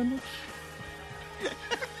 Have I ever done that?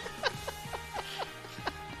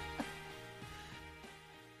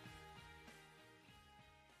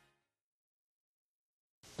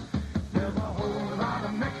 There's a whole lot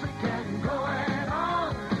of Mexican going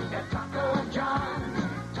on at Taco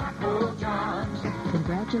John's. Taco John's.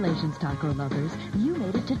 Congratulations, taco lovers. You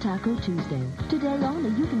made it to Taco Tuesday. Today only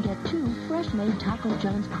you can get 2 fresh-made Taco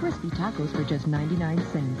John's crispy tacos for just 99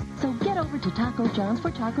 cents. So get over to Taco John's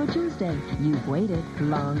for Taco Tuesday. You've waited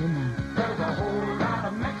long enough. There's a whole lot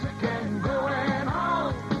of Mexican going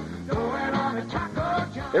on at Taco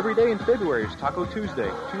John's. Every day in February is Taco Tuesday.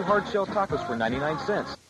 2 hard-shell tacos for 99 cents.